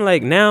I'm saying?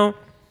 Like now,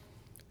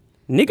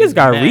 niggas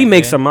got mad,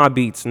 remakes man. of my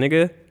beats,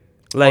 nigga.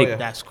 Like yeah.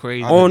 That's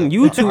crazy. on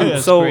YouTube.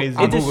 That's So crazy.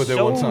 I it just Googled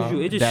it one shows time.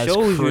 you. It just That's shows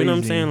you. You know what I'm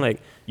crazy. saying?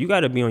 Like you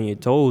got to be on your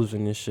toes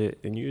in this shit,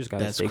 and you just got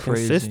to That's stay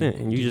crazy. consistent,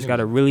 and you just got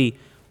to really.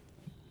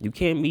 You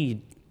can't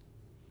be.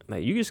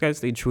 Like you just got to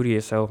stay true to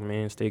yourself,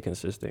 man. Stay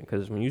consistent,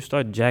 because when you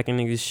start jacking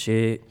niggas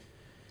shit.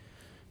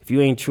 If you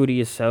ain't true to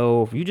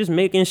yourself, you just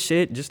making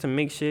shit just to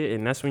make shit,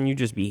 and that's when you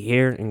just be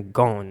here and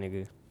gone,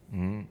 nigga.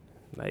 Mhm.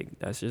 Like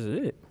that's just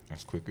it.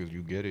 As quick as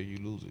you get it, you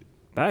lose it.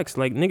 Facts,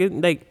 like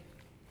nigga, like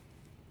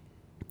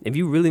if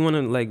you really want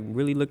to like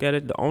really look at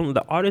it, the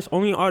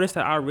only artist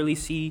that I really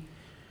see.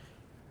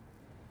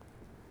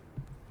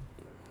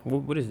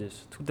 What is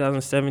this?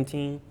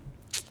 2017.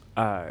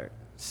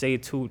 Say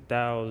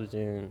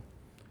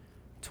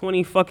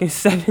 2020 fucking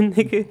 7,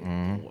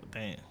 nigga. Oh,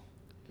 damn.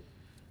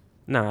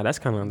 Nah, that's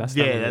kind of that's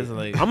Yeah, kinda that's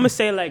late. like- I'm gonna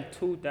say like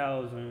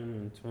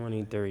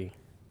 2023.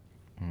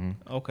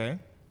 Okay.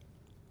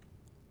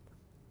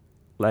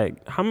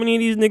 Like, how many of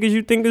these niggas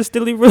you think is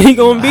still really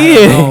gonna be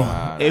here?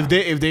 If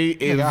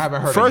Nigga, I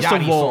haven't heard a first of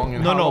Yachty all, song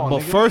in how long, but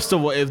nigga? first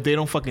of all, if they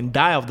don't fucking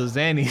die off the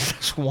Xannies,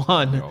 that's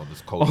one. Yo,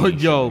 this codeine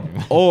shit,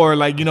 nigga. Or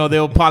like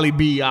they'll probably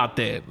be out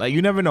there. Like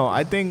you never know.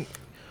 I think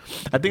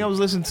I think I was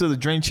listening to the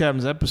Drain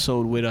Chapman's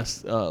episode with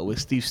us with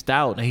Steve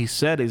Stout, and he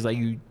said it's like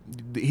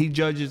he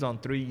judges on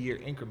 3-year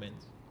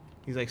increments.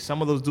 He's like,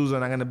 some of those dudes are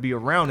not gonna be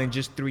around in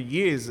just 3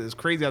 years. It's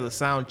crazy how the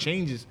sound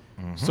changes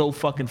so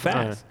fucking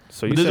fast.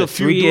 So you said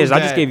 3 years. I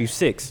just gave you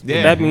 6. Yeah,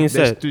 With that being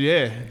said,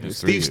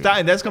 Steve Stout,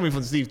 and that's coming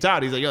from Steve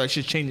Stout. He's like, yo, that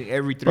shit's changing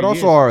every 3 years. But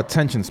also our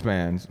attention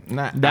spans,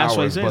 not That's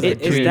what ours, he but says.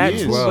 the it's kids that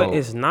as too, well. but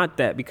it's not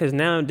that, because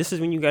now this is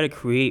when you got to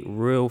create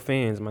real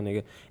fans, my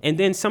nigga. And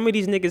then some of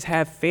these niggas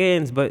have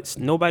fans, but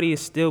nobody is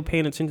still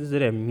paying attention to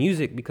their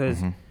music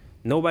because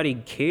nobody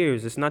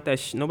cares. It's not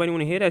that nobody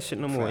want to hear that shit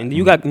no more. And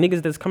you got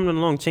niggas that's coming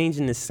along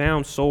changing the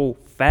sound so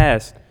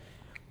fast.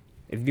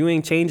 If you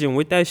ain't changing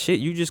with that shit,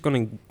 you just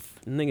gonna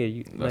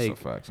nigga. That's like, a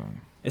fact,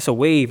 son. it's a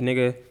wave,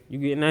 nigga. You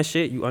getting that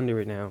shit, you under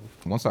it now.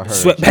 Once I heard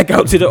Sweat back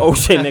out to the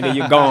ocean, nigga.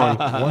 You're gone.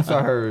 Once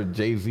I heard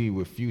Jay-Z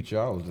with Future,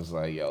 I was just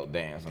like, yo,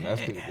 damn. So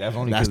that's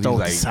only That's because he's the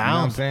like, sound. you know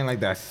what I'm saying? Like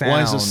that sound.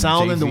 Once the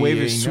sound and the Jay-Z wave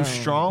is ain't too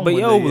nothing. strong. But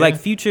when yo, they-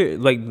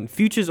 like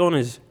Future's on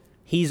his.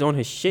 He's on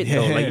his shit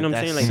though. Like, you know what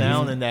I'm that saying? Like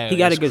sound and that he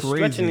got a is good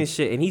stretch in crazy. his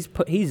shit, and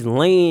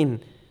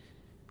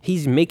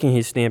he's making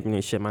his stamp in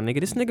his shit, my nigga.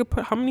 This nigga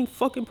put how many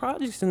fucking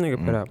projects this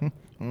nigga put out? You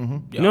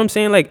know what I'm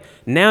saying? Like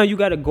now you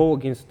gotta go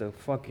against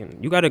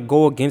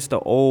the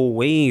old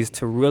ways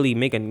to really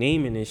make a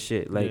name in this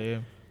shit. Like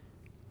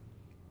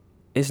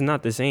it's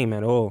not the same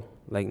at all.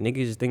 Like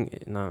niggas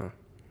think nah.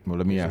 Well,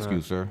 let me ask you,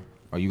 sir.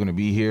 Are you gonna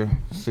be here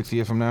 6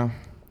 years from now?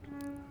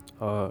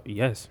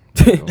 Yes.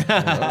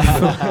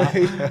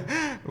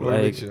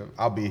 Like,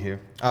 I'll be here.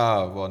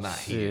 Well, not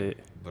here, Shit.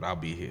 but I'll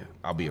be here.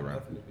 I'll be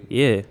around.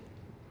 Yeah.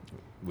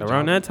 Would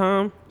Around y'all- that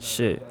time,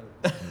 shit.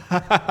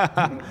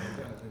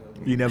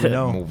 you never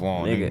know. Move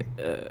on, Nigga,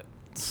 nigga.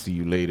 See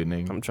you later,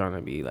 nigga. I'm trying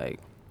to be like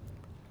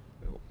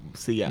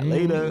See ya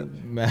later.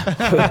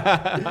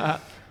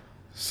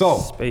 So,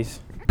 space.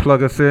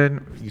 plug us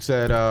in. You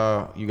said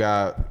you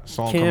got a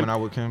song Kim. coming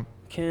out with Kim.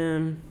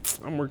 Kim,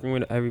 I'm working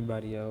with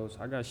everybody else.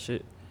 I got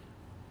shit.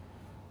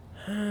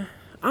 I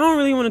don't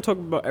really want to talk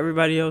about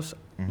everybody else.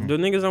 The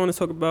niggas I want to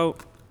talk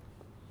about,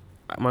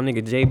 my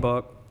nigga J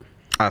Buck.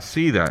 I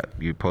see that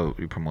you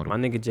promoted. My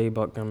nigga J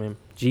Buck coming.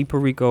 G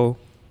Perico.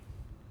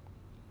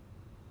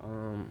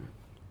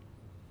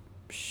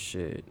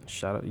 Shit.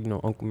 Shout out,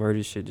 Uncle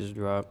Murder shit just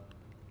dropped.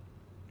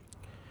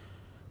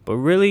 But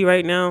really,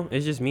 right now,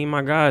 it's just me and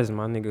my guys.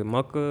 My nigga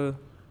Mucka,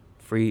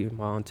 Free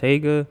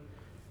Montega.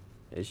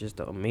 It's just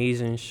the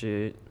amazing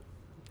shit.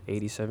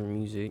 87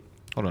 music.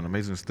 Hold on,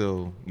 Amazin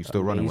still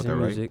running with that,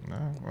 right? Music. Nah,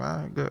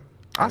 right, good.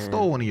 I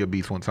stole one of your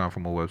beats one time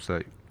from a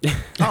website. I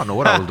don't know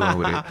what I was doing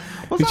with it.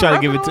 He's trying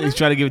to give it to. He's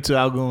trying to give it to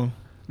Algoon.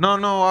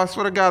 No, I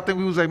swear to God, I think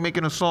we was like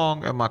making a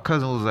song, and my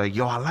cousin was like,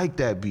 "Yo, I like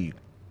that beat,"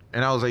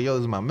 and I was like, "Yo,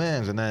 this is my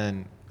man's." And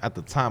then at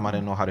the time, I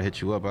didn't know how to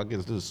hit you up. I guess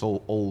this is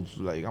so old,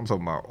 like I'm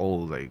talking about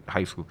old, like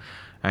high school.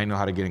 I didn't know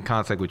how to get in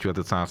contact with you at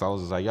the time, so I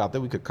was just like, "Yo, I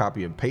think we could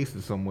copy and paste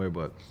it somewhere."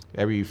 But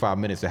every 5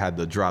 minutes, it had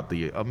to drop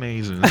the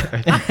amazing. He's like,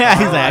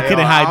 I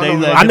couldn't hide that.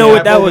 He's like, I know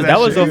what that was. that That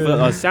was shit.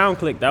 off a sound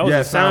click. That was Yeah,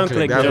 a sound SoundClick,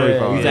 click. that's what he joint.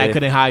 called He's like, I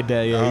couldn't hide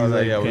that. Yeah, I was he's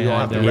like, "Yeah, we couldn't gonna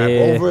hide have to that. rap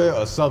Yeah. over it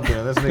or something."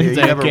 And this nigga, He's he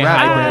like, never "Can't rapped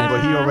hide on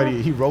that." it,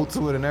 but he wrote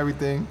to it and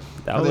everything.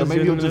 That I was like, was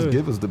maybe he'll good just news.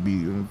 give us the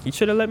beat. You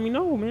should have let me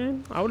know,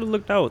 man. I would have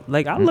looked out.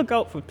 Like, I look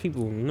out for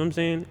people, you know what I'm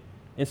saying?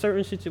 In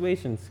certain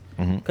situations.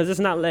 Because it's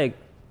not like,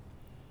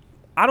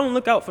 I don't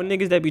look out for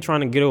niggas that be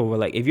trying to get over.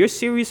 Like, if you're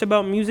serious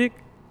about music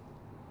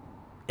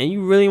and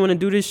you really want to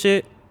do this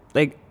shit,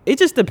 like, it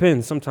just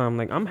depends sometimes.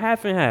 Like, I'm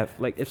half and half.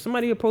 Like, if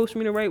somebody approached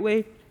me the right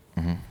way,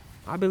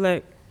 I'll be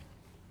like,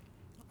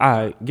 all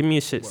right, give me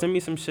a shit. Send me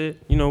some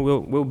shit.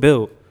 We'll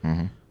build.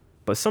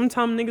 But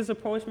sometimes niggas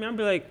approach me, I'll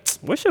be like,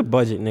 what's your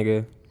budget,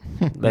 nigga?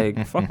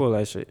 Like, fuck all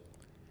that shit.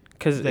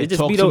 Cause Like, it just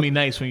talk be to those, me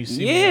nice when you see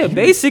me. yeah,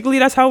 basically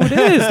that's how it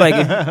is. Like,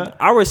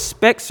 I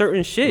respect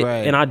certain shit,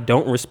 Right. and I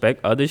don't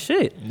respect other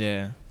shit.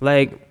 Yeah.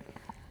 Like,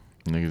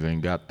 Niggas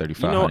ain't got you know,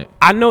 3,500.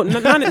 I know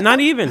not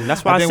even.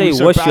 That's why I I, think say,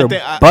 we what's surpa- your I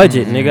think-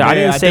 budget, nigga? I Yeah,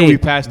 didn't I think say we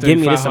passed give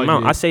me this 3,500.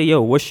 amount. I say,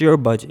 yo, what's your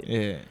budget?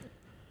 Yeah.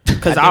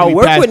 Because I think I'll we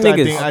work passed- with I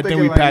niggas. think- I think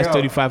we Thinking passed yo,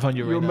 3,500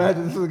 You right now.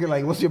 imagine this nigga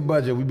like, what's your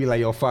budget? We'd be like,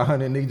 yo,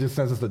 500. And he just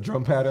sends us the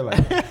drum pattern.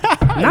 Like,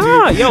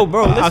 Nah, yo,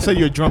 bro, I'll listen. send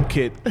you a drum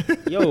kit.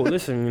 Yo,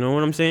 listen, you know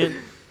what I'm saying?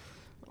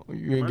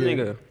 you ain't My getting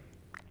nigga,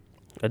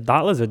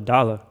 $1's a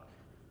dollar.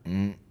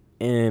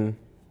 And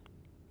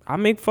I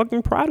make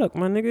fucking product,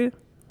 my nigga.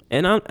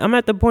 And I'm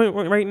at the point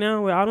right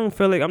now where I don't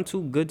feel like I'm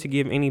too good to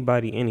give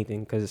anybody anything,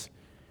 because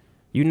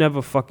you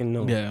never fucking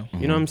know. Yeah.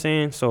 You know what I'm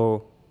saying?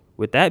 So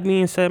with that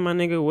being said, my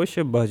nigga, what's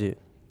your budget?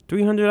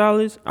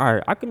 $300? All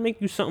right, I can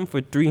make you something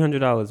for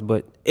 $300,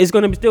 but it's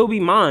going to still be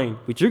mine,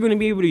 but you're going to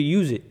be able to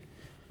use it,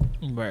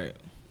 Right.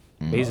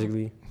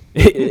 basically.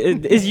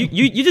 It's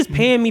you just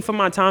paying me for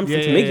my time to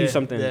make you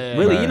something. yeah.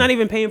 Really, Right. you're not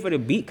even paying for the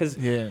beat, because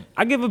Yeah.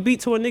 I give a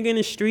beat to a nigga in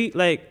the street,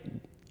 like,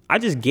 I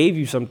just gave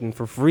you something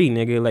for free,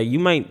 nigga.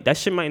 Like, that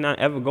shit might not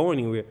ever go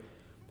anywhere.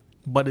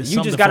 But it's You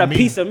something just got for a me.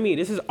 piece of me.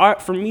 This is art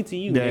from me to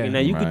you, Yeah. nigga. Now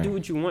you Right. can do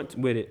what you want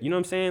with it. You know what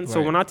I'm saying? So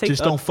Right. when I take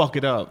just don't fuck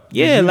it up.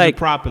 Yeah, Just use it like-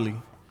 properly.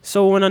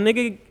 So when a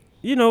nigga,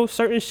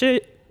 certain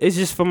shit, it's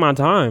just for my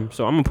time.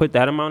 So I'm gonna put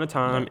that amount of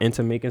time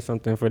into making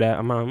something for that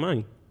amount of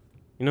money.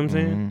 You know what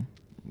I'm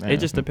saying? It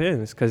just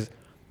depends, cause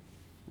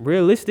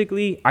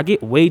realistically, I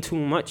get way too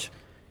much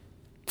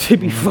to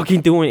be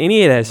fucking doing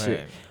any of that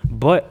shit.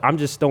 But I'm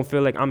just don't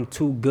feel like I'm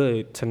too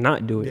good to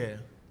not do it. Yeah.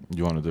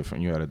 You're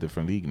at a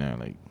different league now.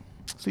 Like,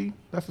 see,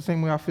 that's the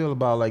same way I feel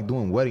about like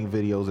doing wedding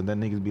videos, and then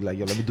niggas be like,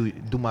 yo, let me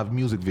do my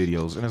music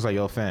videos, and it's like,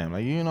 yo, fam,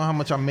 like, you know how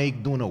much I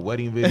make doing a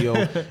wedding video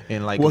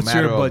in like What's a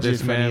matter your budget, of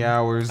this many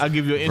hours? I'll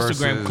give you an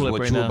Instagram versus clip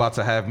what right you now. about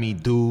to have me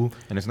do,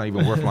 and it's not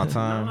even worth my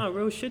time. Nah,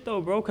 real shit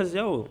though, bro. Cause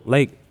yo,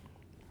 like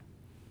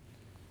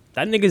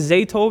that nigga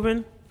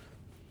Zaytoven.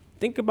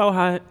 Think about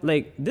how,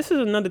 like, this is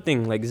another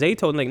thing. Like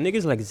Zaytoven, like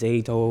niggas like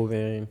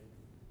Zaytoven.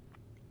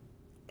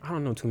 I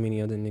don't know too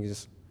many other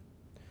niggas.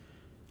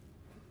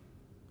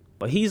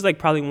 But he's like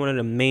probably one of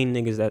the main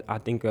niggas that I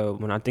think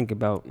of when I think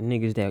about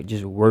niggas that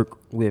just work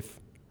with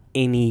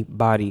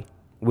anybody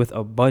with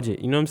a budget.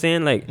 You know what I'm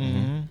saying? Like,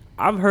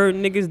 I've heard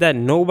niggas that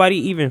nobody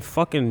even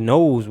fucking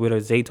knows with a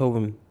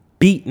Zaytoven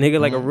beat, nigga,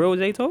 like a real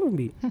Zaytoven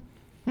beat.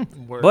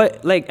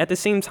 But like at the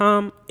same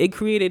time, it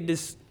created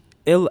this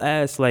ill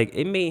ass, like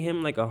it made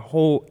him like a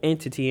whole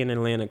entity in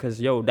Atlanta.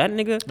 Cause yo, that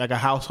nigga, Like a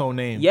household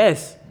name.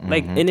 yes,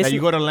 like, and it's Like you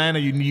go to Atlanta,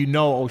 you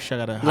know, oh shit,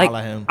 I gotta like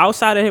holla him.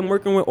 outside of him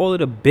working with all of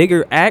the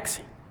bigger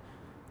acts,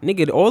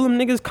 nigga, all them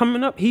niggas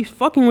coming up, he's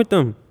fucking with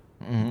them.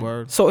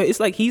 Word. So it's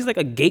like he's like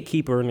a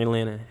gatekeeper in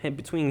Atlanta. And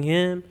between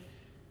him,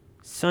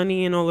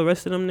 Sonny, and all the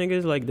rest of them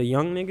niggas, like the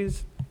young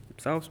niggas,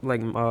 South, like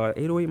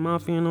 808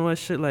 Mafia and all that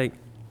shit, like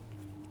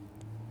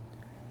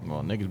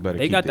Well, niggas better.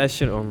 they keep got it. that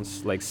shit on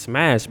like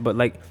smash. But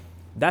like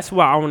that's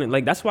why I want to,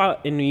 like, that's why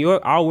in New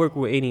York I'll work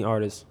with any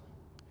artist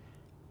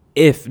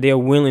if they're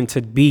willing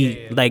to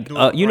be like, Do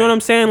it you know right. what I'm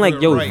saying? Do like,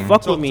 it yo, right.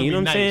 fuck Talk with me. to You know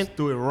what I'm nice. saying?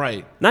 Do it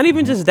right. Not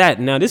even just that.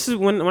 Now, this is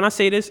when I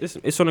say this,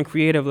 it's on a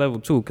creative level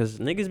too, because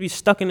niggas be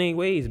stuck in their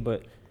ways,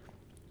 but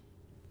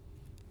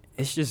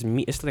it's just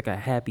me. It's like a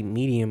happy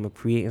medium of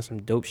creating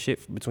some dope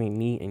shit between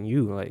me and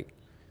you. Like,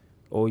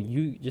 or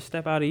you just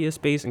step out of your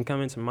space and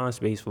come into my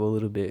space for a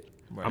little bit.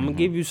 I'm going to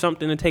give you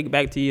something to take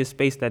back to your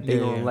space that they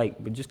don't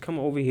like, but just come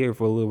over here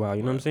for a little while.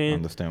 You know what I'm saying?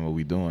 Understand what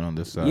we doing on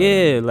this side.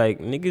 Yeah, like,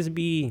 niggas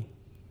be...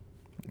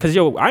 Because,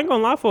 yo, I ain't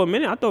going to lie, for a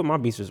minute, I thought my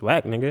beats was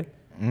whack, nigga.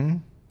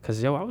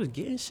 Because, yo, I was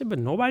getting shit, but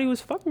nobody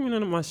was fucking with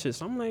none of my shit.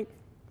 So I'm like...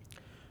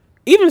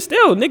 Even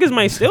still, niggas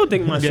might still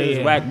think my shit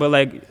is whack, but,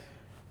 like,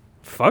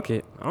 fuck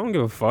it. I don't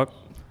give a fuck.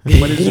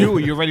 But it's you.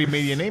 You already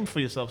made your name for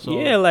yourself. So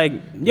Yeah, like,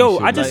 yo,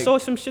 shit I just like- saw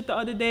some shit the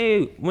other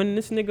day when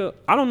this nigga,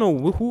 I don't know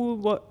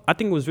what, I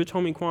think it was Rich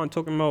Homie Quan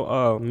talking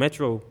about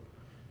Metro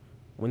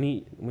when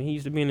he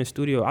used to be in the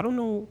studio. I don't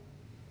know,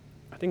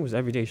 I think it was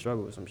Everyday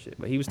Struggle or some shit,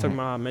 but he was talking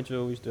about how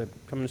Metro used to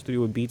come in the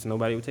studio with beats and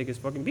nobody would take his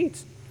fucking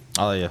beats.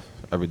 Oh yeah,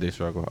 everyday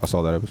struggle. I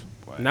saw that episode.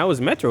 And that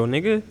was Metro,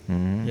 nigga.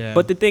 yeah.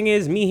 But the thing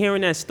is, me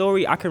hearing that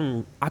story, I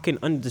can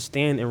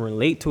understand and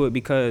relate to it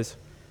because,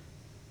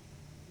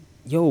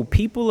 yo,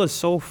 people are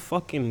so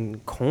fucking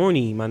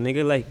corny, my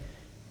nigga. Like,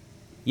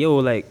 yo,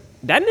 like,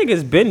 that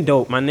nigga's been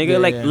dope, my nigga. Yeah,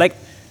 like, yeah. like,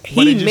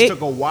 but it he just made, took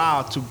a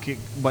while to kick.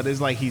 But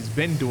it's like he's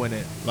been doing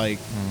it. Like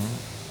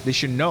they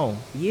should know.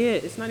 yeah,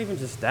 it's not even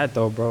just that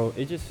though, bro.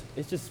 It's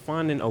just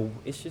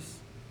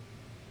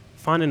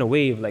finding a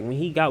wave. Like, when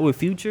he got with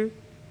Future,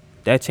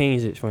 that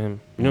changed it for him.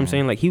 You know what I'm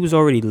saying? Like, he was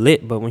already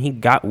lit, but when he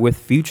got with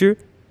Future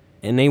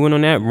and they went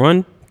on that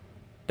run,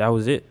 that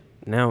was it.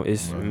 Now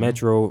it's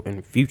Metro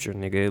and Future,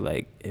 nigga.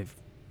 Like, if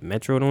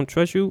Metro don't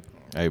trust you,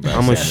 Hey, bro,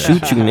 I'm gonna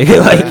shoot you,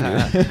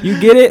 nigga. Like, you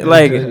get it?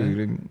 Like,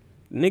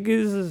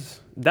 niggas,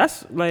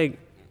 that's like,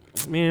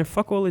 man,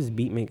 fuck all this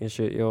beat making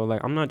shit, yo.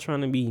 Like, I'm not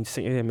trying to be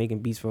sitting here making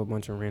beats for a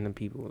bunch of random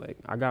people. Like,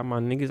 I got my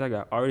niggas, I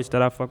got artists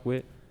that I fuck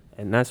with,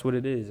 and that's what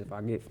it is. If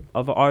I get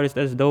other artists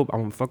that's dope,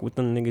 I'm gonna fuck with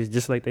them niggas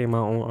just like they my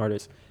own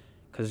artists.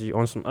 Cause you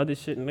on some other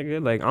shit,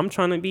 nigga. Like, I'm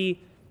trying to be,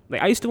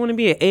 like, I used to want to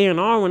be an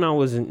A&R when I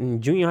was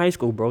in junior high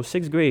school, bro,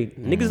 6th grade.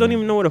 Niggas don't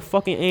even know what a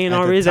fucking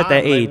A&R is at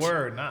that age.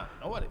 Word, nah.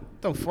 What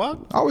the fuck?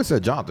 I always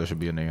said Jonathan should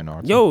be an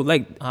A&R. Yo,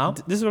 like, Huh?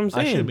 this is what I'm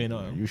saying. I should be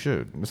knowing. You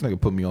should. This nigga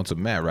put me on to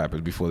mad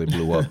rappers before they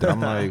blew up. Then I'm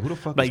like, who the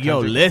fuck? Like, is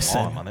yo, Kendrick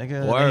listen. Lamar, my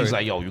nigga. Word. And he's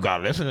like, yo, you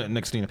gotta listen to the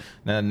next thing.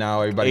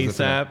 Now everybody's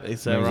A$AP,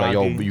 listening. A$AP He's like,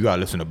 yo, Rocky. you gotta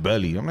listen to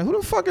Belly. I'm like, who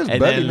the fuck is And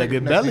Belly? then look nigga?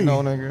 at Next thing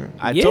Belly.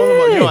 you know,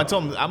 nigga. I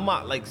told him, I'm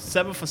like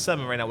 7 for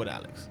 7 right now with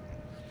Alex.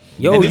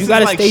 Yo, And this you is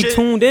gotta like stay shit-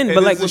 tuned in. and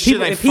But this like is with shit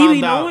people, I if he be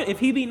found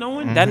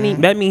out.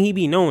 knowing, that mean he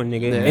be knowing,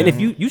 nigga. Yeah. And if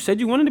you said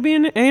you wanted to be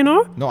in the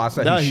A&R, No, I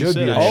said No, he he should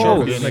said be. I a should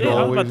oh be. This shit, nigga I was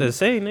always- about to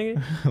say,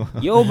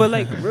 nigga. Yo, but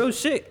like real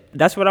shit,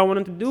 that's what I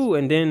wanted to do,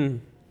 and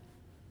then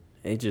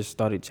it just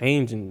started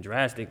changing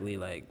drastically.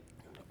 Like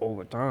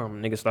over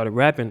time, niggas started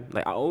rapping.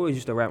 Like I always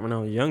used to rap when I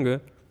was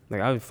younger.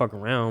 Like I would fuck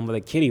around, but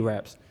like kiddie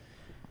raps.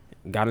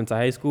 Got into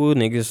high school,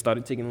 niggas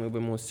started taking it a little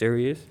bit more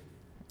serious.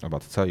 I'm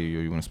about to tell you,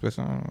 you want to spit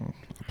something?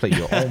 Play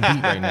your own beat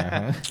right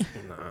now,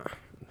 huh?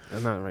 Nah,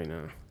 not right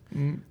now.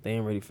 They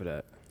ain't ready for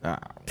that.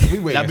 We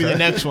waiting. That'll be the huh?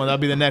 next one.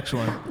 That'll be the next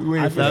one.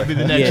 That'll be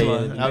the next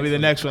one. That'll be the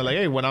next one. Like,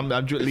 hey, when I'm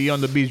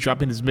Leon the Beast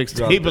dropping his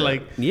mixtape, but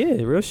like, Yeah,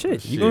 real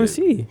shit. You Shit. gonna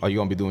see. Are you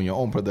gonna be doing your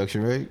own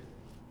production, right?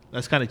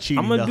 That's kind of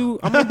cheating. I'm gonna do.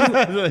 No,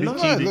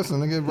 listen,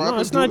 nigga, No,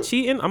 rappers it's do not it.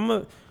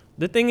 cheating.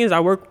 The thing is, I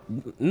work.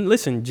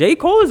 Listen, J.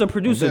 Cole is a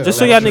producer. Yeah, just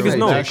so y'all that's niggas true.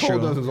 know. J. Cole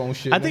does his own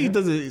shit. I think he nigga.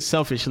 does it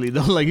selfishly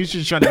though. Like he's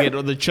just trying to get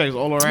other checks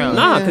all around.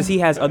 Nah, because he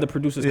has other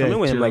producers Yeah, coming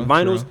with him. true, Like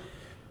Vinyls, true.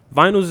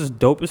 Vinyls is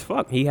dope as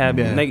fuck. He had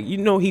Yeah. like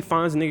he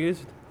finds niggas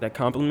that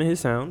compliment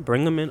his sound,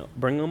 bring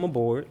them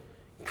aboard,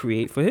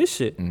 create for his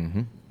shit.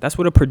 Mm-hmm. That's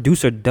what a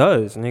producer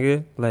does,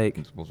 nigga. Like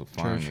You're supposed to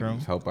find True.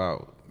 niggas, help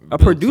out. a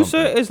build producer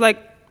something. is like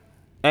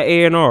an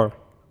A&R.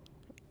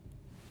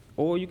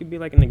 Or you could be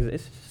like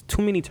it's just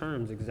too many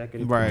terms.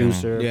 Executive Right.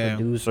 producer, Yeah.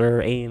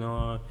 producer,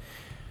 A&R,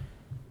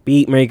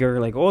 beat maker,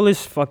 like all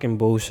this fucking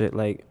bullshit.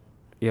 Like,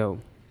 yo,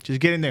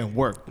 Just get in there and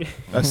work.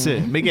 That's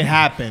it. Make it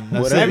happen.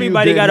 That's Whatever it.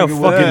 everybody you got did, a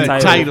nigga, fucking whatever.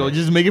 title.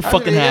 Just make it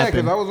fucking Yeah,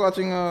 happen. because I was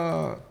watching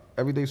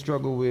Everyday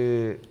Struggle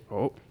with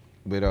oh,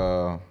 with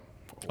Lord.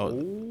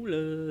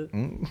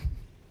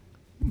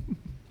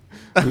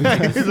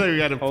 It's like we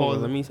gotta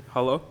Hold on, pause.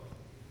 hello.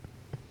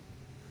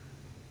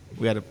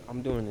 We gotta.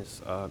 I'm doing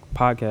this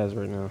podcast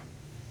right now.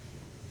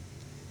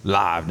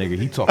 live, nigga.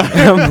 He talking. He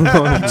I'm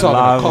talking to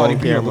live Cardi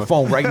on B on the camera.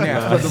 phone right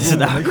now. It's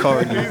not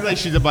Cardi. He's like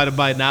she's about to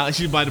buy now.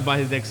 She's about to buy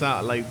his next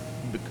out, like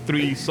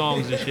 3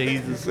 songs and shit.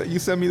 He's just, You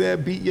sent me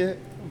that beat yet?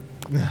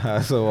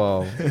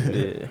 So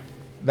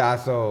Yeah.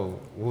 so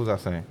what was I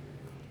saying?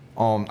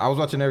 I was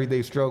watching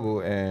Everyday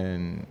Struggle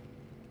and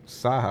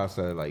Saha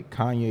said like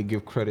Kanye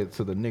give credit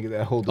to the nigga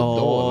that hold the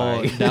door.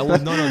 Like that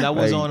was that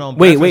was like, on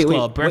Wait, Breakfast wait.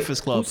 Club.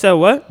 Breakfast Who Club. said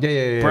what?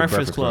 yeah.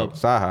 Breakfast Club.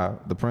 Saha,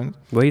 the prince.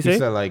 What he say? He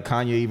said like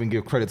Kanye even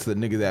give credit to the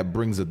nigga that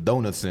brings the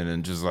donuts in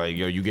and just like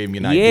yo, you gave me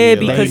an Yeah, idea.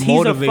 because He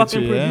he's a motivates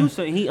fucking you, yeah.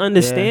 producer. He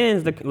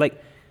understands the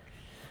like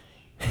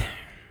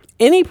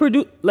any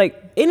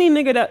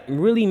nigga that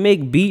really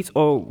make beats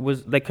or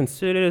was like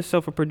consider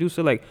himself a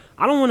producer. Like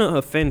I don't want to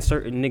offend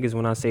certain niggas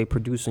when I say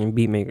producer and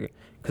beat maker,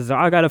 because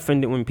I got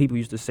offended when people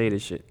used to say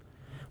this shit.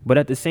 But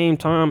at the same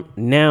time,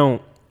 now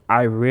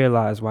I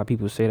realize why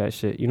people say that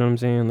shit. You know what I'm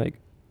saying? Like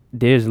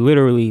there's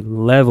literally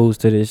levels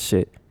to this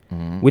shit,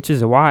 which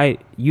is why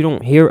you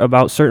don't hear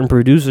about certain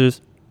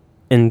producers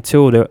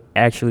until they're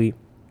actually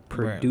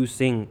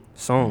producing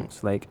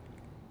songs. Like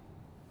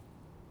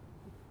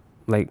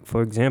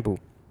for example,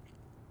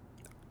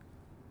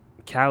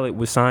 Khaled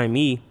would sign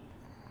me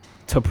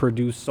to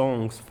produce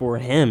songs for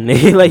him.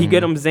 Like you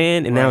get what I'm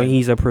saying? And now Right.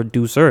 he's a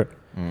producer.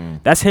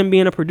 That's him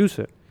being a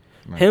producer.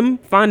 Him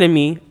finding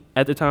me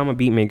at the time a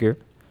beat maker,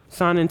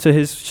 signing to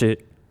his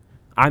shit.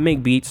 I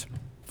make beats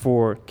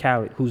for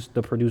Khaled, who's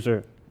the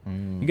producer.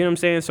 You get what I'm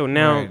saying? So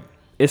now Right.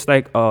 it's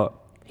like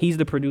he's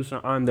the producer,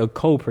 I'm the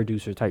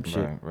co-producer type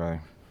shit. Right.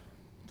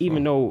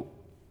 Even though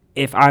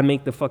if I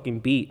make the fucking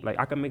beat, like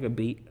I can make a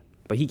beat,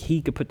 but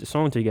he could put the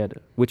song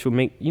together, which would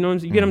make you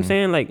get what I'm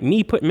saying? Like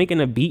me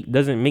making a beat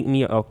doesn't make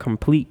me a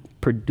complete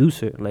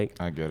producer. Like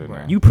I get it,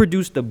 man. you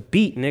produce the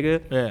beat,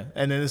 nigga. Yeah,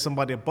 and then there's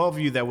somebody above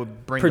you that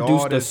would bring Produce the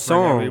the artists,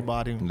 song. bring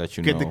everybody, Let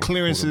you get know the who to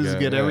clearances, get,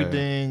 get yeah.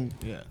 everything.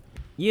 Yeah,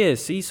 Yeah,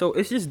 see, so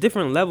it's just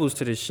different levels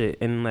to this shit,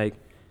 and like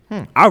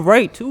I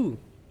write too,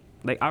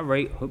 like I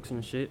write hooks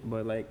and shit,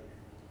 but like,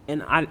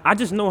 and I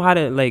just know how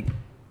to like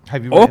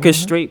Have you written anything?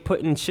 orchestrate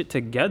putting shit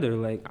together.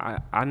 Like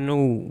I know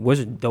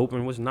what's dope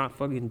and what's not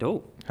fucking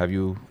dope. Have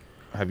you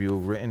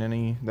written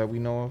any that we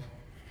know of?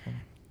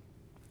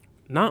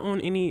 Not on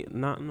any of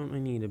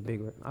the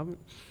big.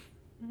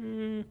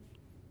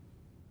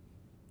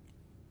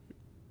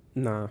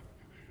 Nah,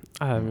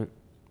 I haven't.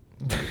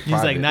 he's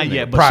like Private, not nigga,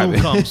 yet, but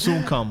private.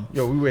 soon come.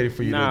 Yo, we waiting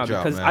for you Nah, to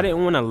drop, because man. I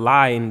didn't want to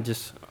lie and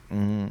just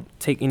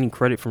take any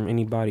credit from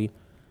anybody.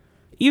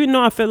 Even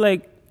though I feel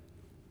like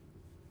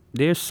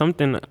there's some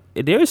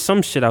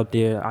shit out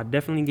there. I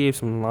definitely gave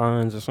some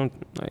lines or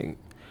something. Like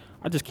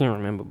I just can't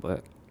remember,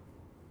 but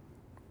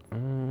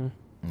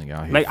Nigga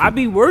out here like I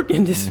be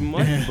working this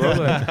month, bro.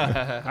 Like,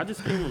 I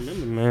just can't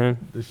remember,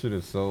 man. this shit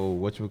is so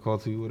what you would call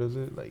to you. What is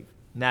it like?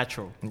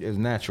 Natural. It's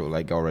natural,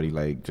 like already,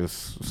 like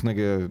just this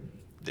nigga.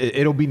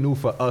 It'll be new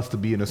for us to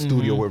be in a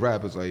studio with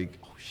rappers. Like,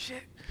 oh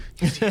shit.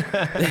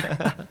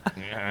 I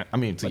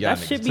mean, to But y'all that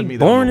niggas, should to be me,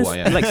 boring. that's who I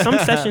am. Like some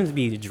sessions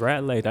be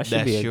drag. Like that should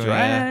That's be a true,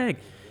 drag.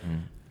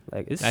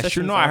 Like it's That's true.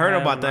 sessions No, I heard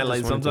have about and that. I Like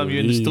just wanted sometimes to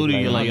you're in the leave, studio,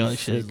 you're like, oh, oh,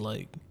 shit's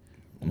like,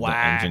 The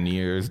wow.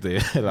 engineers, they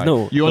like,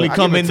 No. You only I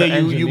come give it in to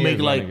there, you make engineers,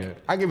 my like, nigga.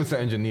 I give it to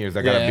engineers.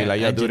 I gotta Yeah, be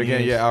like, yeah, do it again.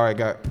 engineers. Yeah, all right,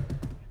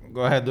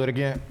 go ahead, do it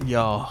again.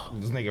 yo,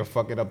 This nigga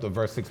fuck it up the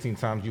verse 16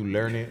 times. You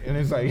learn it, and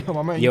it's like, yo,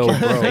 my man, Yo, you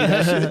can't bro. say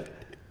that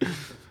shit.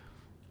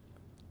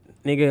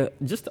 Nigga,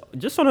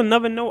 just on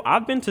another note,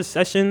 I've been to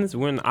sessions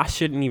when I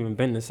shouldn't even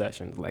been to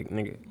sessions. Like,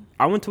 nigga,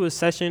 I went to a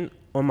session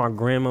on my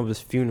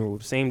grandmother's funeral,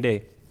 same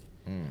day.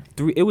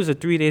 It was a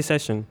 3-day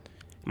session.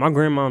 My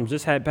grandmom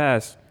just had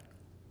passed.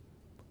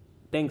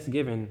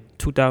 Thanksgiving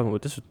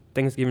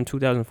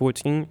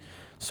 2014.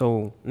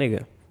 So,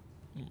 nigga,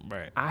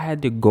 right. I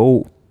had to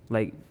go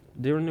like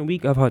during the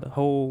week of her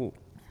whole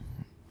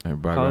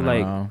Everybody her, running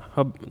like around.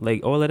 her,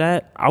 like all of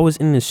that. I was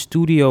in the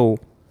studio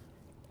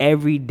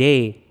every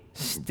day,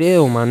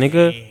 still, my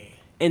nigga.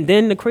 And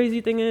then the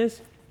crazy thing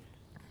is,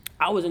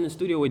 I was in the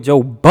studio with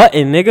Joe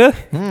Button, nigga.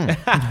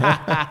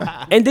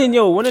 And then,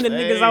 one of the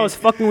niggas I was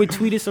fucking with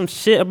tweeted some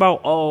shit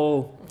about,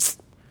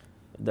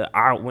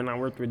 when I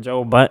worked with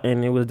Joe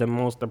Button, it was the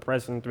most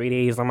depressing 3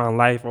 days of my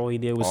life. All he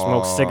did was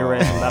smoke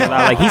cigarettes and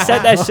Like, he said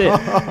that shit.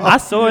 I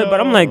saw it,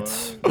 but I'm like,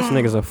 this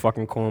nigga's a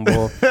fucking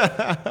cornball.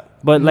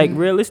 But, like,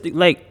 realistic,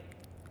 like,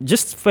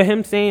 just for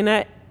him saying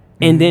that,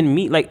 and then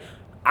me, like,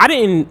 I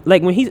didn't,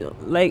 like, when he,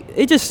 like,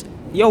 it just,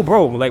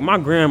 bro, like, my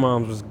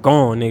grandmom was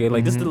gone, nigga.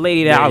 Like, this is the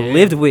lady that I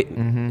lived with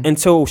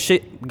until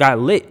shit got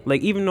lit.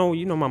 Like, even though,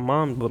 my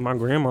mom, but my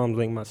grandmom's,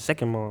 like, my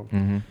second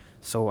mom.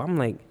 So, I'm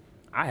like,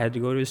 I had to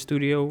go to the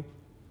studio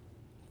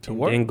to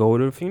work and go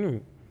to the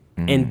funeral.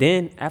 And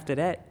then, after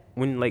that,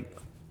 when, like,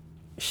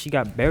 she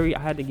got buried, I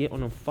had to get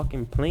on a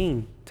fucking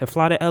plane to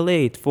fly to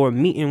L.A. for a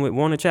meeting with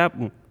Warner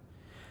Chappell.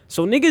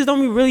 So niggas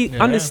don't be really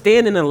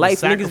understanding the life.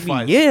 Niggas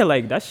be,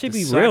 like, that shit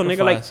be real,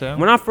 nigga. Like,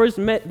 when I first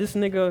met this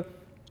nigga,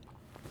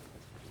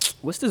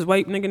 what's this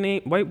white nigga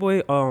name? White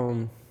boy?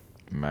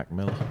 Mac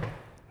Miller.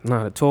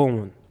 Nah, the tall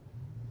one.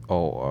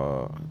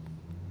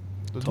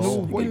 The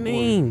tall nigga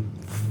name.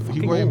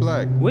 He wearing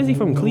black. Where's he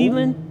from?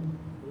 Cleveland?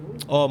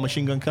 Oh,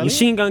 Machine Gun Kelly?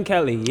 Machine Gun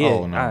Kelly, yeah.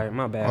 Oh, no. All right,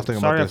 my bad.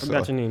 Sorry, I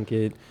forgot your name,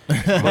 kid.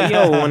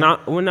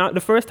 But when I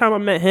the first time I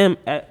met him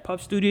at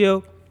Puff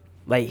Studio,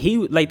 like,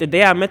 the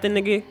day I met the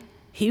nigga,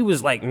 he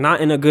was, like, not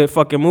in a good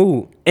fucking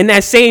mood. In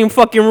that same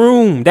fucking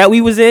room that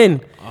we was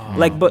in.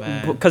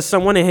 Because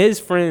one of his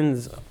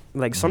friends,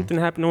 like, something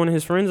happened to one of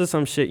his friends or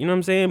some shit. You know what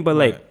I'm saying? But,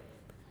 like,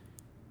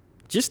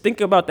 just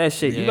think about that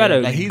shit. You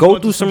gotta go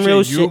through some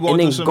real shit and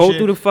then go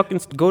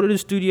to the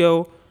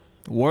studio,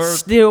 work,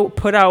 still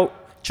put out.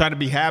 Try to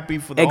be happy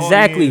for the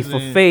audience for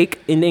fake,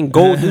 and then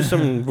go do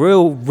some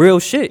real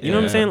shit. You know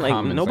what I'm saying?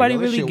 Like, nobody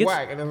like, really gets.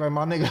 Whack. And then, like,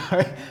 my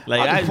nigga,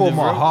 like, I pull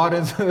my heart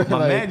into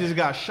my man just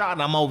got shot,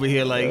 and I'm over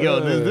here like,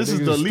 this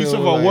is the least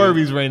of our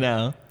worries right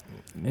now.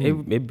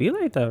 It be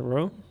like that,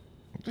 bro.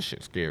 This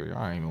shit's scary.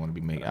 I don't even want to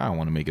be making. I don't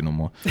want to make it no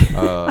more. That's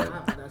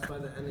why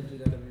the energy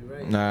gotta be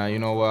right. Nah, you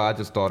know what? I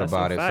just thought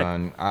about it,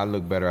 son. I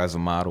look better as a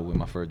model with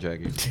my fur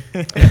jacket.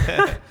 I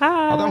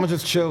thought I'm gonna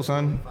just chill,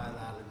 son.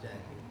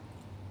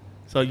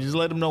 So you just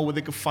let them know where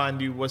they can find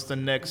you. What's the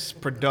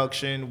next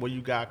production? What you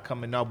got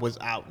coming up? What's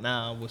out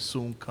now? What's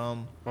soon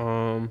come?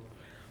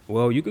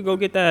 Well, you could go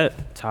get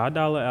that Ty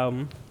Dolla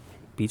album,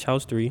 Beach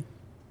House 3.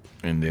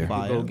 In there. You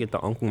could go get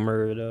the Uncle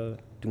Murder,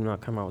 Do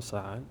Not Come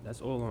Outside. That's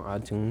all on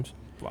iTunes.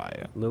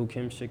 Fire. Lil'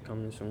 Kim shit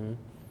coming soon.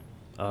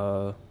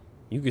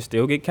 You could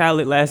still get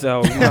Khaled last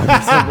album.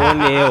 On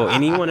there, or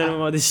any one of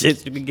them other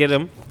shits, you could get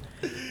them.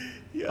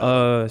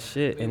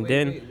 Shit, and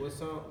then. What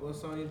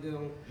song you did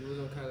you was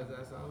on Khaled's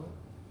last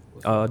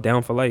album?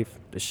 Down for Life.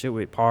 The shit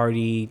with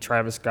Party,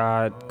 Travis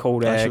Scott,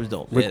 Kodak, That shit was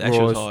dope. Rick That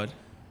shit was Ross, hard.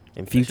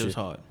 and That Future. shit was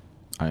hard.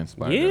 I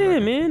inspired. Yeah,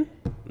 man.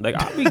 Like,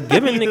 I be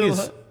giving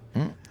niggas.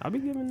 I be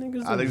giving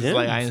niggas. I think it's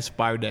like I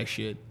inspired that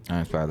shit. I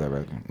inspired that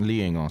record.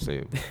 Lee ain't gonna say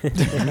it. Me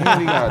and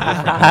Lee got a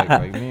different connect.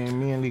 Like,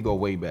 me and Lee go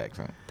way back,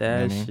 son.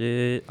 That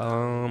You know what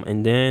I mean? shit.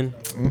 And then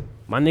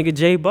my nigga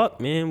J Buck,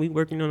 man, we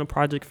working on a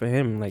project for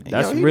him. Like,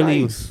 that's he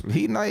really nice.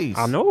 He nice.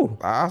 I know.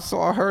 I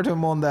heard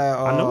him on that.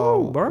 I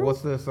know, bro.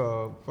 What's this?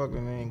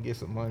 Fucking name? Get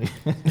some money.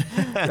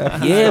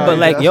 Yeah, but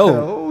like,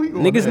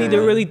 niggas need to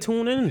really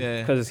tune in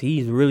Yeah. because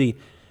he's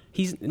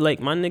like,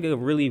 my nigga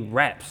really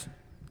raps.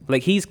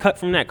 Like, he's cut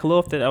from that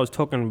cloth that I was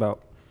talking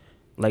about.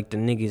 Like, the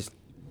niggas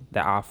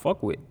that I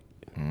fuck with.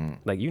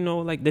 Like,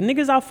 like, the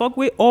niggas I fuck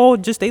with,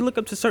 they look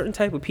up to certain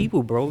type of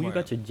people, bro. You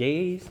got your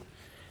J's,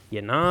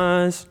 your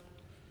Nas.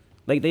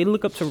 Like, they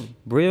look up to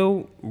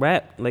real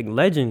rap, like,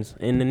 legends.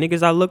 And the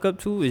niggas I look up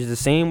to is the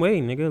same way,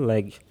 nigga.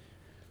 Like,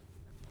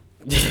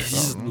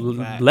 just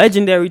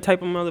legendary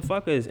type of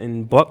motherfuckers.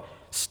 And Buck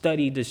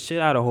studied the shit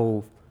out of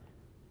Hov.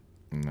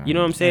 You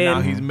know what I'm saying? And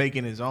now he's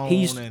making his own.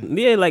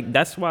 Like,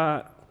 that's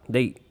why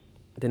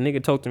the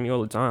nigga talk to me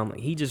all the time. Like,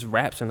 he just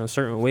raps in a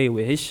certain way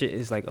where his shit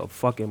is like a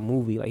fucking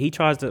movie. Like, he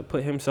tries to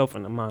put himself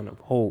in the mind of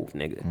Hov,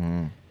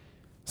 nigga.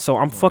 So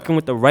I'm fucking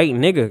with the right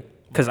nigga.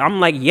 Cause I'm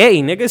like,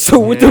 yay, nigga. So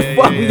what the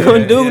fuck we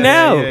gonna do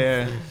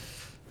now?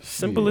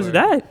 Simple as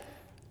that.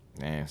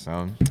 Man,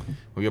 son.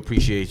 We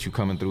appreciate you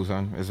coming through,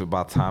 son. It's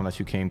about time that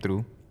you came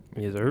through.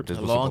 Yes, sir. A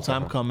long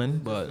time coming,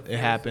 but it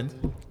happened.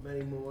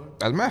 Many more.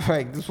 As a matter of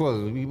fact,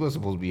 we were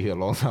supposed to be here a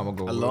long time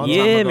ago.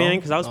 Yeah, man.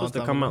 Cause I was supposed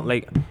to come out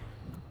like.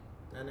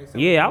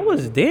 Yeah, I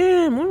was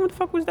damn. When the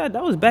fuck was that?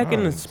 That was back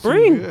in the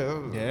spring.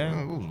 Yeah.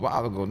 It was a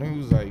while ago. Then he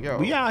was like, yo.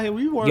 We out here,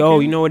 we working. Yo,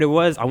 you know what it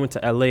was? I went to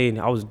LA and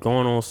I was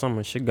going on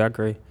summer. Shit got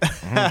crazy.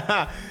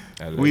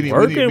 We need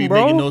to be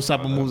making those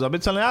type of moves. I've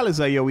been telling Alex,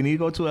 like, yo, we need to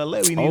go to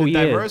LA. We need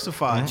to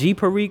diversify. G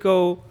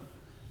Perico,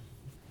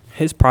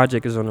 his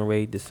project is on the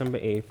way, December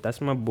 8th. That's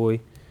my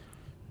boy.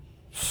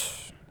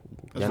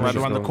 That's right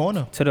around the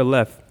corner. To the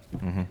left.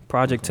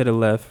 Project to the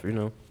left,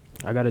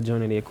 I got a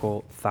joint in there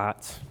called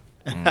Thoughts.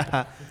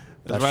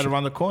 That's right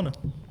around the corner.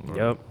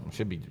 Yep.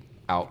 Should be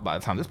out by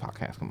the time this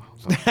podcast come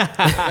out. So.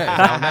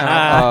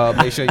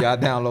 Make sure y'all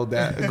download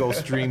that. Go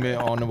stream it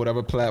on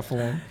whatever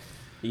platform.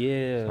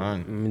 Yeah.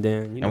 And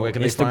then, and where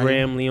can they find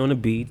Instagram, Lee on the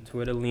Beats,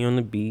 Twitter, Lee on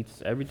the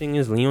Beats. Everything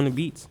is Lee on the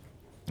Beats.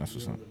 That's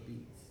what's up.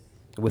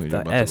 With You the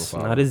about to go S,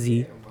 follow. not a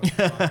Z.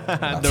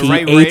 The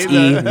right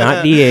T-H-E, way.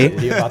 not D-A.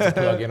 He about to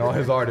plug in all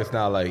his artists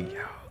now, like, yo,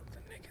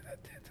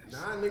 Nah,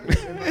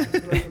 nigga, about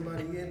to plug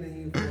somebody in and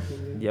you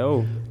fucking.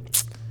 Yo,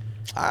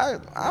 I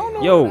don't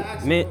know. yo,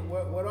 Ask you, man.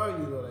 what are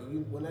you though?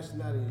 Like, what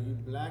nationality? Are you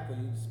black or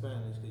you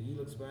Spanish? Cause you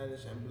look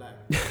Spanish and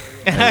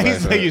black. He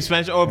said you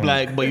Spanish or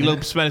black, but you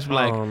look Spanish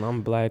black.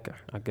 I'm black,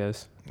 I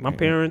guess. My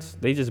parents,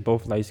 they just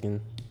both light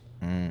skinned.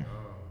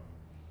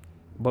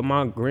 But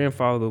my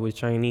grandfather was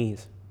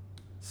Chinese.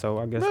 So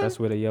I guess that's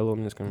where the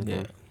yellowness comes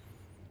from.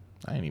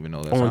 I didn't even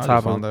know that. On I just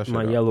top found that of shit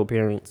my out. yellow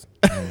parents.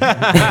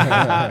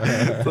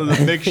 So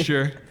the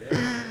mixture.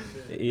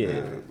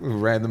 Yeah.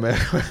 Random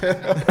ass.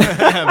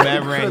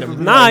 Mad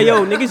random. Nah,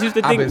 yo, niggas used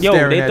to I've think, been yo,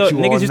 staring they at thought you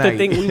all niggas used to night.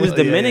 think we was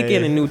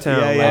Dominican in Newtown.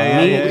 Yeah, like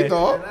yeah, me. yeah. We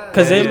thought.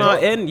 Cause in my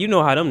end, you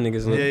know how them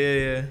niggas look.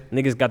 Yeah.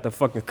 Niggas got the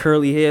fucking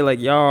curly hair like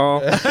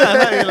y'all.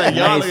 You're like,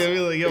 y'all look at me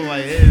like, yo, my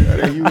head.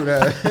 Hey, you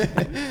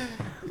that.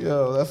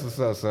 Yo, that's what's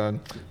up, son.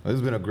 This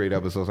has been a great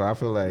episode. So I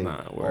feel like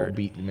all word.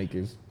 beat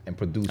makers and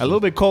producers. A little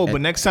bit cold, but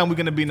next time we're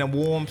gonna be in a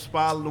warm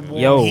spot, the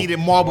warm, Yo. heated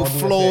marble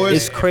floors.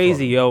 It's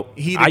crazy, yo.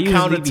 Heated I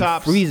usually be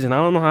countertops. freezing. I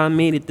don't know how I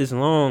made it this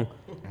long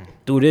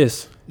through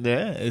this.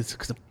 Yeah, it's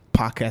because the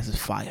podcast is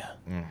fire.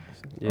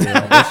 Yeah,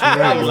 that's I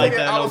right. was, like thinking,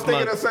 that I little was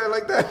thinking plug. of something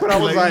like that, but I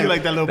was You like,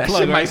 like that little that plug,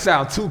 shit might right?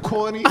 sound too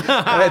corny. And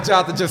that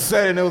Jonathan just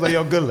said it, and it was like,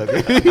 yo, good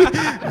looking.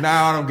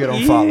 Now I don't get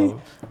on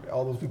follow.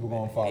 All those people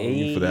gonna follow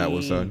me for that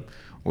one, son.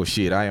 Well,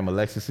 shit, I am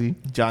Alexis C.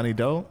 Johnny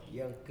Doe.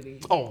 Young Clee.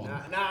 Oh,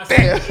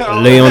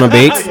 Damn. Lay on the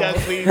beats. yeah,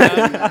 clean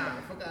up.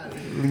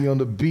 Lee on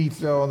the beats,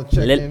 yo, on the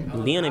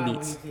check-in. Lay on the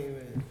beats.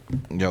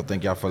 Yo,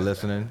 thank y'all for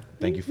listening.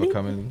 Thank you for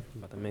coming.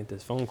 About to make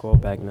this phone call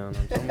back now.